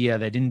idea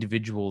that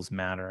individuals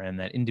matter and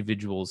that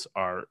individuals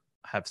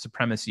have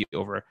supremacy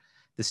over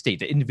the state,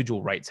 that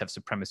individual rights have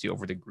supremacy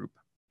over the group.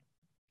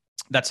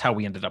 That's how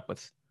we ended up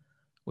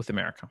with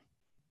America.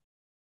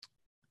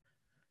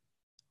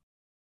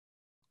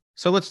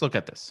 So let's look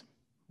at this.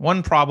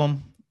 One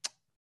problem,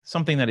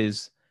 something that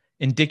is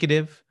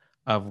indicative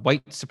of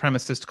white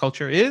supremacist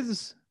culture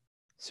is,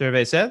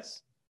 survey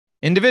says,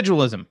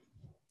 individualism.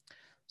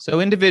 So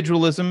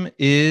individualism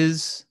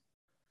is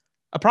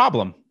a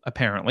problem,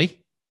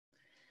 apparently.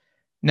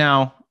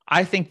 Now,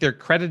 I think they're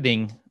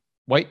crediting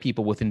white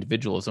people with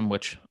individualism,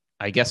 which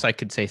I guess I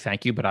could say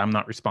thank you, but I'm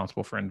not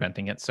responsible for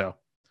inventing it. So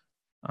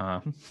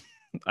I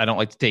don't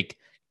like to take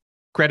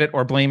credit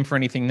or blame for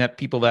anything that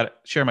people that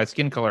share my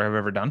skin color have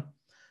ever done.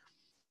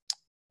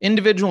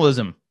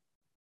 Individualism.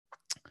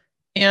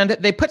 And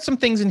they put some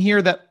things in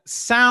here that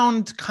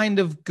sound kind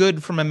of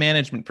good from a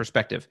management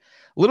perspective.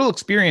 Little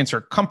experience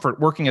or comfort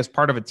working as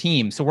part of a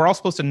team. So we're all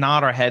supposed to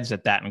nod our heads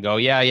at that and go,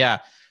 yeah,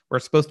 we're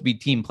supposed to be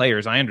team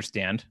players. I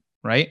understand,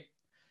 right?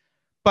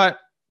 But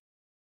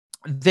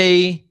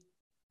they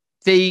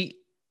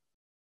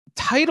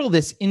title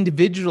this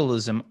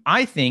individualism,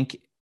 I think,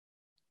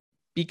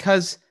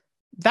 because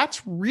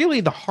that's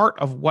really the heart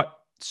of what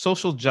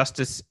social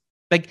justice,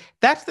 like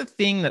that's the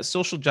thing that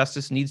social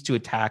justice needs to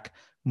attack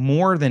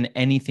more than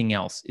anything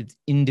else. It's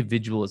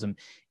individualism.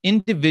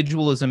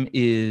 Individualism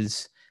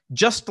is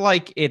just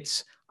like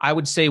it's, I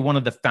would say, one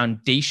of the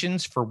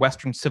foundations for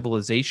Western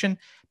civilization,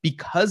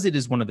 because it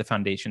is one of the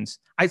foundations.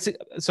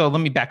 So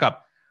let me back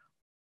up.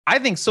 I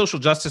think social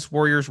justice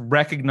warriors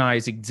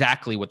recognize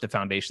exactly what the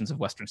foundations of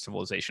Western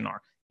civilization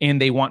are,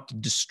 and they want to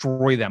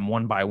destroy them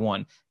one by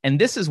one. And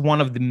this is one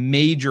of the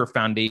major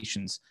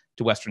foundations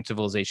to Western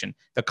civilization,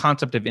 the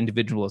concept of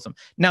individualism.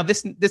 Now,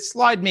 this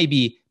slide may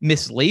be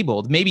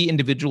mislabeled. Maybe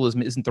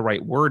individualism isn't the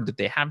right word that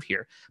they have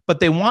here, but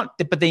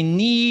they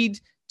need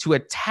to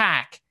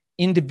attack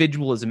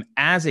individualism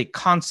as a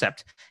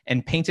concept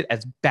and paint it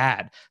as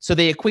bad. So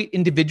they equate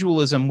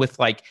individualism with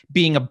like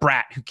being a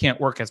brat who can't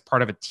work as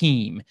part of a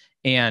team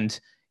and,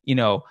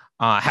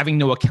 having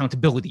no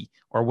accountability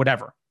or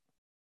whatever.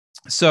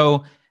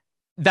 So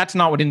that's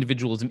not what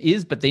individualism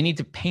is, but they need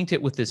to paint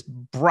it with this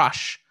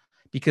brush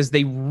because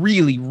they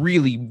really,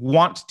 really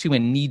want to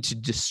and need to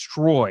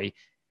destroy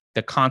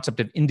the concept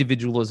of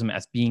individualism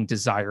as being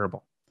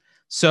desirable.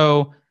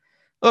 So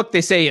look,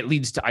 they say it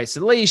leads to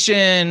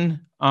isolation.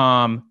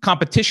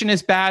 Competition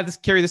is bad.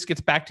 Carrie, this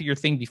gets back to your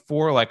thing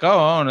before, like,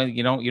 no,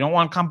 you don't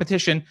want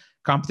competition.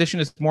 Competition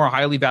is more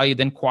highly valued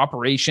than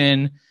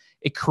cooperation.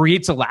 It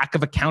creates a lack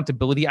of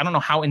accountability. I don't know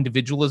how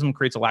individualism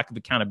creates a lack of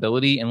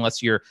accountability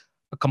unless you're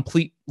a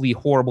completely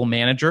horrible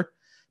manager.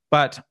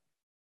 But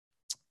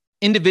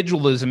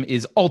individualism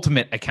is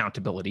ultimate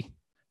accountability,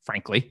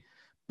 frankly.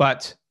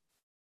 But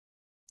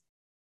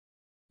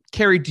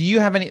Carrie, do you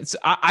have any?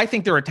 I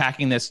think they're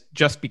attacking this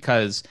just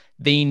because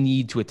they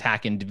need to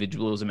attack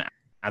individualism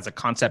as a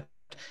concept,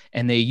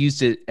 and they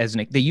use it as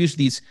they use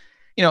these.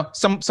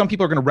 Some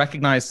people are going to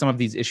recognize some of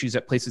these issues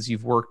at places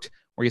you've worked,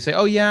 where you say,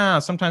 "Oh yeah,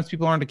 sometimes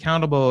people aren't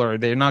accountable, or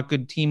they're not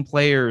good team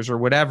players, or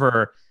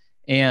whatever,"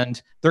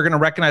 and they're going to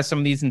recognize some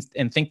of these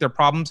and think they're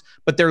problems,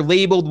 but they're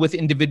labeled with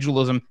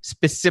individualism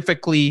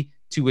specifically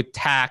to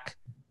attack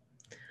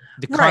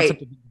the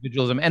concept of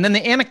individualism. And then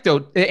the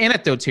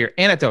anecdotes here.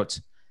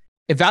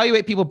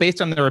 Evaluate people based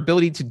on their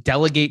ability to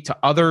delegate to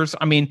others.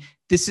 I mean,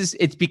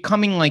 it's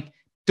becoming like,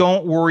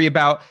 don't worry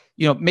about,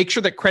 make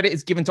sure that credit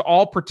is given to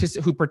all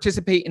who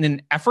participate in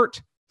an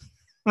effort,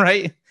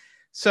 right?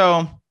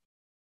 So,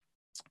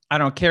 I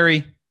don't know,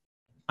 Carrie,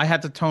 I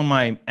had to tone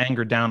my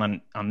anger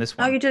down on this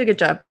one. Oh, you did a good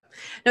job.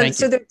 No,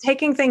 so they're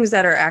taking things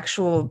that are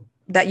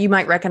that you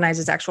might recognize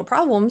as actual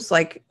problems,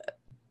 like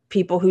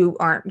people who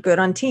aren't good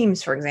on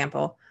teams, for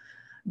example.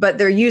 But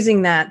they're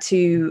using that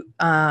to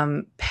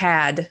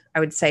pad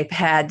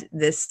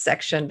this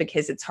section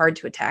because it's hard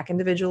to attack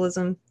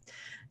individualism.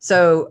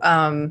 So,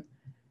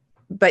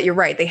 but you're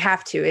right, they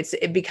have to.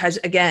 Because,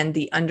 again,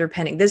 the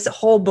underpinning, this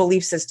whole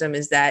belief system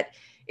is that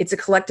it's a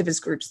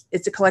collectivist groups.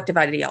 It's a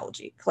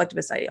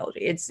collectivist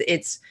ideology.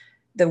 It's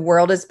the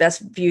world is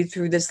best viewed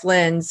through this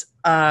lens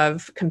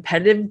of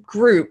competitive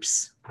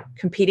groups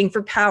competing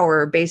for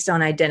power based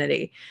on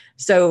identity.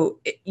 So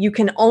you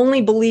can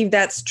only believe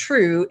that's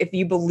true if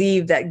you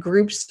believe that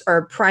groups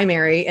are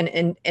primary and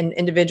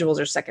individuals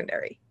are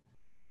secondary.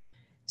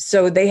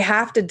 So they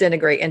have to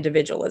denigrate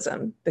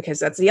individualism because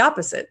that's the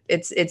opposite.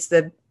 It's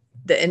the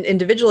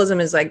individualism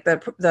is like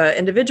the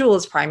individual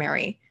is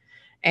primary,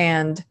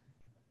 and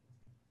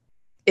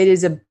it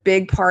is a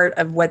big part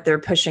of what they're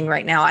pushing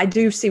right now. I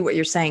do see what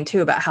you're saying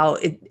too about how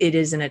it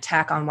is an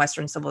attack on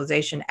Western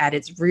civilization at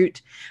its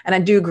root. And I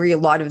do agree a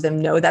lot of them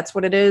know that's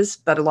what it is,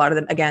 but a lot of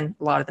them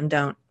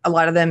don't. A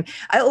lot of them,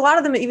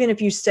 even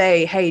if you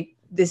say, hey,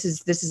 this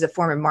is a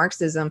form of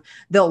Marxism,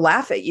 they'll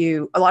laugh at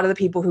you. A lot of the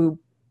people who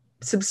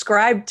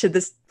subscribe to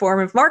this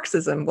form of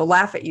Marxism will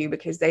laugh at you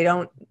because they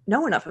don't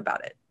know enough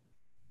about it.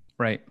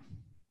 Right.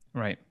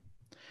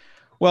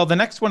 Well, the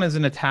next one is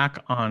an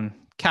attack on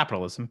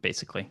capitalism,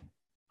 basically.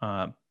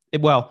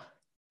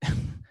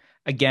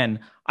 Again,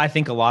 I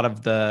think a lot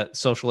of the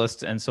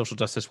socialists and social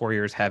justice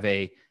warriors have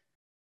a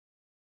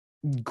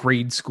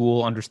grade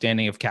school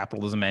understanding of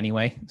capitalism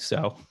anyway.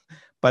 So,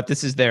 but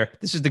this is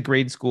the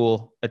grade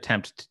school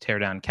attempt to tear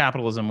down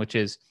capitalism, which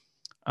is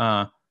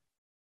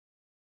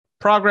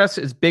progress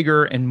is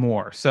bigger and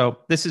more. So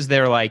this is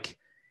their like,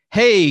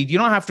 hey, you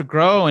don't have to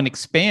grow and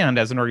expand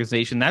as an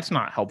organization. That's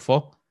not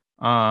helpful.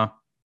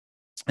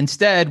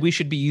 Instead, we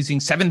should be using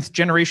seventh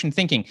generation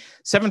thinking.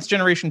 Seventh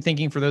generation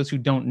thinking, for those who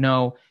don't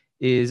know,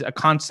 is a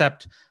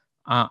concept.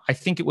 I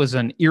think it was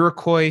an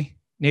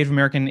Native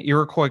American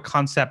Iroquois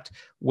concept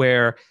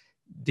where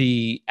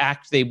they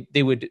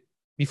would,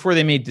 before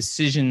they made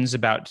decisions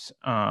about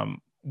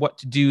what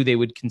to do, they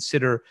would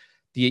consider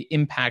the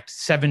impact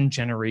 7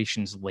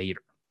 generations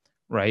later,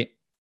 right?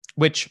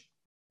 Which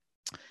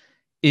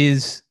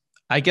is,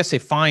 I guess, a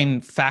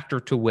fine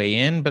factor to weigh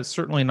in, but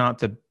certainly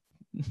not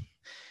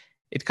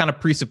it kind of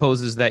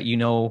presupposes that you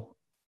know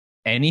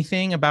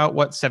anything about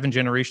what 7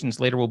 generations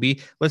later will be.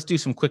 Let's do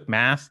some quick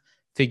math.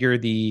 Figure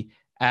the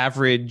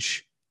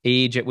average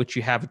age at which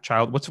you have a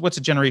child. What's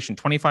a generation?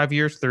 25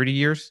 years, 30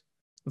 years?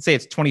 Let's say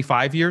it's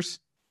 25 years,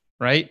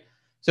 right?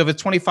 So if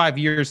it's 25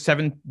 years,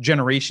 7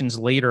 generations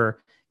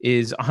later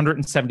is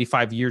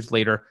 175 years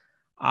later.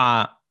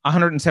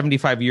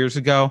 175 years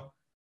ago,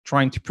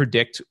 trying to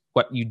predict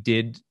what you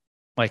did,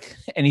 like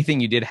anything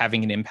you did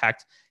having an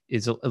impact,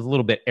 is a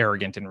little bit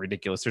arrogant and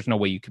ridiculous. There's no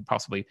way you could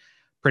possibly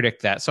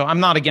predict that. So I'm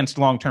not against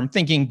long-term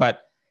thinking,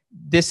 but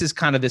this is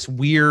kind of this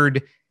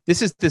weird,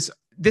 this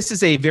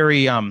is a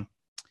very,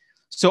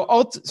 so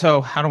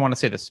how do I want to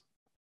say this?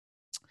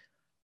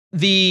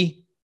 The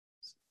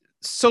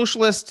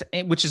socialist,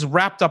 which is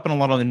wrapped up in a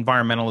lot of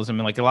environmentalism,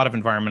 and like a lot of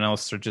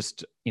environmentalists are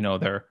just,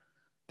 they're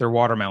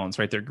watermelons,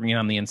 right? They're green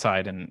on the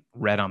inside and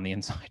red on the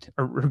inside,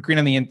 or green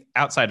on the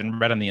outside and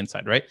red on the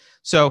inside, right?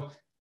 So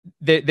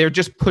they're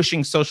just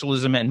pushing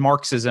socialism and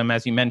Marxism,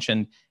 as you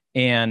mentioned,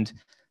 and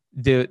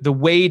the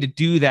way to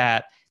do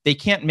that, they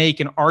can't make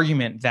an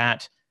argument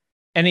that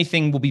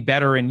anything will be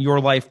better in your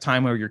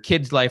lifetime or your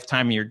kid's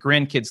lifetime or your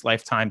grandkid's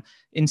lifetime.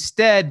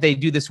 Instead, they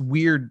do this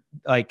weird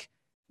like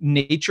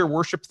nature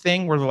worship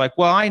thing where they're like,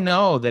 well, I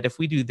know that if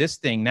we do this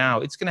thing now,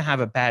 it's going to have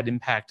a bad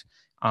impact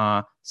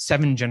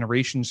 7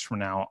 generations from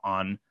now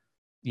on,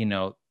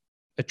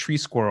 a tree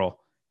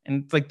squirrel.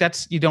 And like,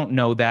 you don't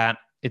know that.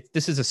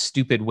 This is a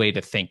stupid way to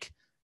think.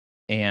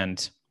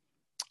 And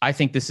I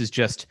think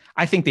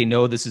I think they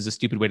know this is a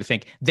stupid way to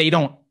think. They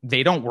don't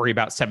worry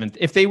about 7th.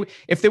 If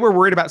they were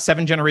worried about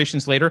 7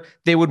 generations later,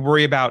 they would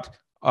worry about,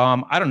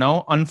 I don't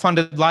know,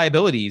 unfunded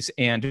liabilities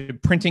and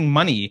printing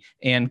money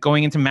and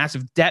going into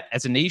massive debt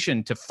as a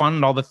nation to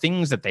fund all the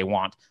things that they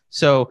want.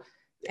 So,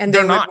 and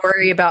they would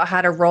worry about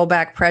how to roll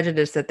back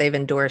prejudice that they've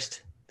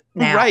endorsed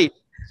now. Right.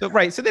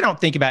 So they don't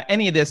think about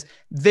any of this.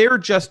 They're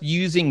just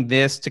using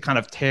this to kind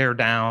of tear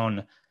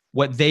down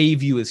what they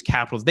view as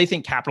capitalism. They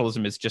think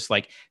capitalism is just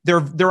like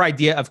their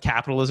idea of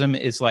capitalism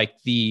is like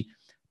the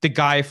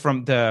guy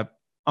from the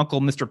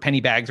Uncle Mr.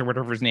 Pennybags or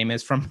whatever his name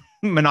is from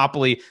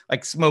Monopoly,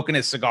 like smoking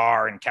his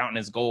cigar and counting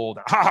his gold.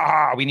 Ha ha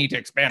ha! We need to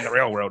expand the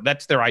railroad.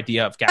 That's their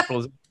idea of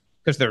capitalism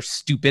because they're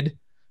stupid.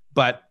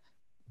 But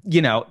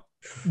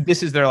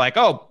this is, they're like,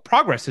 oh,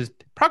 progress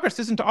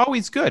isn't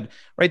always good,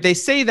 right? They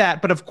say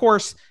that, but of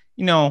course,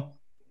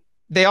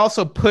 they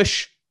also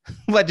push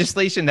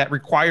legislation that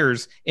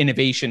requires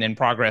innovation and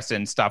progress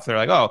and stuff. They're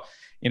like, oh,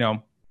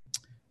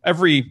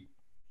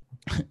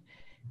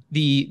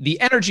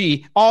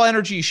 all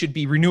energy should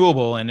be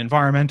renewable and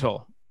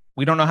environmental.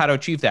 We don't know how to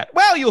achieve that.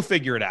 Well, you'll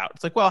figure it out.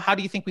 It's like, well, how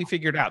do you think we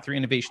figure it out? Through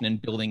innovation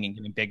and building and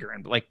getting bigger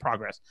and like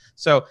progress.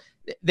 So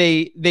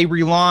they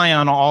rely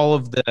on all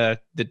of the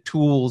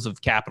tools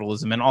of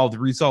capitalism and all the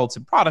results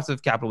and products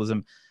of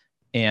capitalism,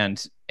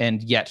 and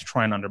yet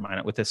try and undermine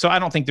it with this. So I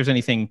don't think there's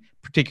anything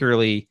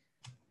particularly.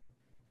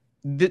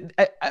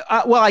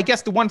 Well, I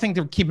guess the one thing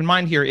to keep in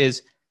mind here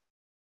is,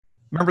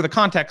 remember the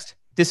context.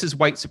 This is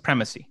white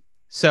supremacy.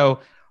 So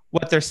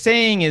what they're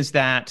saying is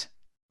that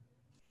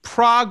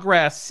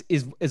progress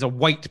is a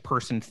white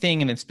person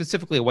thing, and it's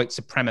specifically a white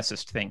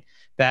supremacist thing.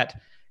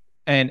 That,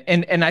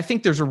 and I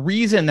think there's a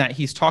reason that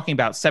he's talking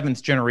about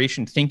 7th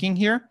generation thinking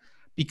here,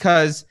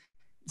 because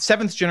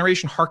 7th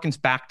generation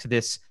harkens back to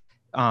this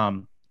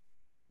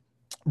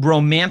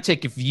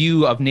romantic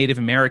view of Native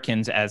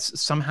Americans as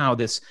somehow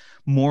this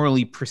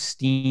morally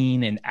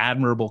pristine and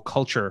admirable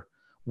culture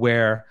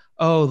where,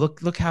 oh,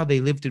 look how they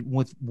lived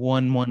with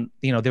one,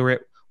 they were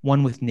at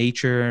one with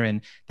nature,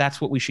 and that's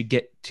what we should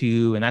get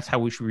to, and that's how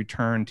we should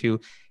return to.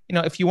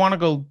 If you want to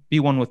go be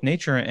one with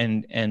nature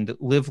and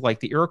live like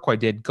the Iroquois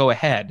did, go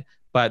ahead.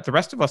 But the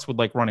rest of us would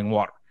like running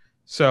water.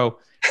 So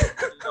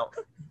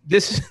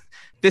this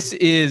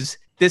is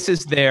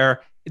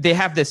they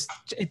have this,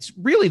 it's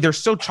really, they're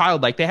so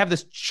childlike. They have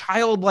this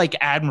childlike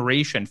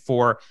admiration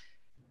for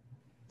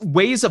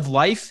ways of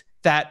life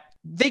that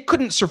they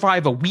couldn't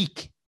survive a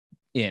week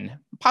in,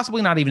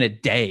 possibly not even a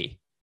day.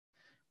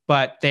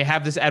 But they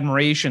have this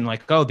admiration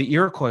like, oh, the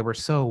Iroquois were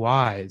so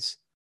wise.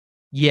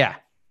 Yeah,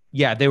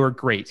 they were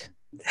great.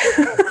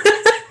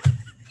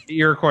 The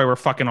Iroquois were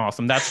fucking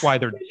awesome. That's why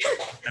they're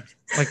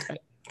like,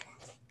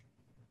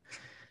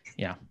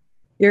 yeah.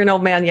 You're an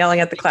old man yelling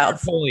at the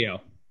clouds. Polio.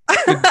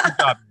 Good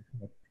job.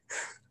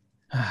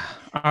 All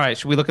right,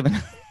 should we look at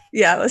the?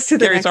 Yeah, let's do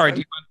the Gary, next sorry.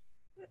 one.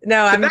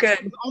 No, I'm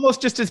good. One's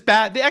almost just as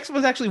bad. The next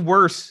one's actually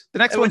worse. The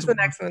next What's the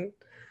next one?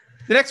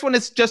 The next one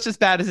is just as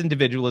bad as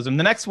individualism.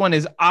 The next one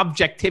is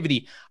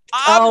objectivity.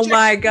 Oh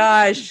my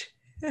gosh.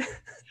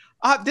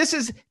 This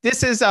is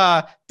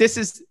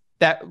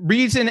that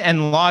reason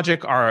and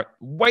logic are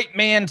white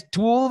man's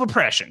tool of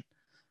oppression.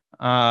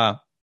 Can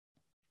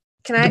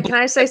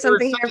I say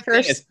something here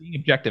first? Being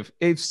objective.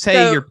 I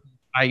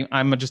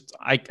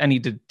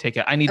need to take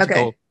it. I need to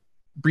go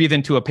breathe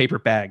into a paper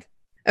bag.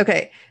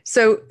 Okay.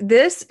 So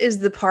this is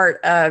the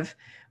part of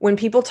when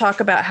people talk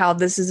about how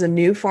this is a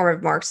new form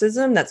of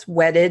Marxism that's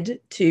wedded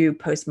to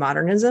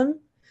postmodernism.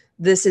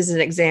 This is an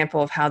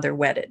example of how they're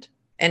wedded.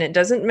 And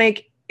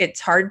it's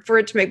hard for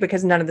it to make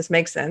because none of this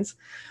makes sense.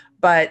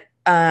 But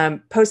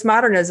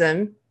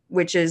postmodernism,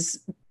 which is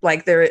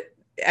like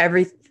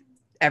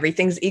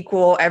everything's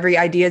equal, every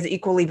idea is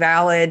equally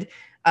valid.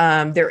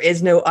 There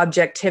is no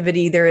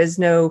objectivity. There is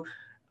no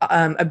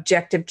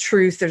objective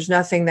truth. There's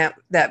nothing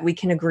that we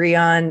can agree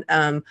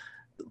on.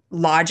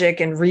 Logic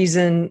and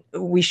reason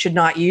we should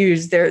not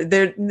use.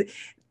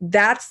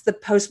 That's the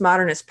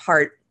postmodernist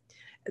part.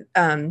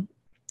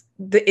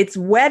 It's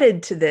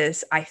wedded to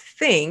this, I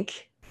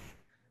think,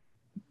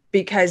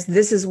 because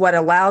this is what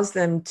allows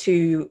them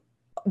to.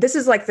 This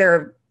is like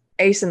their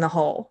ace in the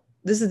hole.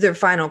 This is their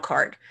final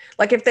card.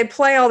 Like if they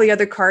play all the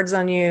other cards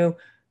on you,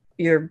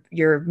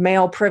 your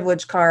male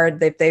privilege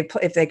card,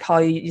 if they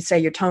call you, you say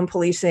you're tone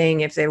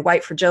policing, if they're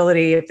white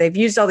fragility, if they've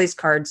used all these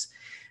cards,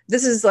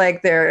 this is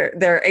like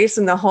their ace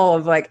in the hole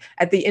of like,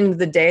 at the end of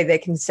the day, they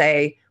can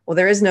say, well,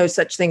 there is no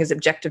such thing as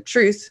objective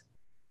truth.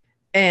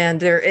 We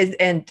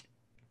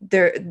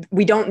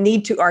don't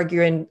need to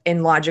argue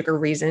in logic or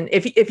reason.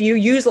 If you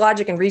use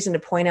logic and reason to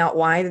point out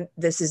why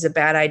this is a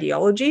bad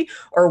ideology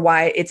or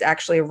why it's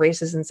actually a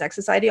racist and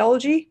sexist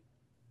ideology,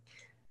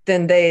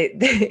 then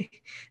they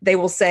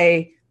will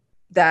say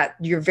that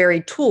your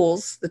very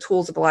tools, the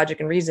tools of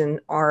logic and reason,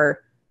 are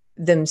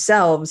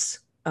themselves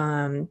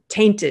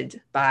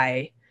tainted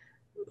by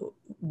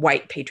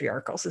white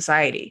patriarchal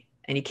society,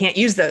 and you can't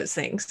use those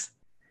things.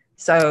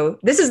 So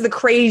this is the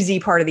crazy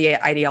part of the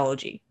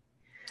ideology.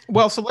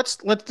 Well, so let's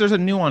there's a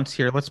nuance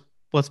here. Let's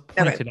point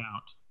it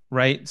out,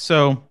 right?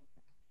 So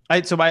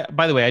by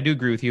the way, I do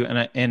agree with you,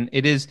 and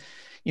it is,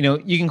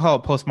 you can call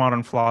it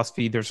postmodern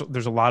philosophy. There's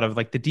a lot of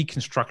like the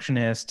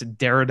deconstructionist,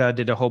 Derrida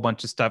did a whole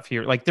bunch of stuff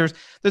here. Like there's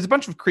a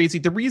bunch of crazy.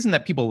 The reason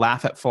that people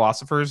laugh at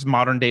philosophers,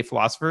 modern day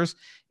philosophers,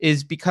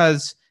 is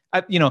because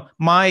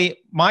my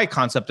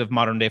concept of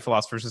modern day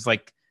philosophers is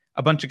like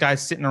a bunch of guys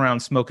sitting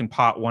around smoking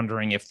pot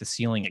wondering if the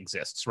ceiling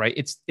exists, right?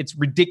 It's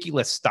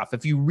ridiculous stuff.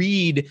 If you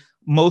read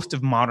most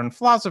of modern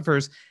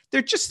philosophers,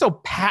 they're just so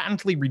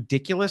patently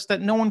ridiculous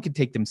that no one could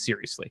take them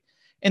seriously.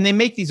 And they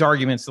make these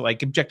arguments that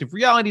like objective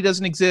reality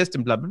doesn't exist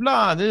and blah, blah,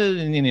 blah,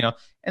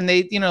 and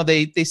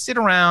they sit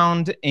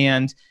around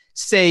and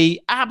say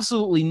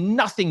absolutely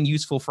nothing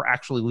useful for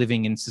actually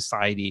living in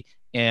society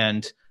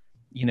and,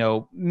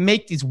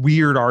 make these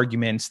weird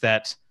arguments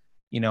that,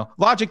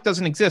 logic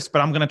doesn't exist,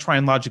 but I'm going to try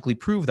and logically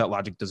prove that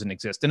logic doesn't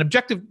exist. And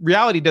objective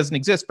reality doesn't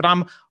exist, but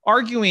I'm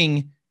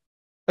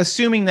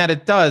assuming that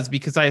it does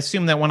because I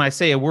assume that when I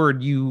say a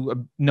word,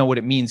 you know what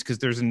it means because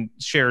there's a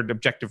shared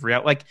objective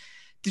reality. Like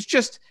it's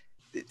just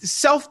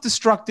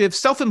self-destructive,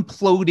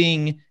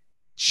 self-imploding,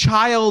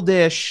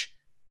 childish,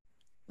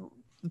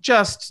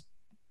 just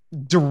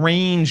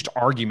deranged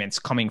arguments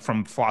coming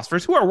from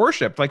philosophers who are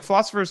worshipped, like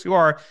philosophers who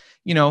are,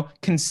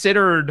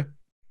 considered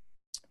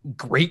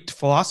great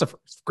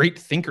philosophers, great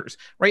thinkers,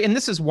 right? And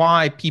this is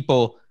why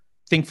people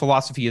think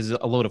philosophy is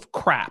a load of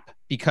crap,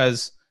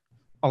 because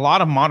a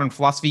lot of modern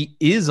philosophy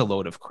is a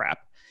load of crap.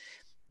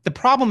 The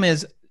problem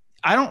is,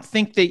 I don't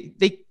think they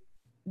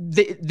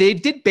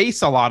did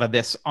base a lot of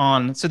this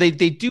on, so they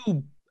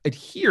do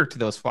adhere to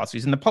those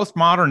philosophies. And the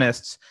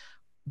postmodernists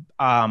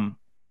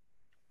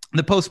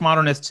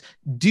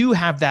do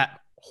have that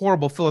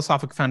horrible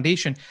philosophical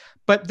foundation,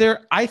 but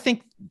I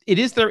think it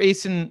is their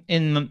ace in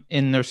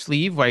their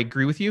sleeve. I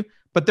agree with you,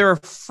 but they're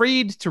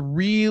afraid to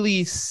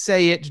really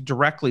say it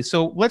directly.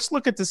 So let's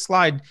look at this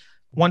slide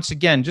once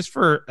again, just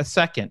for a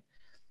second.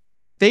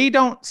 They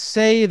don't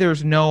say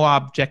there's no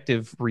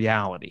objective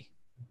reality.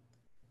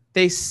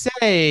 They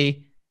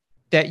say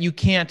that you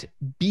can't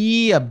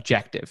be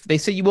objective. They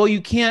say, well,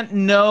 you can't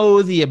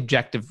know the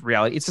objective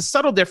reality. It's a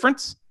subtle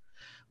difference,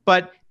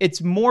 but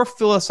it's more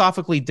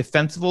philosophically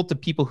defensible to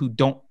people who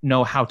don't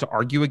know how to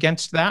argue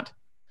against that.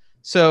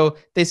 So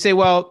they say,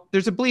 well,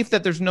 there's a belief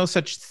that there's no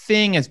such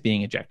thing as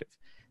being objective.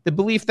 The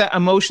belief that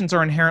emotions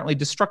are inherently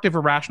destructive,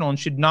 irrational, and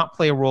should not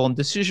play a role in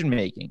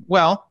decision-making.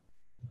 Well,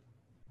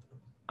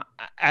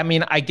 I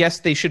mean, I guess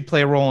they should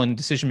play a role in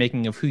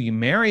decision-making of who you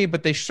marry,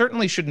 but they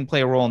certainly shouldn't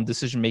play a role in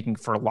decision-making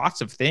for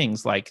lots of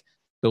things like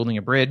building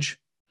a bridge,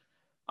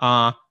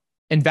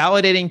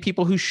 invalidating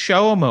people who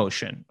show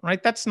emotion,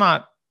 right? That's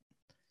not,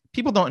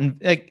 people don't,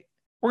 like,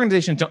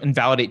 organizations don't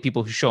invalidate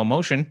people who show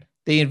emotion.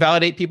 They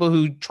invalidate people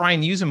who try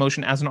and use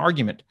emotion as an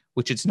argument,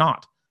 which it's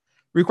not,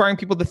 requiring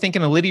people to think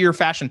in a linear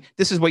fashion.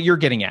 This is what you're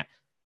getting at,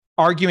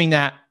 arguing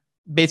that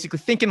basically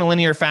think in a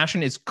linear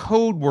fashion is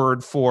code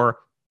word for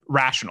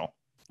rational,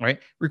 right?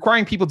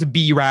 Requiring people to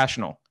be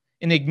rational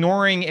and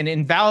ignoring and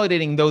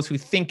invalidating those who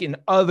think in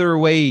other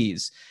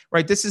ways,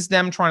 right? This is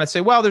them trying to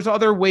say, well, there's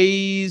other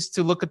ways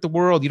to look at the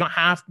world. You don't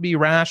have to be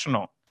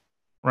rational,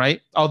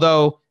 right?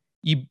 Although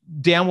you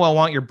damn well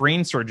want your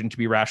brain surgeon to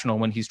be rational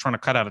when he's trying to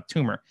cut out a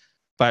tumor.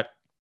 But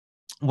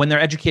when they're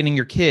educating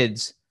your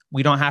kids,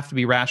 we don't have to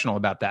be rational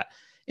about that.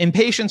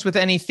 Impatience with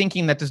any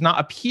thinking that does not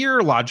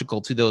appear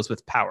logical to those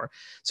with power.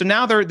 So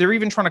now they're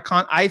even trying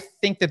to I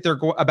think that they're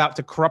about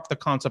to corrupt the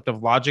concept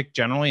of logic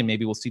generally, and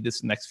maybe we'll see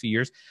this in the next few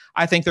years.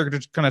 I think they're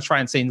just going to try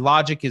and say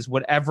logic is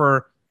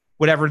whatever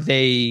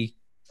they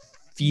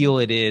feel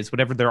it is,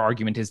 whatever their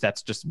argument is,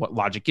 that's just what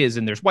logic is.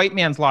 And there's white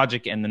man's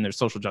logic, and then there's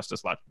social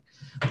justice logic.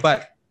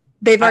 But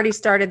they've already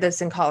started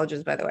this in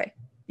colleges, by the way.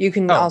 You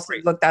can also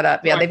look that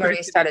up. Yeah, they've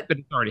already started. But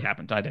it's already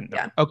happened. I didn't know.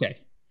 Yeah. Okay.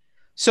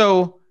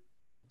 So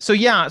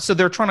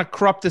they're trying to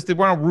corrupt this. They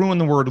want to ruin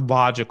the word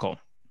logical.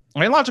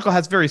 Right? Logical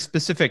has very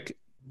specific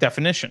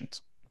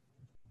definitions,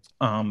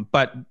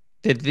 but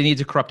they need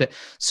to corrupt it.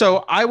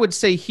 So I would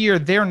say here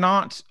they're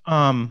not.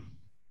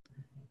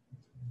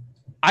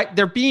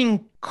 They're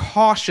being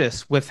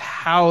cautious with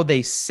how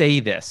they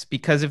say this,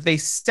 because if they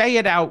say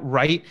it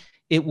outright,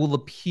 it will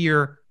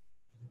appear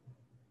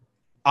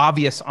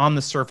obvious on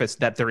the surface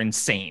that they're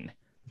insane.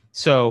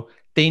 So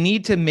they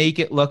need to make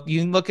it look,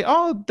 you look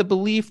at, the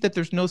belief that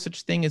there's no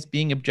such thing as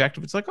being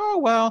objective. It's like, oh,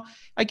 well,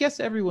 I guess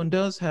everyone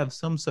does have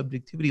some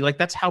subjectivity. Like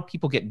that's how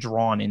people get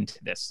drawn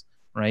into this,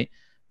 right?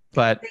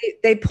 But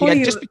they pull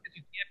you. Just because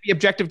you can't be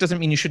objective doesn't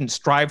mean you shouldn't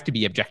strive to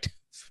be objective.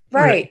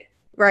 Right.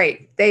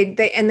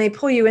 They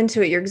pull you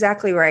into it. You're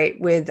exactly right.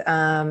 With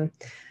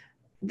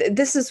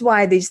this is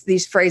why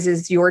these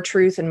phrases, your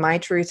truth and my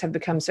truth, have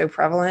become so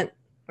prevalent.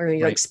 Where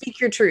you like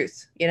speak your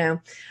truth.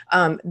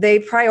 They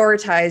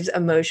prioritize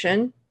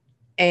emotion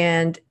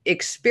and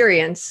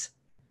experience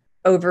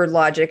over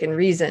logic and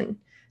reason.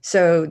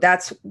 So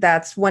that's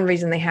one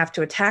reason they have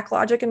to attack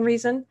logic and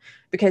reason,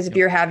 because if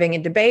you're having a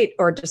debate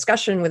or a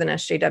discussion with an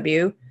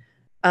SJW,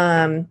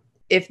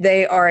 if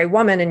they are a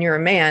woman and you're a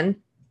man,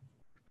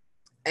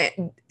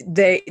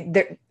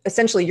 they're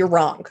essentially, you're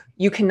wrong.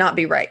 You cannot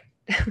be right.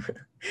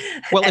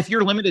 Well, if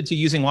you're limited to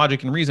using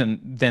logic and reason,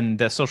 then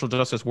the social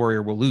justice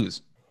warrior will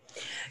lose.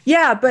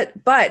 Yeah, but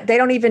they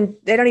don't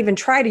even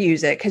try to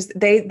use it, because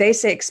they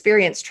say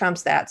experience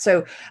trumps that.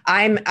 So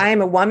I'm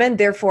a woman,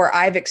 therefore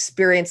I've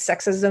experienced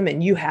sexism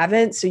and you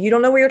haven't, so you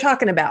don't know what you're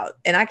talking about.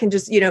 And I can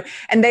just,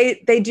 and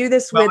they do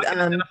this with. I can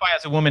identify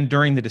as a woman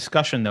during the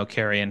discussion though,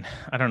 Carrie, and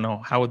I don't know,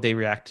 how would they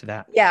react to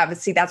that? Yeah, but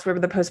see, that's where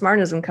the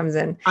postmodernism comes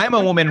in. I'm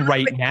a woman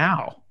right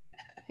now.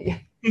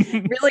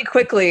 Really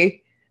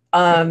quickly.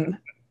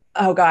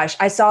 Oh gosh,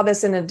 I saw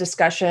this in a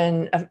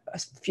discussion a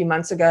few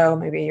months ago,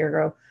 maybe a year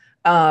ago.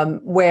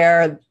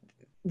 Where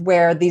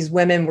these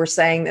women were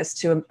saying this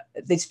to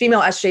these female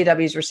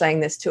SJWs were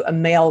saying this to a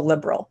male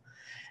liberal,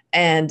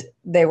 and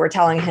they were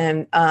telling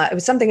him it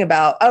was something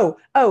about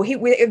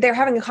they're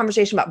having a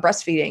conversation about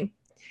breastfeeding,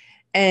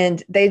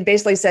 and they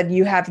basically said,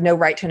 you have no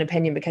right to an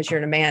opinion because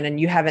you're a man and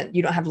you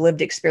don't have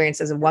lived experience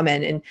as a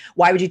woman, and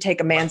why would you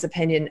take a man's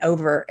opinion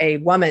over a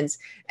woman's?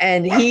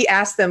 And he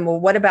asked them,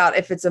 well, what about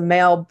if it's a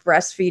male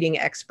breastfeeding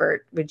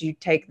expert? Would you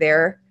take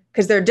their?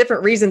 Because there are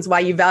different reasons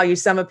why you value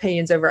some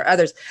opinions over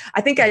others.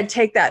 I think I'd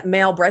take that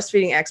male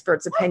breastfeeding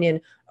expert's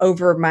opinion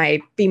over my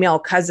female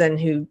cousin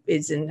who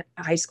is in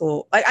high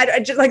school. I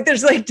just like,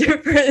 there's like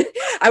different,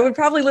 I would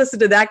probably listen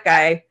to that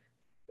guy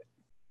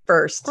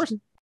first. Of course.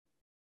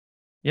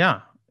 Yeah.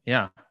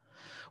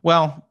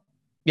 Well,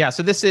 yeah.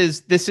 So this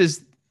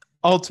is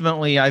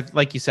ultimately,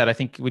 like you said, I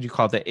think, would you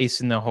call it the ace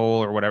in the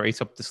hole or whatever,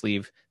 ace up the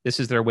sleeve. This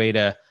is their way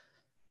to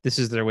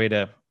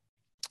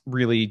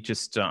really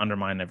just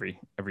undermine every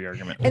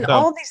argument. And so,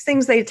 all these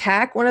things they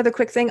attack, one other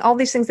quick thing, all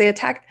these things they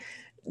attack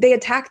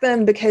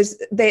them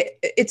because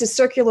it's a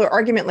circular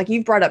argument, like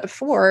you've brought up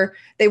before.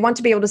 They want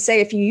to be able to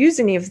say, if you use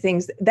any of the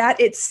things, that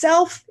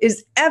itself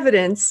is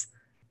evidence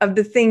of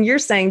the thing you're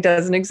saying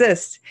doesn't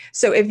exist.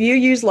 So if you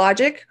use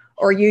logic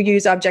or you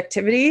use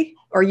objectivity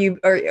or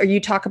you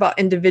talk about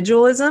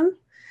individualism,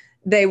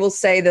 they will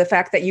say the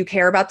fact that you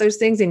care about those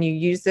things and you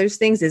use those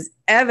things is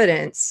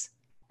evidence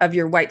of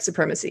your white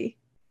supremacy.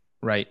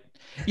 Right.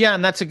 Yeah,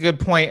 and that's a good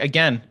point.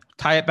 Again,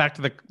 tie it back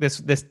to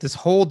this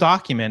whole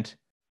document,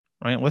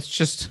 right?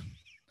 Let's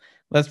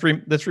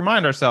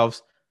remind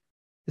ourselves.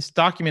 This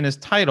document is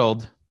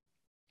titled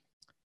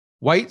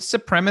White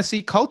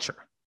Supremacy Culture.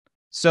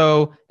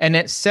 So, and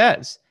it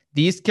says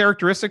these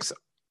characteristics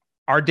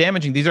are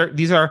damaging.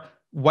 These are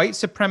white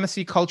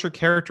supremacy culture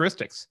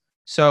characteristics.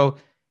 So,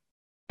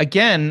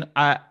 again,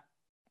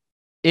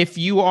 if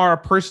you are a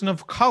person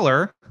of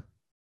color,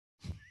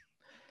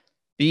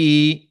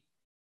 the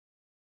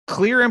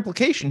clear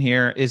implication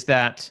here is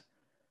that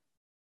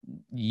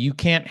you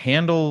can't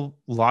handle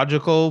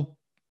logical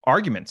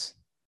arguments.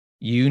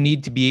 You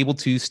need to be able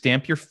to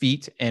stamp your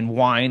feet and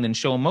whine and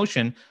show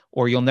emotion,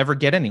 or you'll never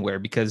get anywhere,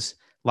 because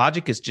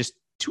logic is just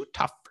too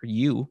tough for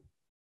you.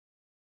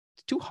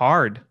 too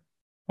hard.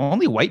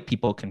 Only white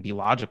people can be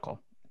logical.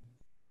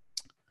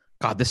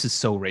 God, this is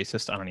so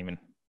racist. I don't even.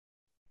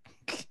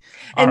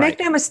 And make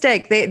no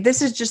mistake,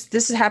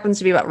 this happens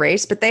to be about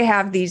race, but they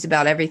have these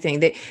about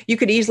everything. You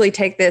could easily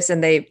take this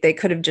and they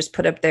could have just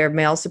put up their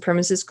male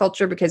supremacist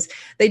culture, because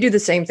they do the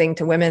same thing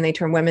to women. They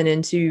turn women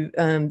into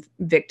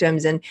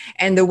victims,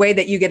 and the way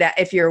that you get at,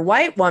 if you're a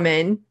white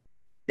woman,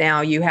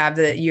 now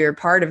you're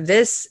part of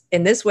this.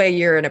 In this way,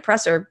 you're an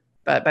oppressor,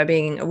 but by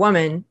being a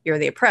woman, you're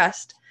the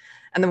oppressed.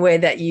 And the way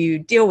that you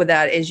deal with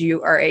that is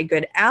you are a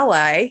good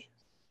ally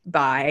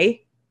by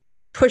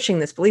pushing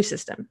this belief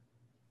system.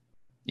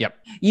 Yep.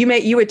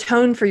 You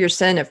atone for your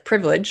sin of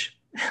privilege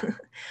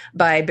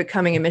by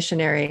becoming a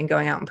missionary and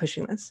going out and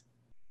pushing this.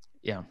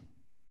 Yeah.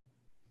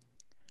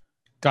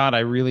 God, I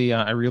really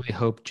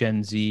hope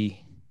Gen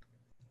Z.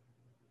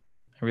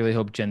 I really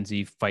hope Gen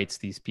Z fights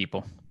these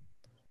people,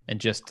 and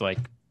just like,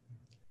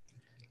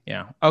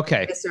 yeah,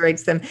 okay.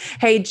 Eviscerates them.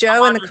 Hey,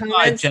 Joe, in the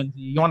comments, Gen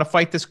Z, you want to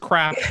fight this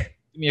crap? Give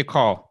me a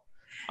call.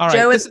 All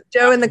right.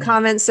 Joe in the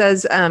comments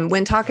says,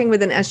 when talking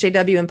with an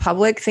SJW in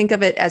public, think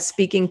of it as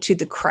speaking to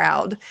the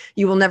crowd.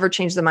 You will never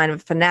change the mind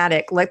of a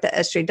fanatic. Let the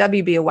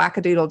SJW be a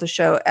wackadoodle to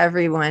show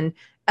everyone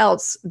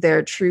else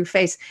their true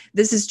face.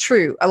 This is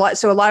true. A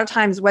lot of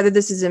times, whether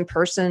this is in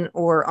person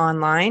or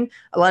online,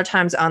 a lot of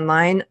times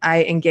online,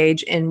 I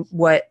engage in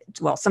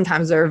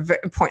sometimes they're very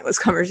pointless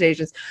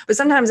conversations, but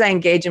sometimes I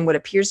engage in what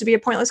appears to be a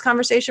pointless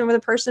conversation with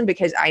a person,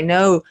 because I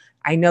know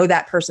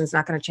that person's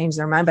not going to change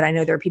their mind, but I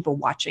know there are people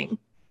watching.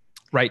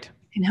 Right.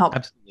 Can help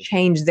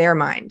change their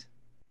mind.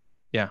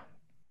 Yeah,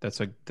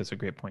 that's a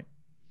great point.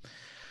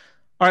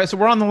 All right, so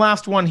we're on the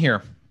last one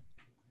here.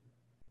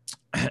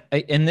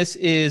 And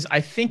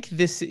I think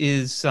this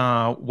is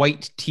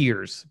white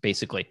tears,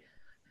 basically.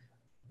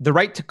 The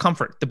right to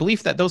comfort, the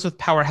belief that those with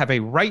power have a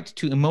right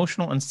to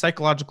emotional and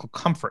psychological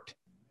comfort.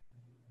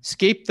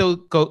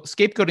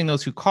 Scapegoating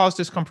those who cause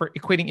discomfort,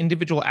 equating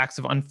individual acts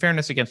of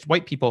unfairness against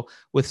white people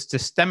with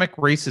systemic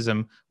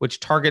racism, which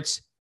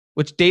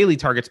daily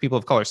targets people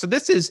of color. So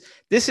this is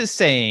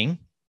saying,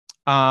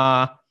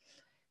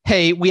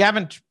 hey, we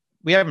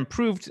haven't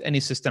proved any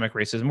systemic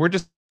racism. We're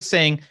just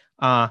saying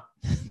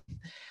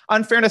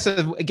unfairness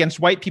against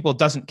white people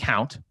doesn't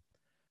count.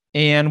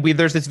 And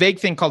there's this vague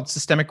thing called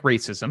systemic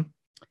racism.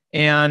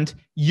 And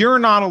you're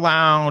not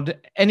allowed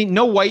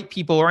no white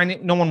people or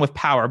no one with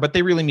power, but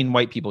they really mean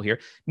white people here.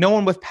 No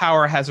one with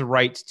power has a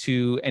right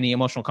to any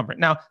emotional comfort.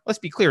 Now, let's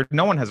be clear.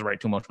 No one has a right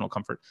to emotional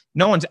comfort.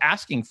 No one's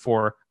asking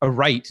for a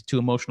right to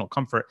emotional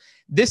comfort.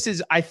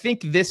 I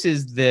think this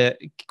is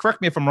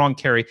correct me if I'm wrong,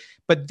 Carrie,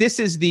 but this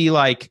is the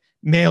like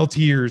male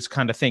tears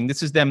kind of thing.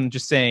 This is them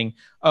just saying,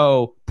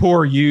 oh,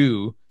 poor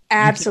you.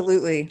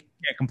 Absolutely.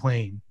 You can't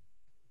complain.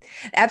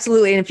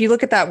 Absolutely. And if you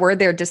look at that word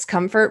there,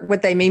 discomfort,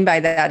 what they mean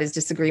by that is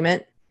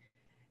disagreement.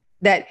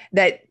 If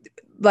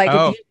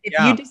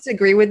you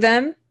disagree with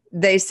them,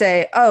 they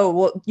say, oh,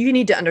 well, you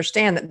need to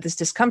understand that this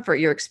discomfort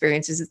you're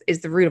experiencing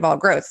is the root of all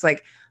growth. It's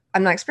like,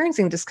 I'm not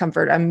experiencing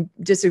discomfort. I'm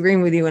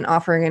disagreeing with you and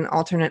offering an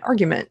alternate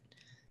argument.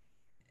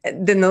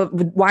 Then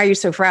why are you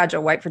so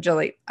fragile? White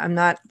fragility. I'm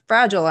not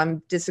fragile.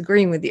 I'm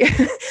disagreeing with you.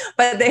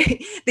 But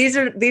these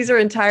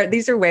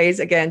are ways,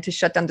 again, to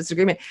shut down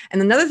disagreement.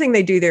 And another thing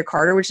they do there,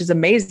 Carter, which is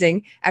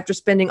amazing, after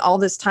spending all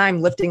this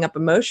time lifting up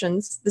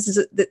emotions,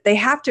 they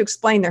have to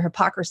explain their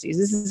hypocrisies.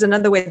 This is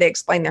another way they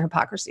explain their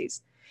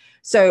hypocrisies.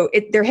 So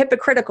they're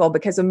hypocritical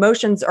because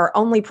emotions are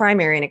only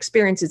primary and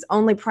experience is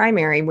only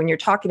primary when you're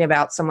talking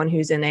about someone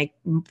who's in a,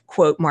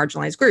 quote,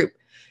 marginalized group.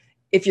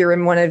 If you're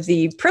in one of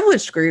the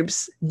privileged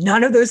groups,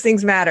 none of those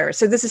things matter.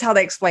 So this is how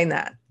they explain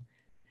that.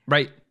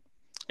 Right.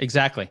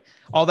 Exactly.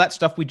 All that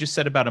stuff we just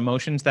said about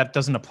emotions, that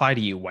doesn't apply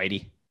to you,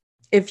 Whitey.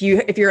 If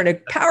you're in a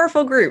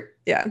powerful group.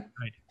 Yeah.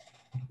 Right.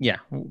 Yeah.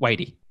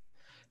 Whitey.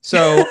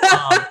 So,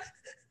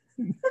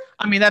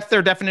 I mean, that's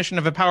their definition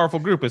of a powerful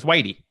group is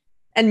Whitey.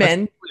 And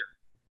men.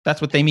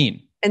 That's what they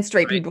mean. And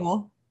straight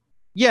people.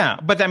 Yeah.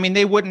 But I mean,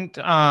 they wouldn't,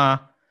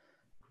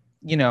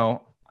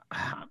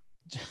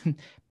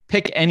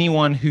 pick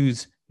anyone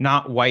who's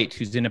not white,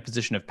 who's in a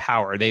position of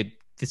power.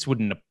 This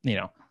wouldn't,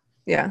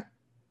 Yeah.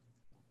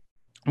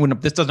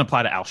 This doesn't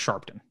apply to Al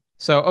Sharpton.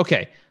 So,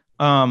 okay.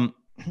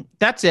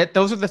 That's it.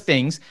 Those are the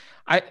things.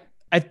 But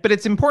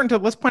it's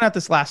important let's point out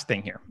this last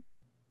thing here.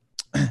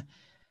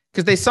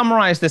 Because they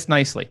summarize this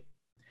nicely.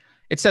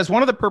 It says,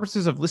 one of the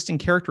purposes of listing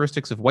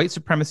characteristics of white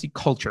supremacy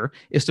culture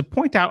is to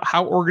point out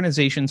how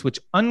organizations which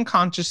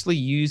unconsciously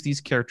use these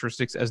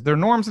characteristics as their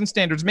norms and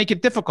standards make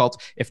it difficult,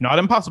 if not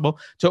impossible,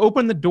 to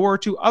open the door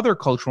to other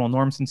cultural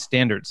norms and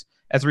standards.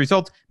 As a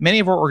result, many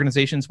of our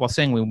organizations, while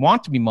saying we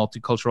want to be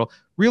multicultural,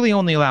 really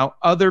only allow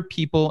other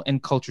people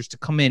and cultures to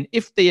come in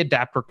if they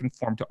adapt or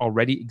conform to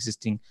already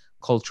existing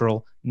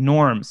cultural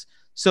norms.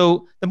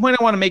 So the point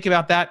I want to make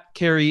about that,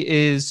 Carrie,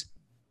 is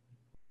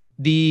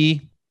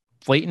the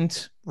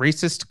blatant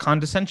racist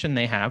condescension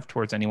they have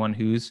towards anyone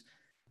who's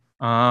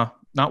not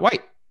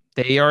white.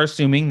 They are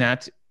assuming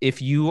that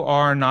if you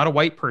are not a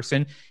white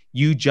person,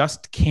 you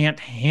just can't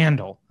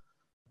handle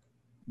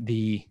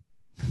the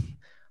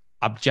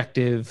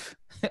objective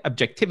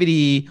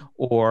objectivity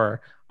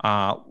or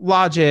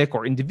logic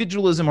or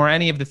individualism or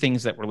any of the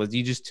things that we're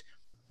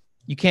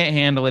you can't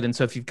handle it. And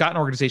so if you've got an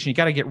organization, you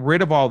got to get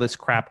rid of all this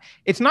crap.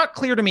 It's not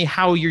clear to me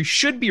how you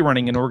should be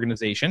running an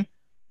organization,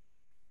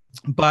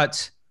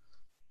 but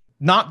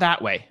not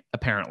that way,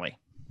 apparently.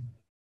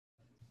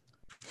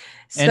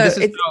 And this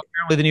is how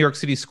apparently the New York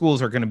City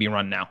schools are going to be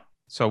run now.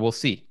 So we'll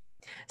see.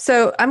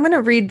 So I'm going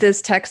to read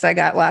this text I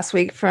got last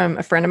week from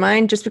a friend of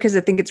mine, just because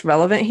I think it's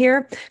relevant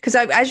here. Because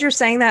as you're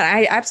saying that,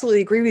 I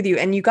absolutely agree with you.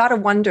 And you got to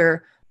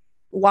wonder,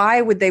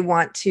 why would they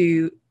want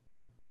to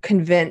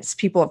convince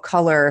people of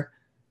color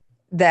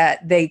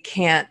that they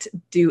can't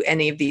do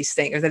any of these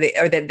things, or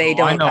that they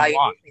don't value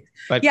these things?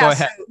 But yeah, go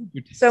ahead.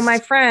 So my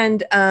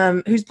friend,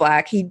 who's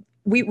Black,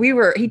 we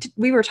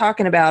were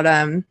talking about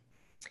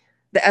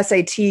the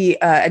SAT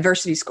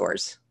adversity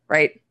scores,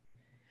 right?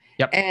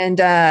 Yep.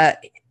 And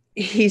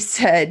he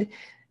said,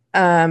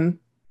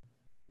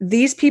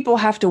 these people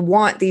have to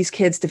want these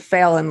kids to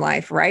fail in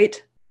life,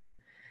 right?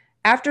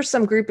 After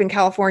some group in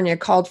California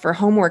called for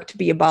homework to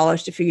be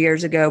abolished a few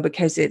years ago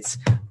because it's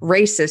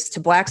racist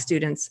to Black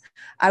students,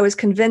 I was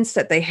convinced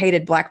that they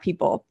hated Black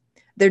people.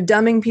 They're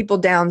dumbing people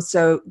down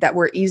so that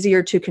we're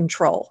easier to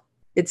control.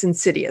 It's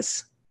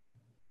insidious.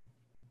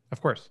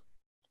 Of course.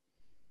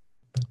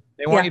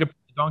 They want you to pull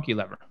the donkey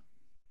lever.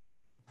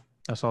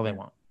 That's all they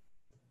want.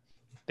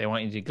 They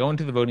want you to go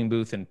into the voting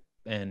booth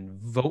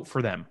and vote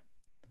for them.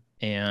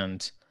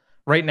 And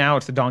right now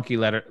it's the donkey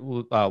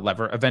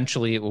lever.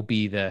 Eventually it will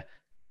be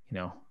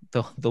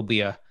there'll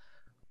be a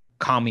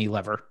commie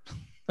lever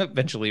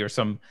eventually, or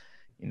some,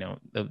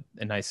 a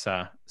nice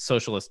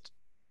socialist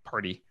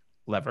party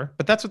lever.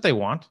 But that's what they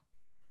want.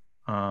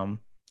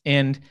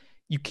 And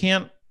you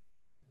can't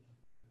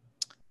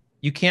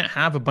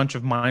have a bunch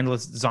of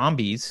mindless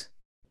zombies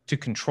to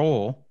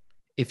control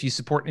if you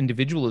support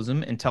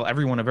individualism and tell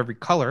everyone of every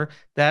color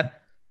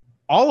that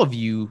all of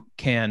you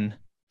can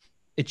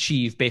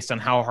achieve based on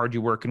how hard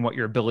you work and what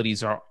your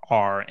abilities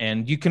are.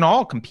 And you can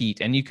all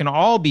compete, and you can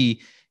all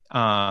be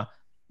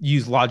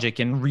use logic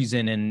and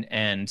reason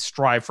and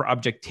strive for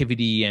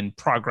objectivity and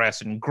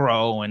progress and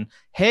grow. And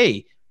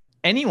hey,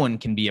 anyone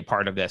can be a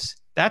part of this.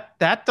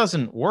 That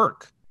doesn't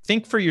work.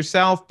 Think for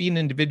yourself, be an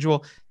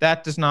individual.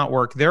 That does not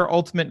work. Their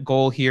ultimate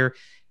goal here.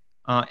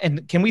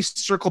 And can we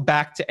circle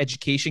back to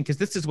education? Because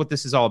this is what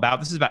this is all about.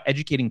 This is about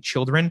educating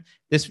children.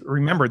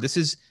 Remember, this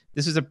is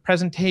a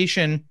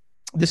presentation.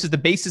 This is the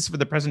basis for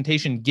the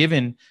presentation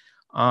given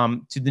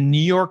to the New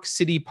York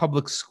City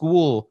public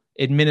school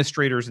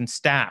administrators and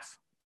staff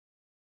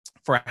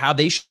for how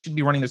they should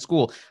be running the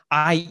school,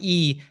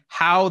 i.e.,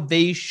 how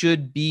they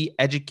should be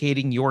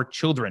educating your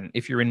children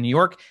if you're in New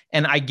York.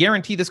 And I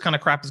guarantee this kind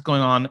of crap is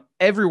going on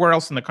everywhere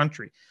else in the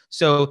country.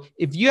 So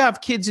if you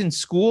have kids in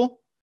school,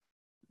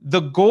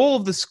 the goal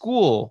of the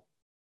school,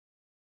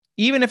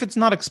 even if it's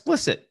not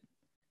explicit,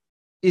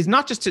 is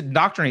not just to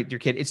indoctrinate your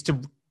kid, it's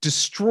to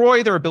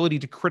destroy their ability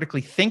to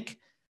critically think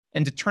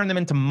and to turn them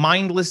into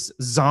mindless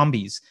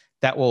zombies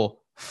that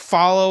will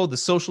follow the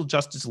social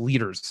justice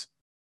leaders.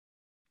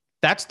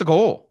 That's the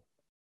goal.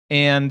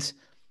 And,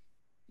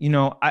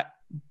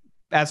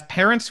 as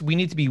parents, we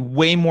need to be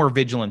way more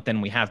vigilant than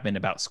we have been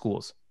about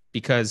schools,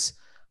 because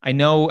I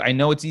know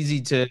it's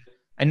easy to,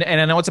 and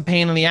I know it's a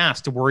pain in the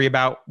ass to worry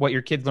about what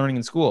your kid's learning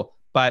in school,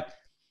 but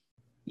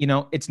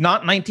it's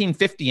not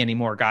 1950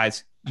 anymore,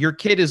 guys. Your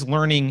kid is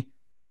learning,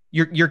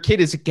 your kid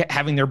is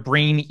having their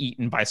brain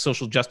eaten by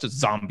social justice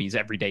zombies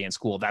every day in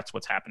school. That's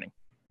what's happening.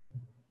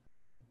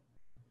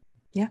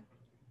 Yeah.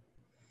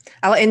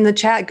 In the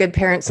chat, Good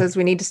Parent says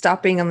we need to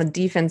stop being on the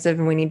defensive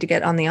and we need to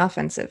get on the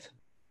offensive.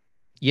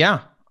 Yeah,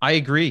 I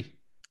agree.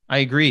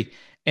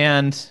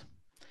 And,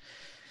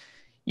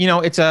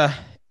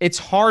 it's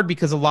hard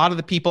because a lot of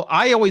the people,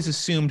 I always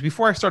assumed,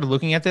 before I started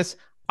looking at this,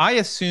 I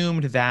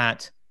assumed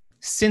that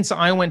since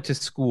I went to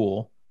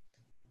school,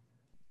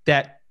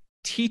 that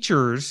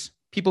teachers,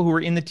 people who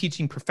were in the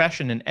teaching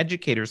profession and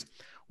educators,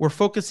 were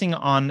focusing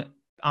on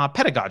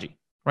pedagogy,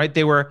 right?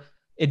 They were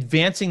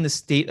advancing the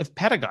state of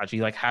pedagogy.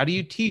 Like, how do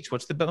you teach?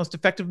 What's the most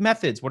effective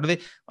methods? What are they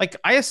like?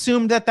 I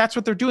assumed that that's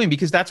what they're doing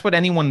because that's what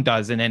anyone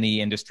does in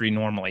any industry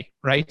normally,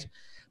 right?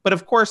 But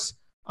of course,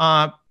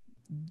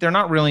 they're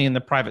not really in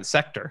the private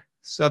sector,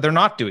 so they're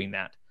not doing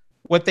that.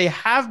 What they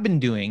have been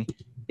doing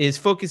is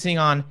focusing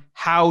on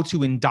how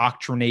to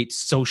indoctrinate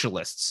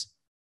socialists.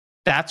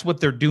 That's what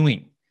they're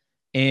doing.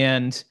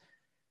 And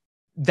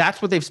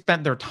that's what they've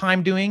spent their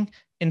time doing.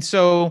 And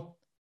so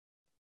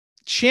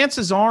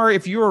chances are,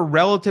 if you're a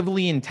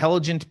relatively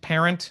intelligent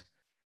parent,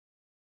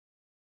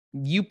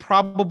 you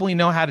probably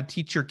know how to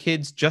teach your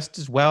kids just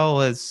as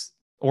well as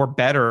or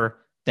better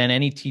than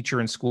any teacher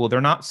in school.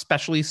 They're not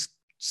specially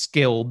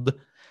skilled,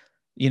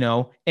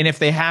 and if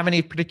they have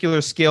any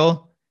particular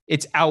skill,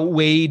 it's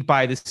outweighed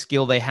by the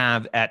skill they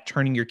have at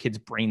turning your kid's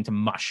brain to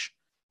mush.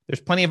 There's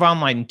plenty of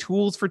online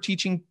tools for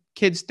teaching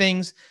kids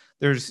things.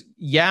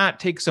 It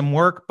takes some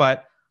work,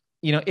 but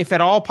if at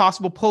all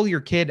possible, pull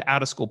your kid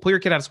out of school,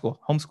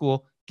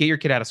 homeschool, get your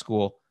kid out of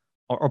school,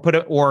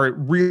 or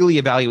really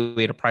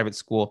evaluate a private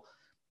school.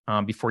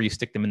 before you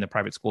stick them in the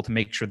private school to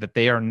make sure that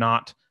they are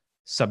not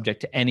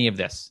subject to any of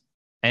this.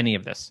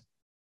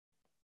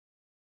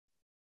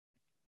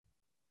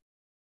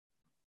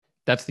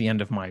 That's the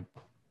end of my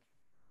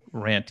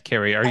rant,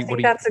 Carrie. I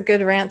think that's a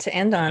good rant to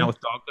end on. With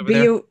dogs over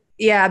there?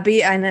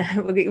 I know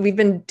we've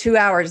been 2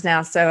 hours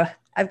now, so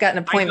I've got an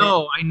appointment.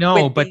 I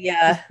know, with but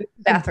the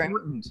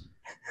bathroom.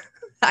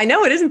 I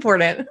know it is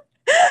important.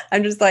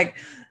 I'm just like,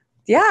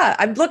 yeah,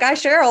 I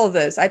share all of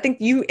this. I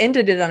think you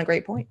ended it on a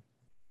great point.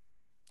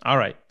 All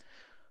right.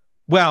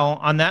 Well,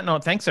 on that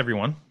note, thanks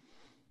everyone.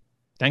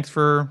 Thanks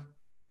for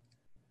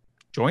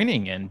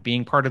joining and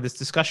being part of this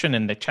discussion.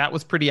 And the chat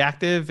was pretty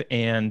active.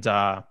 And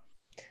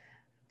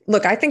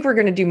look, I think we're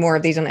going to do more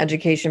of these on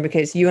education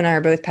because you and I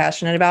are both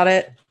passionate about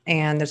it.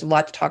 And there's a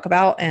lot to talk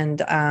about.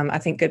 And I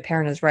think Good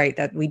Parent is right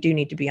that we do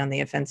need to be on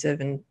the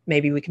offensive, and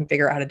maybe we can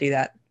figure out how to do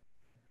that.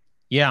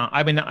 Yeah.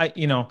 I mean,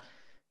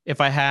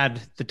 if I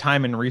had the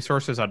time and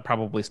resources, I'd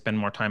probably spend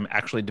more time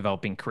actually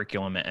developing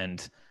curriculum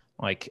and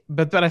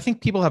but I think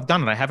people have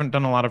done it. I haven't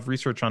done a lot of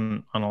research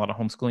on a lot of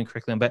homeschooling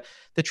curriculum, but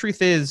the truth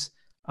is,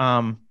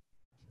 I've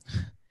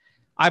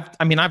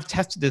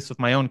tested this with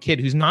my own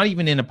kid who's not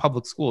even in a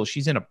public school.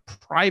 She's in a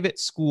private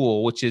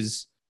school, which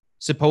is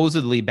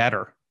supposedly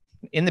better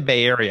in the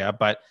Bay Area,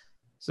 but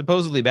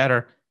supposedly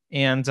better.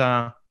 And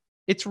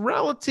it's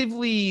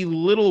relatively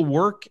little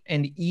work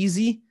and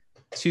easy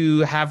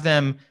to have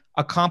them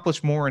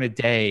accomplish more in a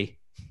day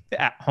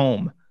at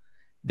home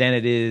than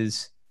it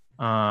is,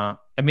 than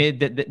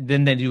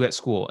they do at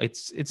school.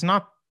 It's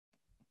not,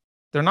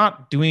 they're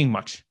not doing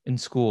much in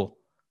school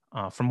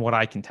from what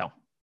I can tell.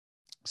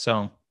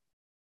 So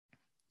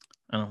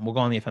we'll go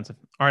on the offensive.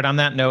 All right. On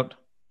that note,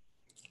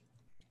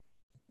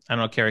 I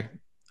don't know, Carrie,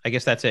 I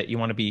guess that's it. You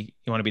want to be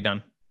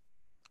done?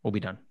 We'll be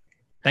done.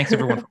 Thanks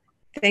everyone.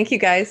 Thank you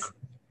guys.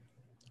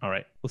 All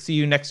right. We'll see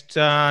you next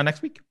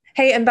week.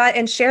 Hey,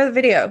 and share the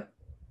video.